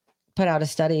put out a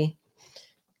study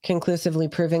conclusively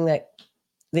proving that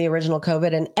the original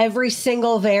COVID and every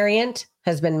single variant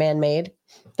has been man-made.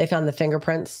 They found the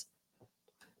fingerprints.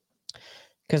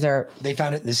 Because they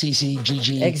found it in the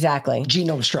CCGG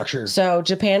genome structure. So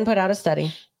Japan put out a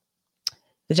study.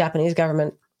 The Japanese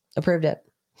government approved it.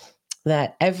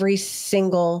 That every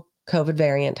single COVID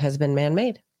variant has been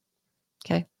man-made.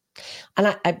 Okay.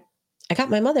 And I got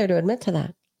my mother to admit to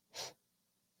that.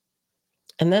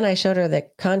 And then I showed her the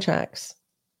contracts,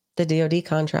 the DOD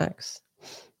contracts,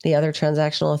 the other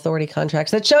transactional authority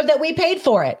contracts that showed that we paid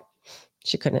for it.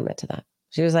 She couldn't admit to that.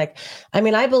 She was like, I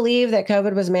mean, I believe that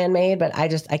COVID was man-made, but I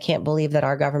can't believe that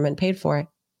our government paid for it.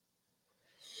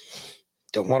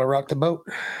 Don't want to rock the boat.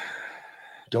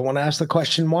 Don't want to ask the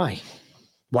question why.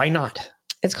 Why not?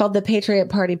 It's called the Patriot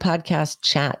Party podcast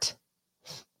chat.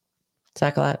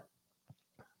 Sacklet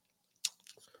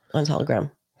on Telegram.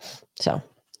 So,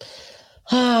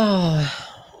 there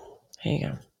you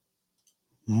go.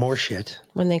 More shit.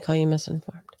 When they call you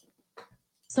misinformed.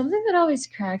 Something that always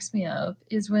cracks me up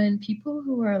is when people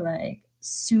who are like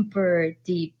super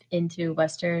deep into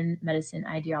Western medicine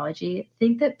ideology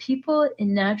think that people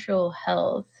in natural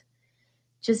health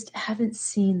just haven't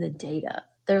seen the data.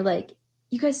 They're like,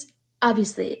 you guys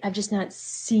obviously have just not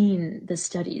seen the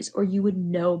studies or you would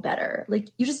know better. Like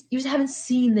you just haven't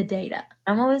seen the data.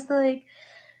 I'm always like,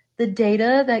 the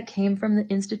data that came from the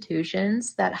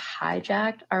institutions that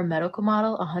hijacked our medical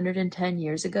model 110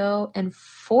 years ago and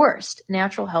forced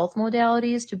natural health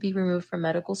modalities to be removed from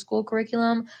medical school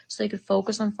curriculum so they could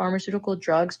focus on pharmaceutical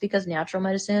drugs because natural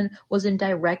medicine was in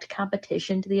direct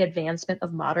competition to the advancement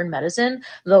of modern medicine.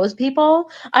 Those people,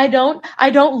 I don't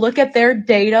look at their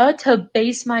data to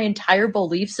base my entire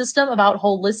belief system about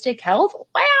holistic health.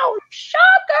 Wow,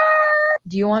 shocker!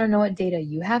 Do you want to know what data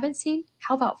you haven't seen?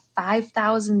 How about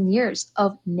 5,000 years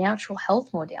of natural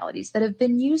health modalities that have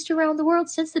been used around the world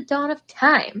since the dawn of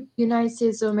time? The United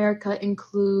States of America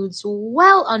includes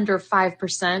well under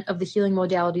 5% of the healing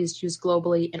modalities used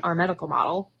globally in our medical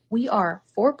model. We are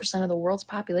 4% of the world's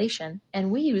population, and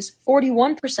we use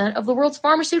 41% of the world's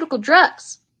pharmaceutical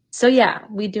drugs. So yeah,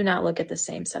 we do not look at the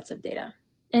same sets of data.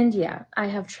 And yeah, I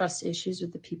have trust issues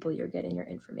with the people you're getting your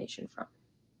information from.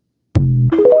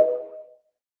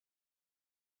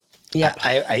 Yeah,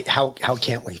 how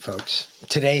can't we, folks?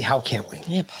 Today, how can't we?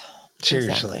 Yep.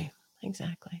 Seriously.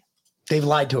 Exactly. They've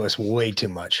lied to us way too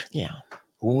much. Yeah.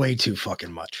 Way too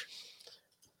fucking much.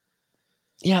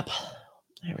 Yep.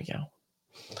 There we go.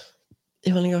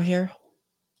 You want to go here?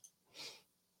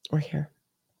 Or here?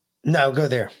 No, go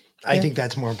there. I think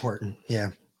that's more important. Yeah.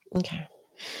 Okay.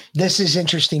 This is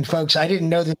interesting, folks. I didn't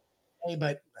know this,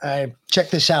 but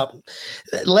check this out.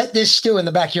 Let this stew in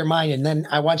the back of your mind, and then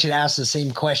I want you to ask the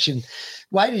same question.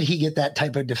 Why did he get that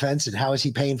type of defense, and how is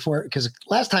he paying for it? Because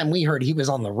last time we heard, he was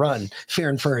on the run,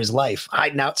 fearing for his life,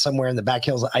 hiding out somewhere in the back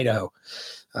hills of Idaho.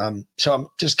 So I'm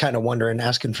just kind of wondering,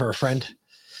 asking for a friend.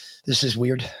 This is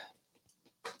weird.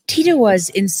 Tito was,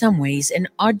 in some ways, an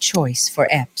odd choice for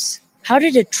Epps. How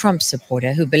did a Trump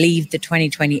supporter who believed the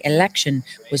 2020 election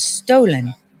was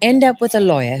stolen end up with a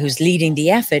lawyer who's leading the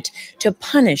effort to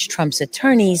punish Trump's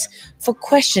attorneys for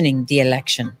questioning the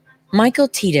election. Michael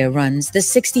Tito runs the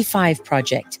 65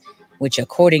 Project, which,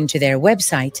 according to their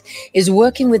website, is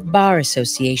working with bar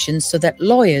associations so that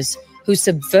lawyers who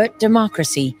subvert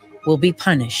democracy will be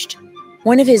punished.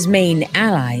 One of his main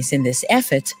allies in this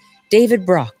effort, David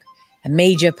Brock, a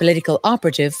major political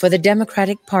operative for the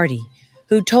Democratic Party,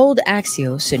 who told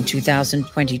Axios in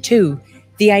 2022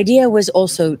 the idea was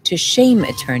also to shame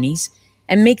attorneys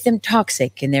and make them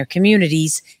toxic in their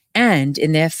communities and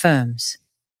in their firms.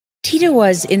 Tito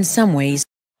was, in some ways...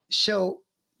 So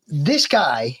this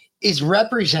guy is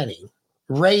representing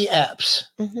Ray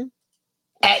Epps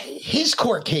at his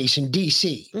court case in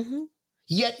D.C.,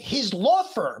 yet his law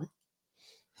firm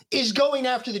is going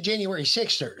after the January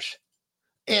 6ers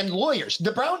and lawyers.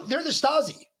 They're the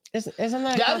Stasi. Isn't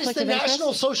that a that conflict is the of interest?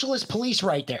 National Socialist Police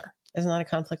right there. Isn't that a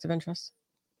conflict of interest?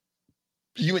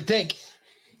 You would think.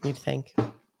 You'd think.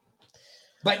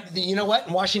 But you know what?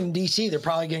 In Washington, D.C., they're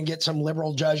probably going to get some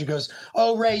liberal judge who goes,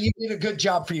 oh, Ray, you did a good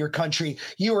job for your country.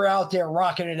 You were out there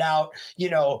rocking it out,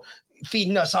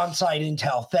 feeding us on-site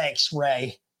intel. Thanks,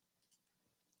 Ray.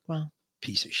 Well,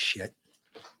 piece of shit.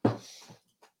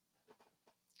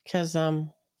 Because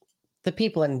the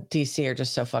people in D.C. are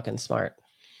just so fucking smart.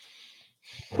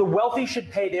 The wealthy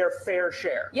should pay their fair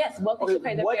share. Yes, wealthy should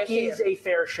pay their fair share. What is a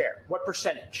fair share? What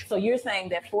percentage? So you're saying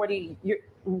that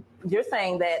you're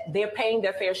saying that they're paying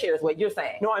their fair share is what you're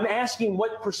saying. No, I'm asking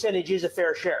what percentage is a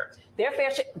fair share? Their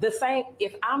fair share, the same,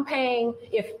 if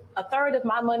a third of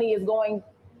my money is going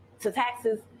to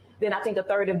taxes, then I think a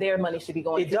third of their money should be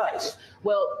going to taxes.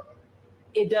 Well,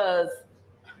 it does.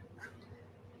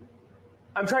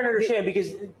 I'm trying to understand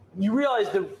because you realize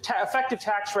the effective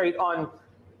tax rate on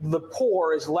the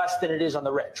poor is less than it is on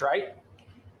the rich, right?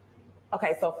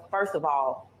 Okay, so first of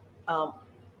all, I'm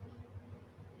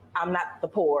not the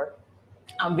poor.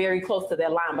 I'm very close to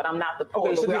that line, but I'm not the poor.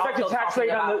 Okay, so the effective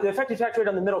tax rate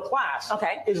on the middle class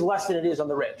is less than it is on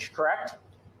the rich, correct?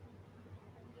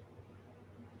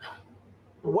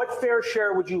 What fair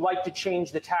share would you like to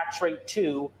change the tax rate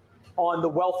to on the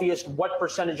wealthiest, what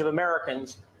percentage of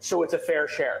Americans, so it's a fair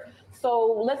share?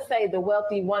 So let's say the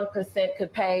wealthy 1%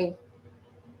 could pay,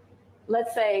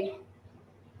 let's say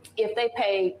if they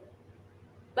pay,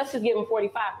 let's just give them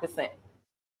 45%.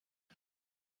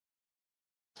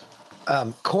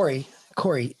 Corey,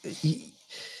 it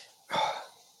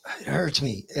hurts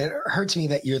me. It hurts me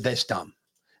that you're this dumb.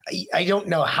 I don't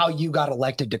know how you got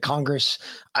elected to Congress.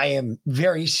 I am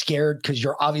very scared because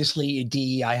you're obviously a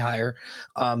DEI hire.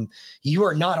 You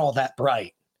are not all that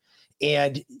bright.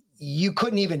 And you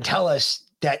couldn't even tell us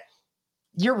that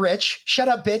you're rich. Shut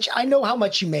up, bitch. I know how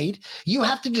much you made. You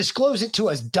have to disclose it to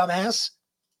us, dumbass.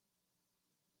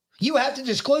 You have to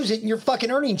disclose it in your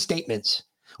fucking earnings statements.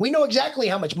 We know exactly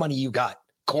how much money you got,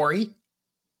 Corey.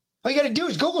 All you got to do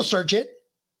is Google search it.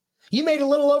 You made a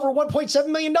little over $1.7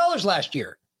 million last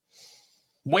year.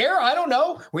 Where? I don't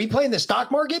know. Were you playing the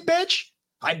stock market, bitch?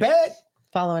 I bet.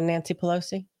 Following Nancy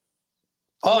Pelosi.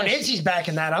 Oh, Nancy's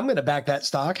backing that. I'm going to back that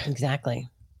stock. Exactly.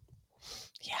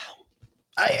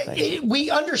 We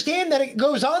understand that it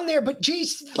goes on there, but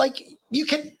geez, like you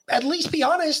can at least be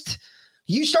honest.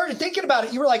 You started thinking about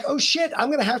it. You were like, oh shit, I'm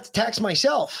going to have to tax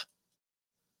myself.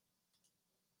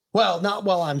 Well, not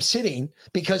while I'm sitting,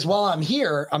 because while I'm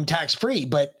here, I'm tax free.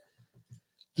 But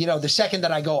the second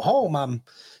that I go home,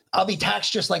 I'll be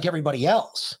taxed just like everybody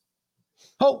else.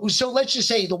 Oh, so let's just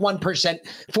say the 1%,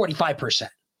 45%.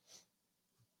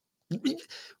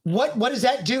 What does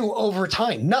that do over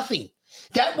time? Nothing.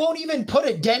 That won't even put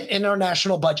a dent in our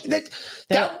national budget.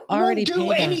 That won't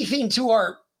do anything to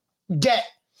our debt.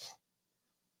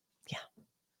 Yeah.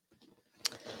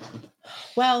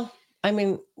 Well, I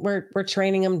mean, we're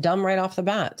training them dumb right off the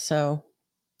bat. So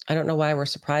I don't know why we're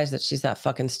surprised that she's that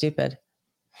fucking stupid.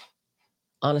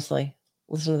 Honestly,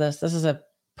 listen to this. This is a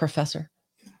professor.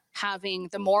 Having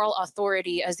the moral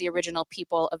authority as the original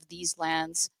people of these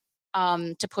lands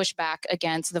to push back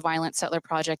against the violent settler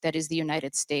project that is the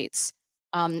United States.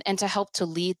 And to help to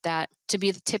lead that, to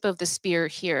be the tip of the spear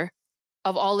here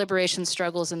of all liberation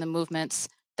struggles and the movements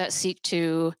that seek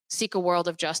a world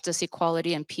of justice,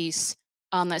 equality, and peace,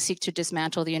 that seek to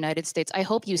dismantle the United States. I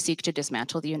hope you seek to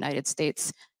dismantle the United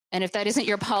States. And if that isn't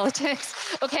your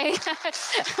politics, okay?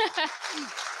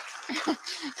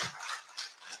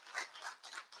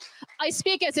 I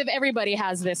speak as if everybody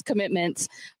has this commitment.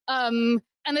 And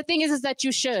the thing is that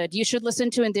you should listen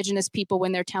to Indigenous people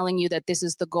when they're telling you that this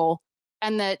is the goal.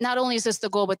 And that not only is this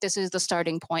the goal, but this is the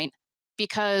starting point.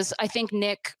 Because I think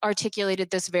Nick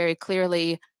articulated this very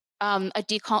clearly.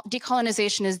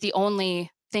 Decolonization is the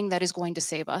only thing that is going to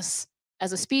save us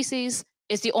as a species.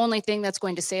 It's the only thing that's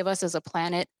going to save us as a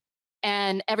planet.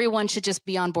 And everyone should just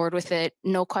be on board with it.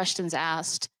 No questions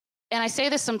asked. And I say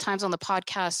this sometimes on the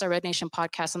podcast, our Red Nation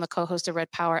podcast, I'm the co-host of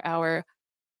Red Power Hour.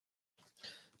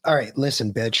 All right,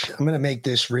 listen, bitch. I'm going to make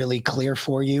this really clear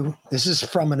for you. This is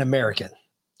from an American,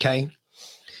 okay?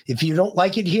 If you don't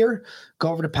like it here, go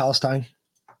over to Palestine.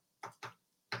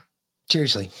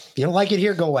 Seriously. If you don't like it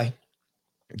here, go away.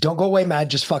 Don't go away mad.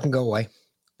 Just fucking go away.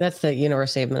 That's the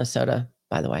University of Minnesota,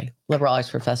 by the way. Liberal arts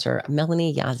professor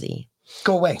Melanie Yazzie.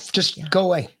 Go away. Just go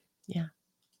away. Yeah.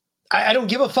 I don't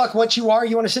give a fuck what you are.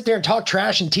 You want to sit there and talk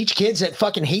trash and teach kids that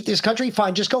fucking hate this country?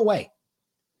 Fine, just go away.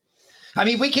 I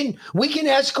mean, we can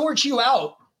escort you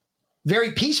out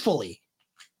very peacefully.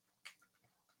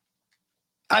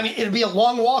 I mean, it'll be a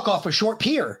long walk off a short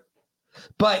pier,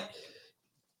 but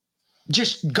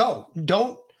just go.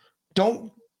 Don't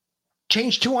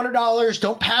change $200.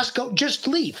 Don't pass go. Just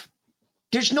leave.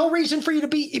 There's no reason for you to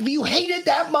be, if you hate it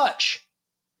that much,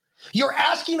 you're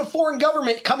asking a foreign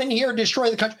government to come in here and destroy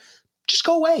the country. Just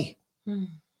go away.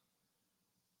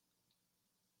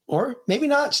 Or maybe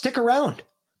not, stick around.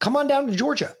 Come on down to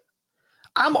Georgia.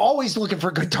 I'm always looking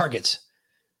for good targets.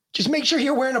 Just make sure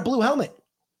you're wearing a blue helmet.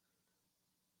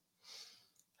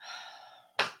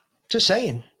 Just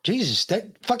saying. Jesus,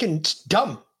 that fucking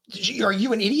dumb. Are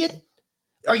you an idiot?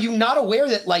 Are you not aware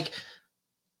that, like,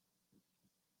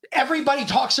 everybody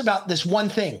talks about this one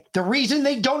thing? The reason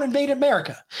they don't invade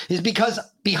America is because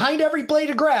behind every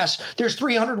blade of grass, there's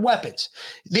 300 weapons.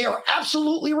 They are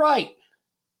absolutely right.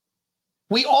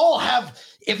 We all have,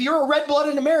 if you're a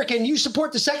red-blooded American and you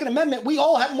support the Second Amendment, we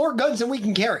all have more guns than we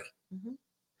can carry. Mm-hmm.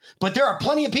 But there are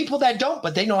plenty of people that don't,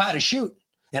 but they know how to shoot.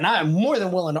 And I am more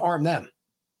than willing to arm them.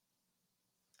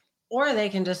 Or they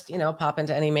can just, pop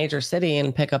into any major city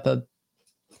and pick up a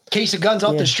case of guns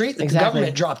off the street that the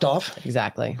government dropped off.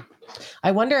 Exactly.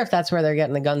 I wonder if that's where they're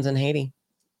getting the guns in Haiti.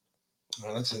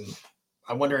 Well,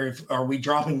 I wonder if, are we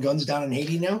dropping guns down in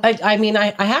Haiti now? I mean,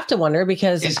 I have to wonder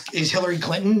because is Hillary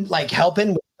Clinton like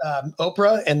helping with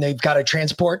Oprah, and they've got a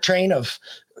transport train of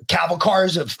cavalcade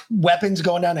cars of weapons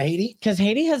going down to Haiti? Because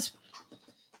Haiti has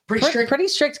pretty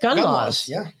strict gun laws.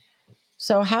 Yeah.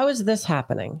 So how is this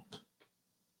happening?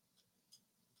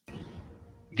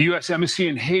 The U.S. Embassy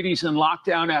in Haiti is in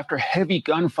lockdown after heavy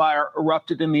gunfire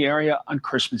erupted in the area on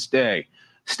Christmas Day.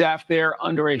 Staff there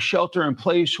under a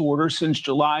shelter-in-place order since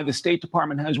July. The State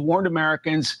Department has warned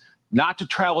Americans not to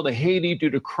travel to Haiti due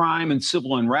to crime and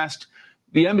civil unrest.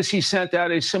 The embassy sent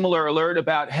out a similar alert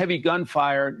about heavy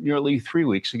gunfire nearly 3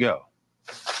 weeks ago.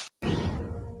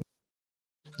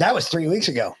 That was 3 weeks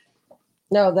ago.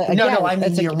 No, I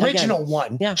mean the original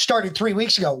one started 3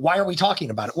 weeks ago. Why are we talking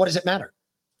about it? What does it matter?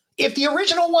 If the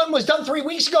original one was done 3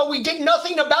 weeks ago, we did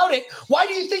nothing about it. Why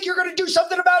do you think you're going to do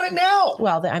something about it now?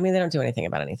 Well, they don't do anything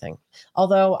about anything.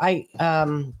 Although I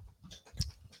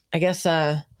guess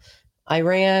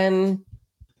Iran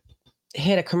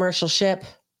hit a commercial ship,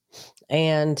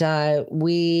 and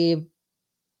we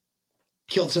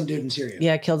killed some dude in Syria.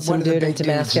 Yeah, killed some dude in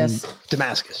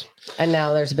Damascus. And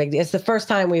now there's a big deal. It's the first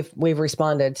time we've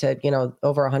responded to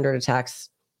over 100 attacks.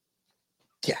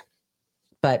 Yeah,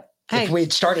 but. If we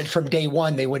had started from day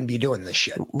one, they wouldn't be doing this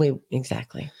shit.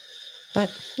 Exactly.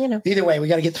 But, Either way, we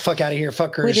got to get the fuck out of here,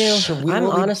 fuckers. We do. I'm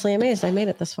honestly amazed I made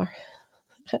it this far.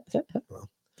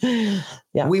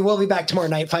 Yeah. We will be back tomorrow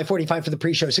night, 5:45 for the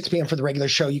pre-show, 6 p.m. for the regular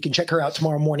show. You can check her out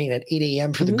tomorrow morning at 8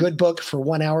 a.m. for the Good Book for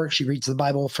 1 hour. She reads the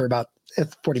Bible for about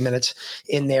 40 minutes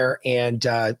in there. And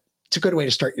it's a good way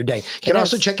to start your day. You can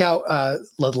also check out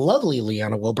the lovely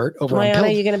Liana Wilbert over on Pill. Are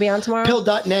you going to be on tomorrow?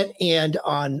 Pill.net and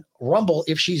on Rumble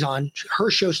if she's on.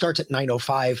 Her show starts at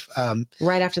 9:05.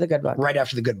 Right after the Good Book. Right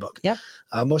after the Good Book. Yep.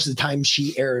 Most of the time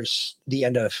she airs the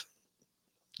end of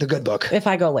the Good Book. If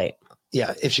I go late.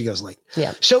 Yeah, if she goes late.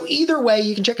 Yeah. So either way,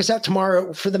 you can check us out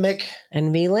tomorrow for the Mick.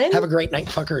 And Velin. Have a great night,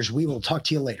 fuckers. We will talk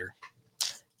to you later.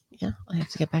 Yeah, I have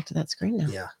to get back to that screen now.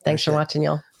 Yeah. Thanks for watching,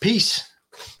 y'all. Peace.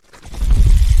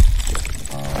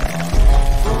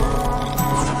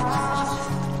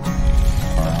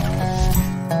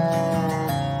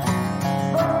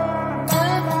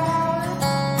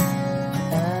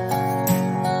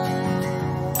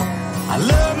 I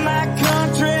love my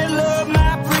country, love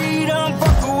my freedom,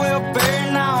 fuck a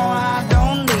welfare, now I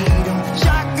don't need them.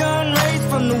 Shotgun race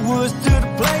from the woods to the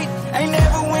plate, ain't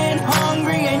never went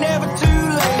hungry, ain't never too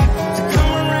late. So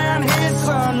come around here,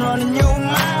 son, running your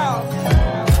mouth.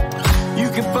 You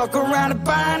can fuck around and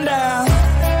find out.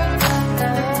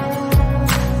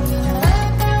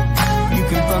 You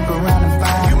can fuck around and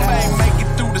find out. You may make it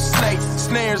through the snakes,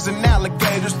 snares, and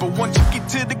alligators, but once you get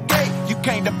to the gate, you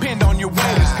can't depend on your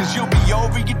waiters, cause you'll be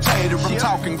over your taste. gator. I'm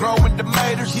talking growing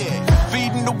tomatoes.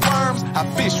 Feeding the worms I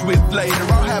fish with later.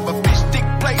 I'll have a fish stick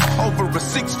plate over a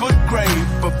 6-foot grave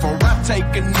before I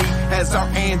take a knee as our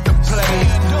anthem plays.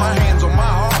 My hands on my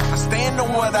heart, I stand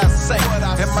on what I say.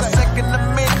 And my Second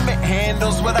Amendment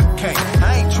handles what I can't.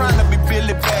 I ain't trying to be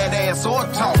Billy Badass or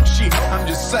talk shit. I'm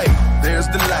just saying, there's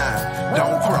the line,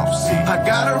 don't cross it. I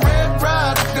got a Red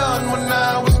Ryder gun when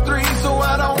I was 3, so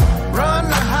I don't run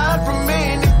or hide from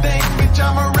anything. Bitch,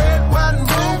 I'm a red, white, and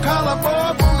blue collar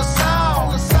boy from the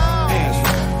South.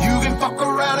 And you can fuck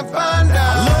around and find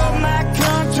out. I love my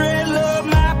country, love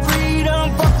my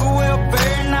freedom. Fuck a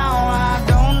welfare, now I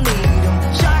don't need them.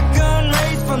 Shotgun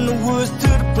race from the woods to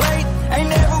the plate. Ain't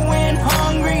never went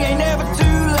hungry, ain't never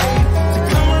too late to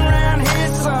come around here,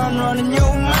 son, running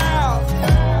your mouth.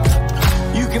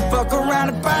 You can fuck around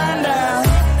and find out.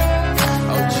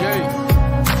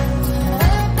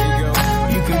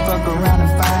 Fuck around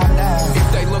and find out.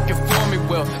 If they looking for me,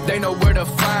 well, they know where to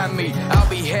find me. I'll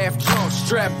be half drunk,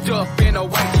 strapped up in a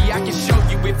whitey. I can show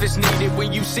you if it's needed.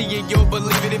 When you see it, you'll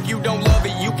believe it. If you don't love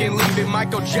it, you can leave it.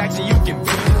 Michael Jackson, you can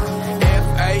beat it.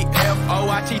 F-A-F-O,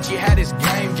 I teach you how this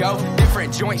game go.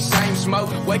 Different joints, same smoke.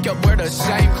 Wake up, wear the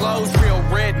same clothes. Real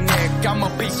redneck, I'm a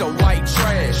piece of white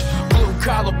trash. Blue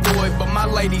collar boy, but my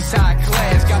lady's high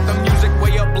class. Got the music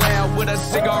way up loud with a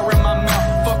cigar in my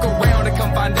mouth. Fuck around and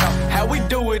come find out how we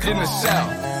do it in the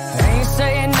South. I ain't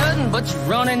saying nothing, but you're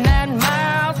running that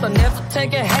mouth. I never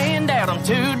take a handout, I'm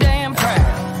too damn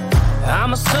proud.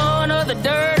 I'm a son of the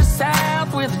dirty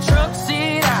South with a truck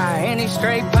seat high and these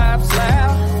straight pipes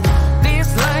loud.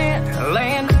 This land,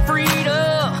 land of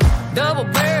freedom, double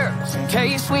barrels in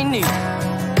case we need.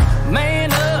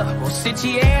 Man up, we'll sit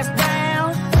your ass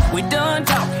down. We done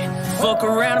talking, fuck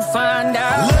around and find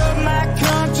out. Love my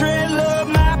country, love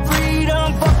my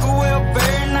freedom. Fuck a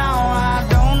welfare, now I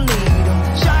don't need them.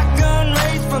 Shotgun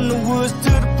race from the woods to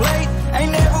the plate.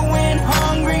 Ain't never went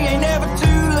hungry, ain't never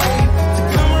too late to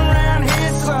come around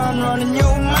here, son, running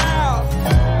your mouth.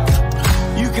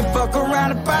 You can fuck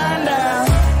around and find out.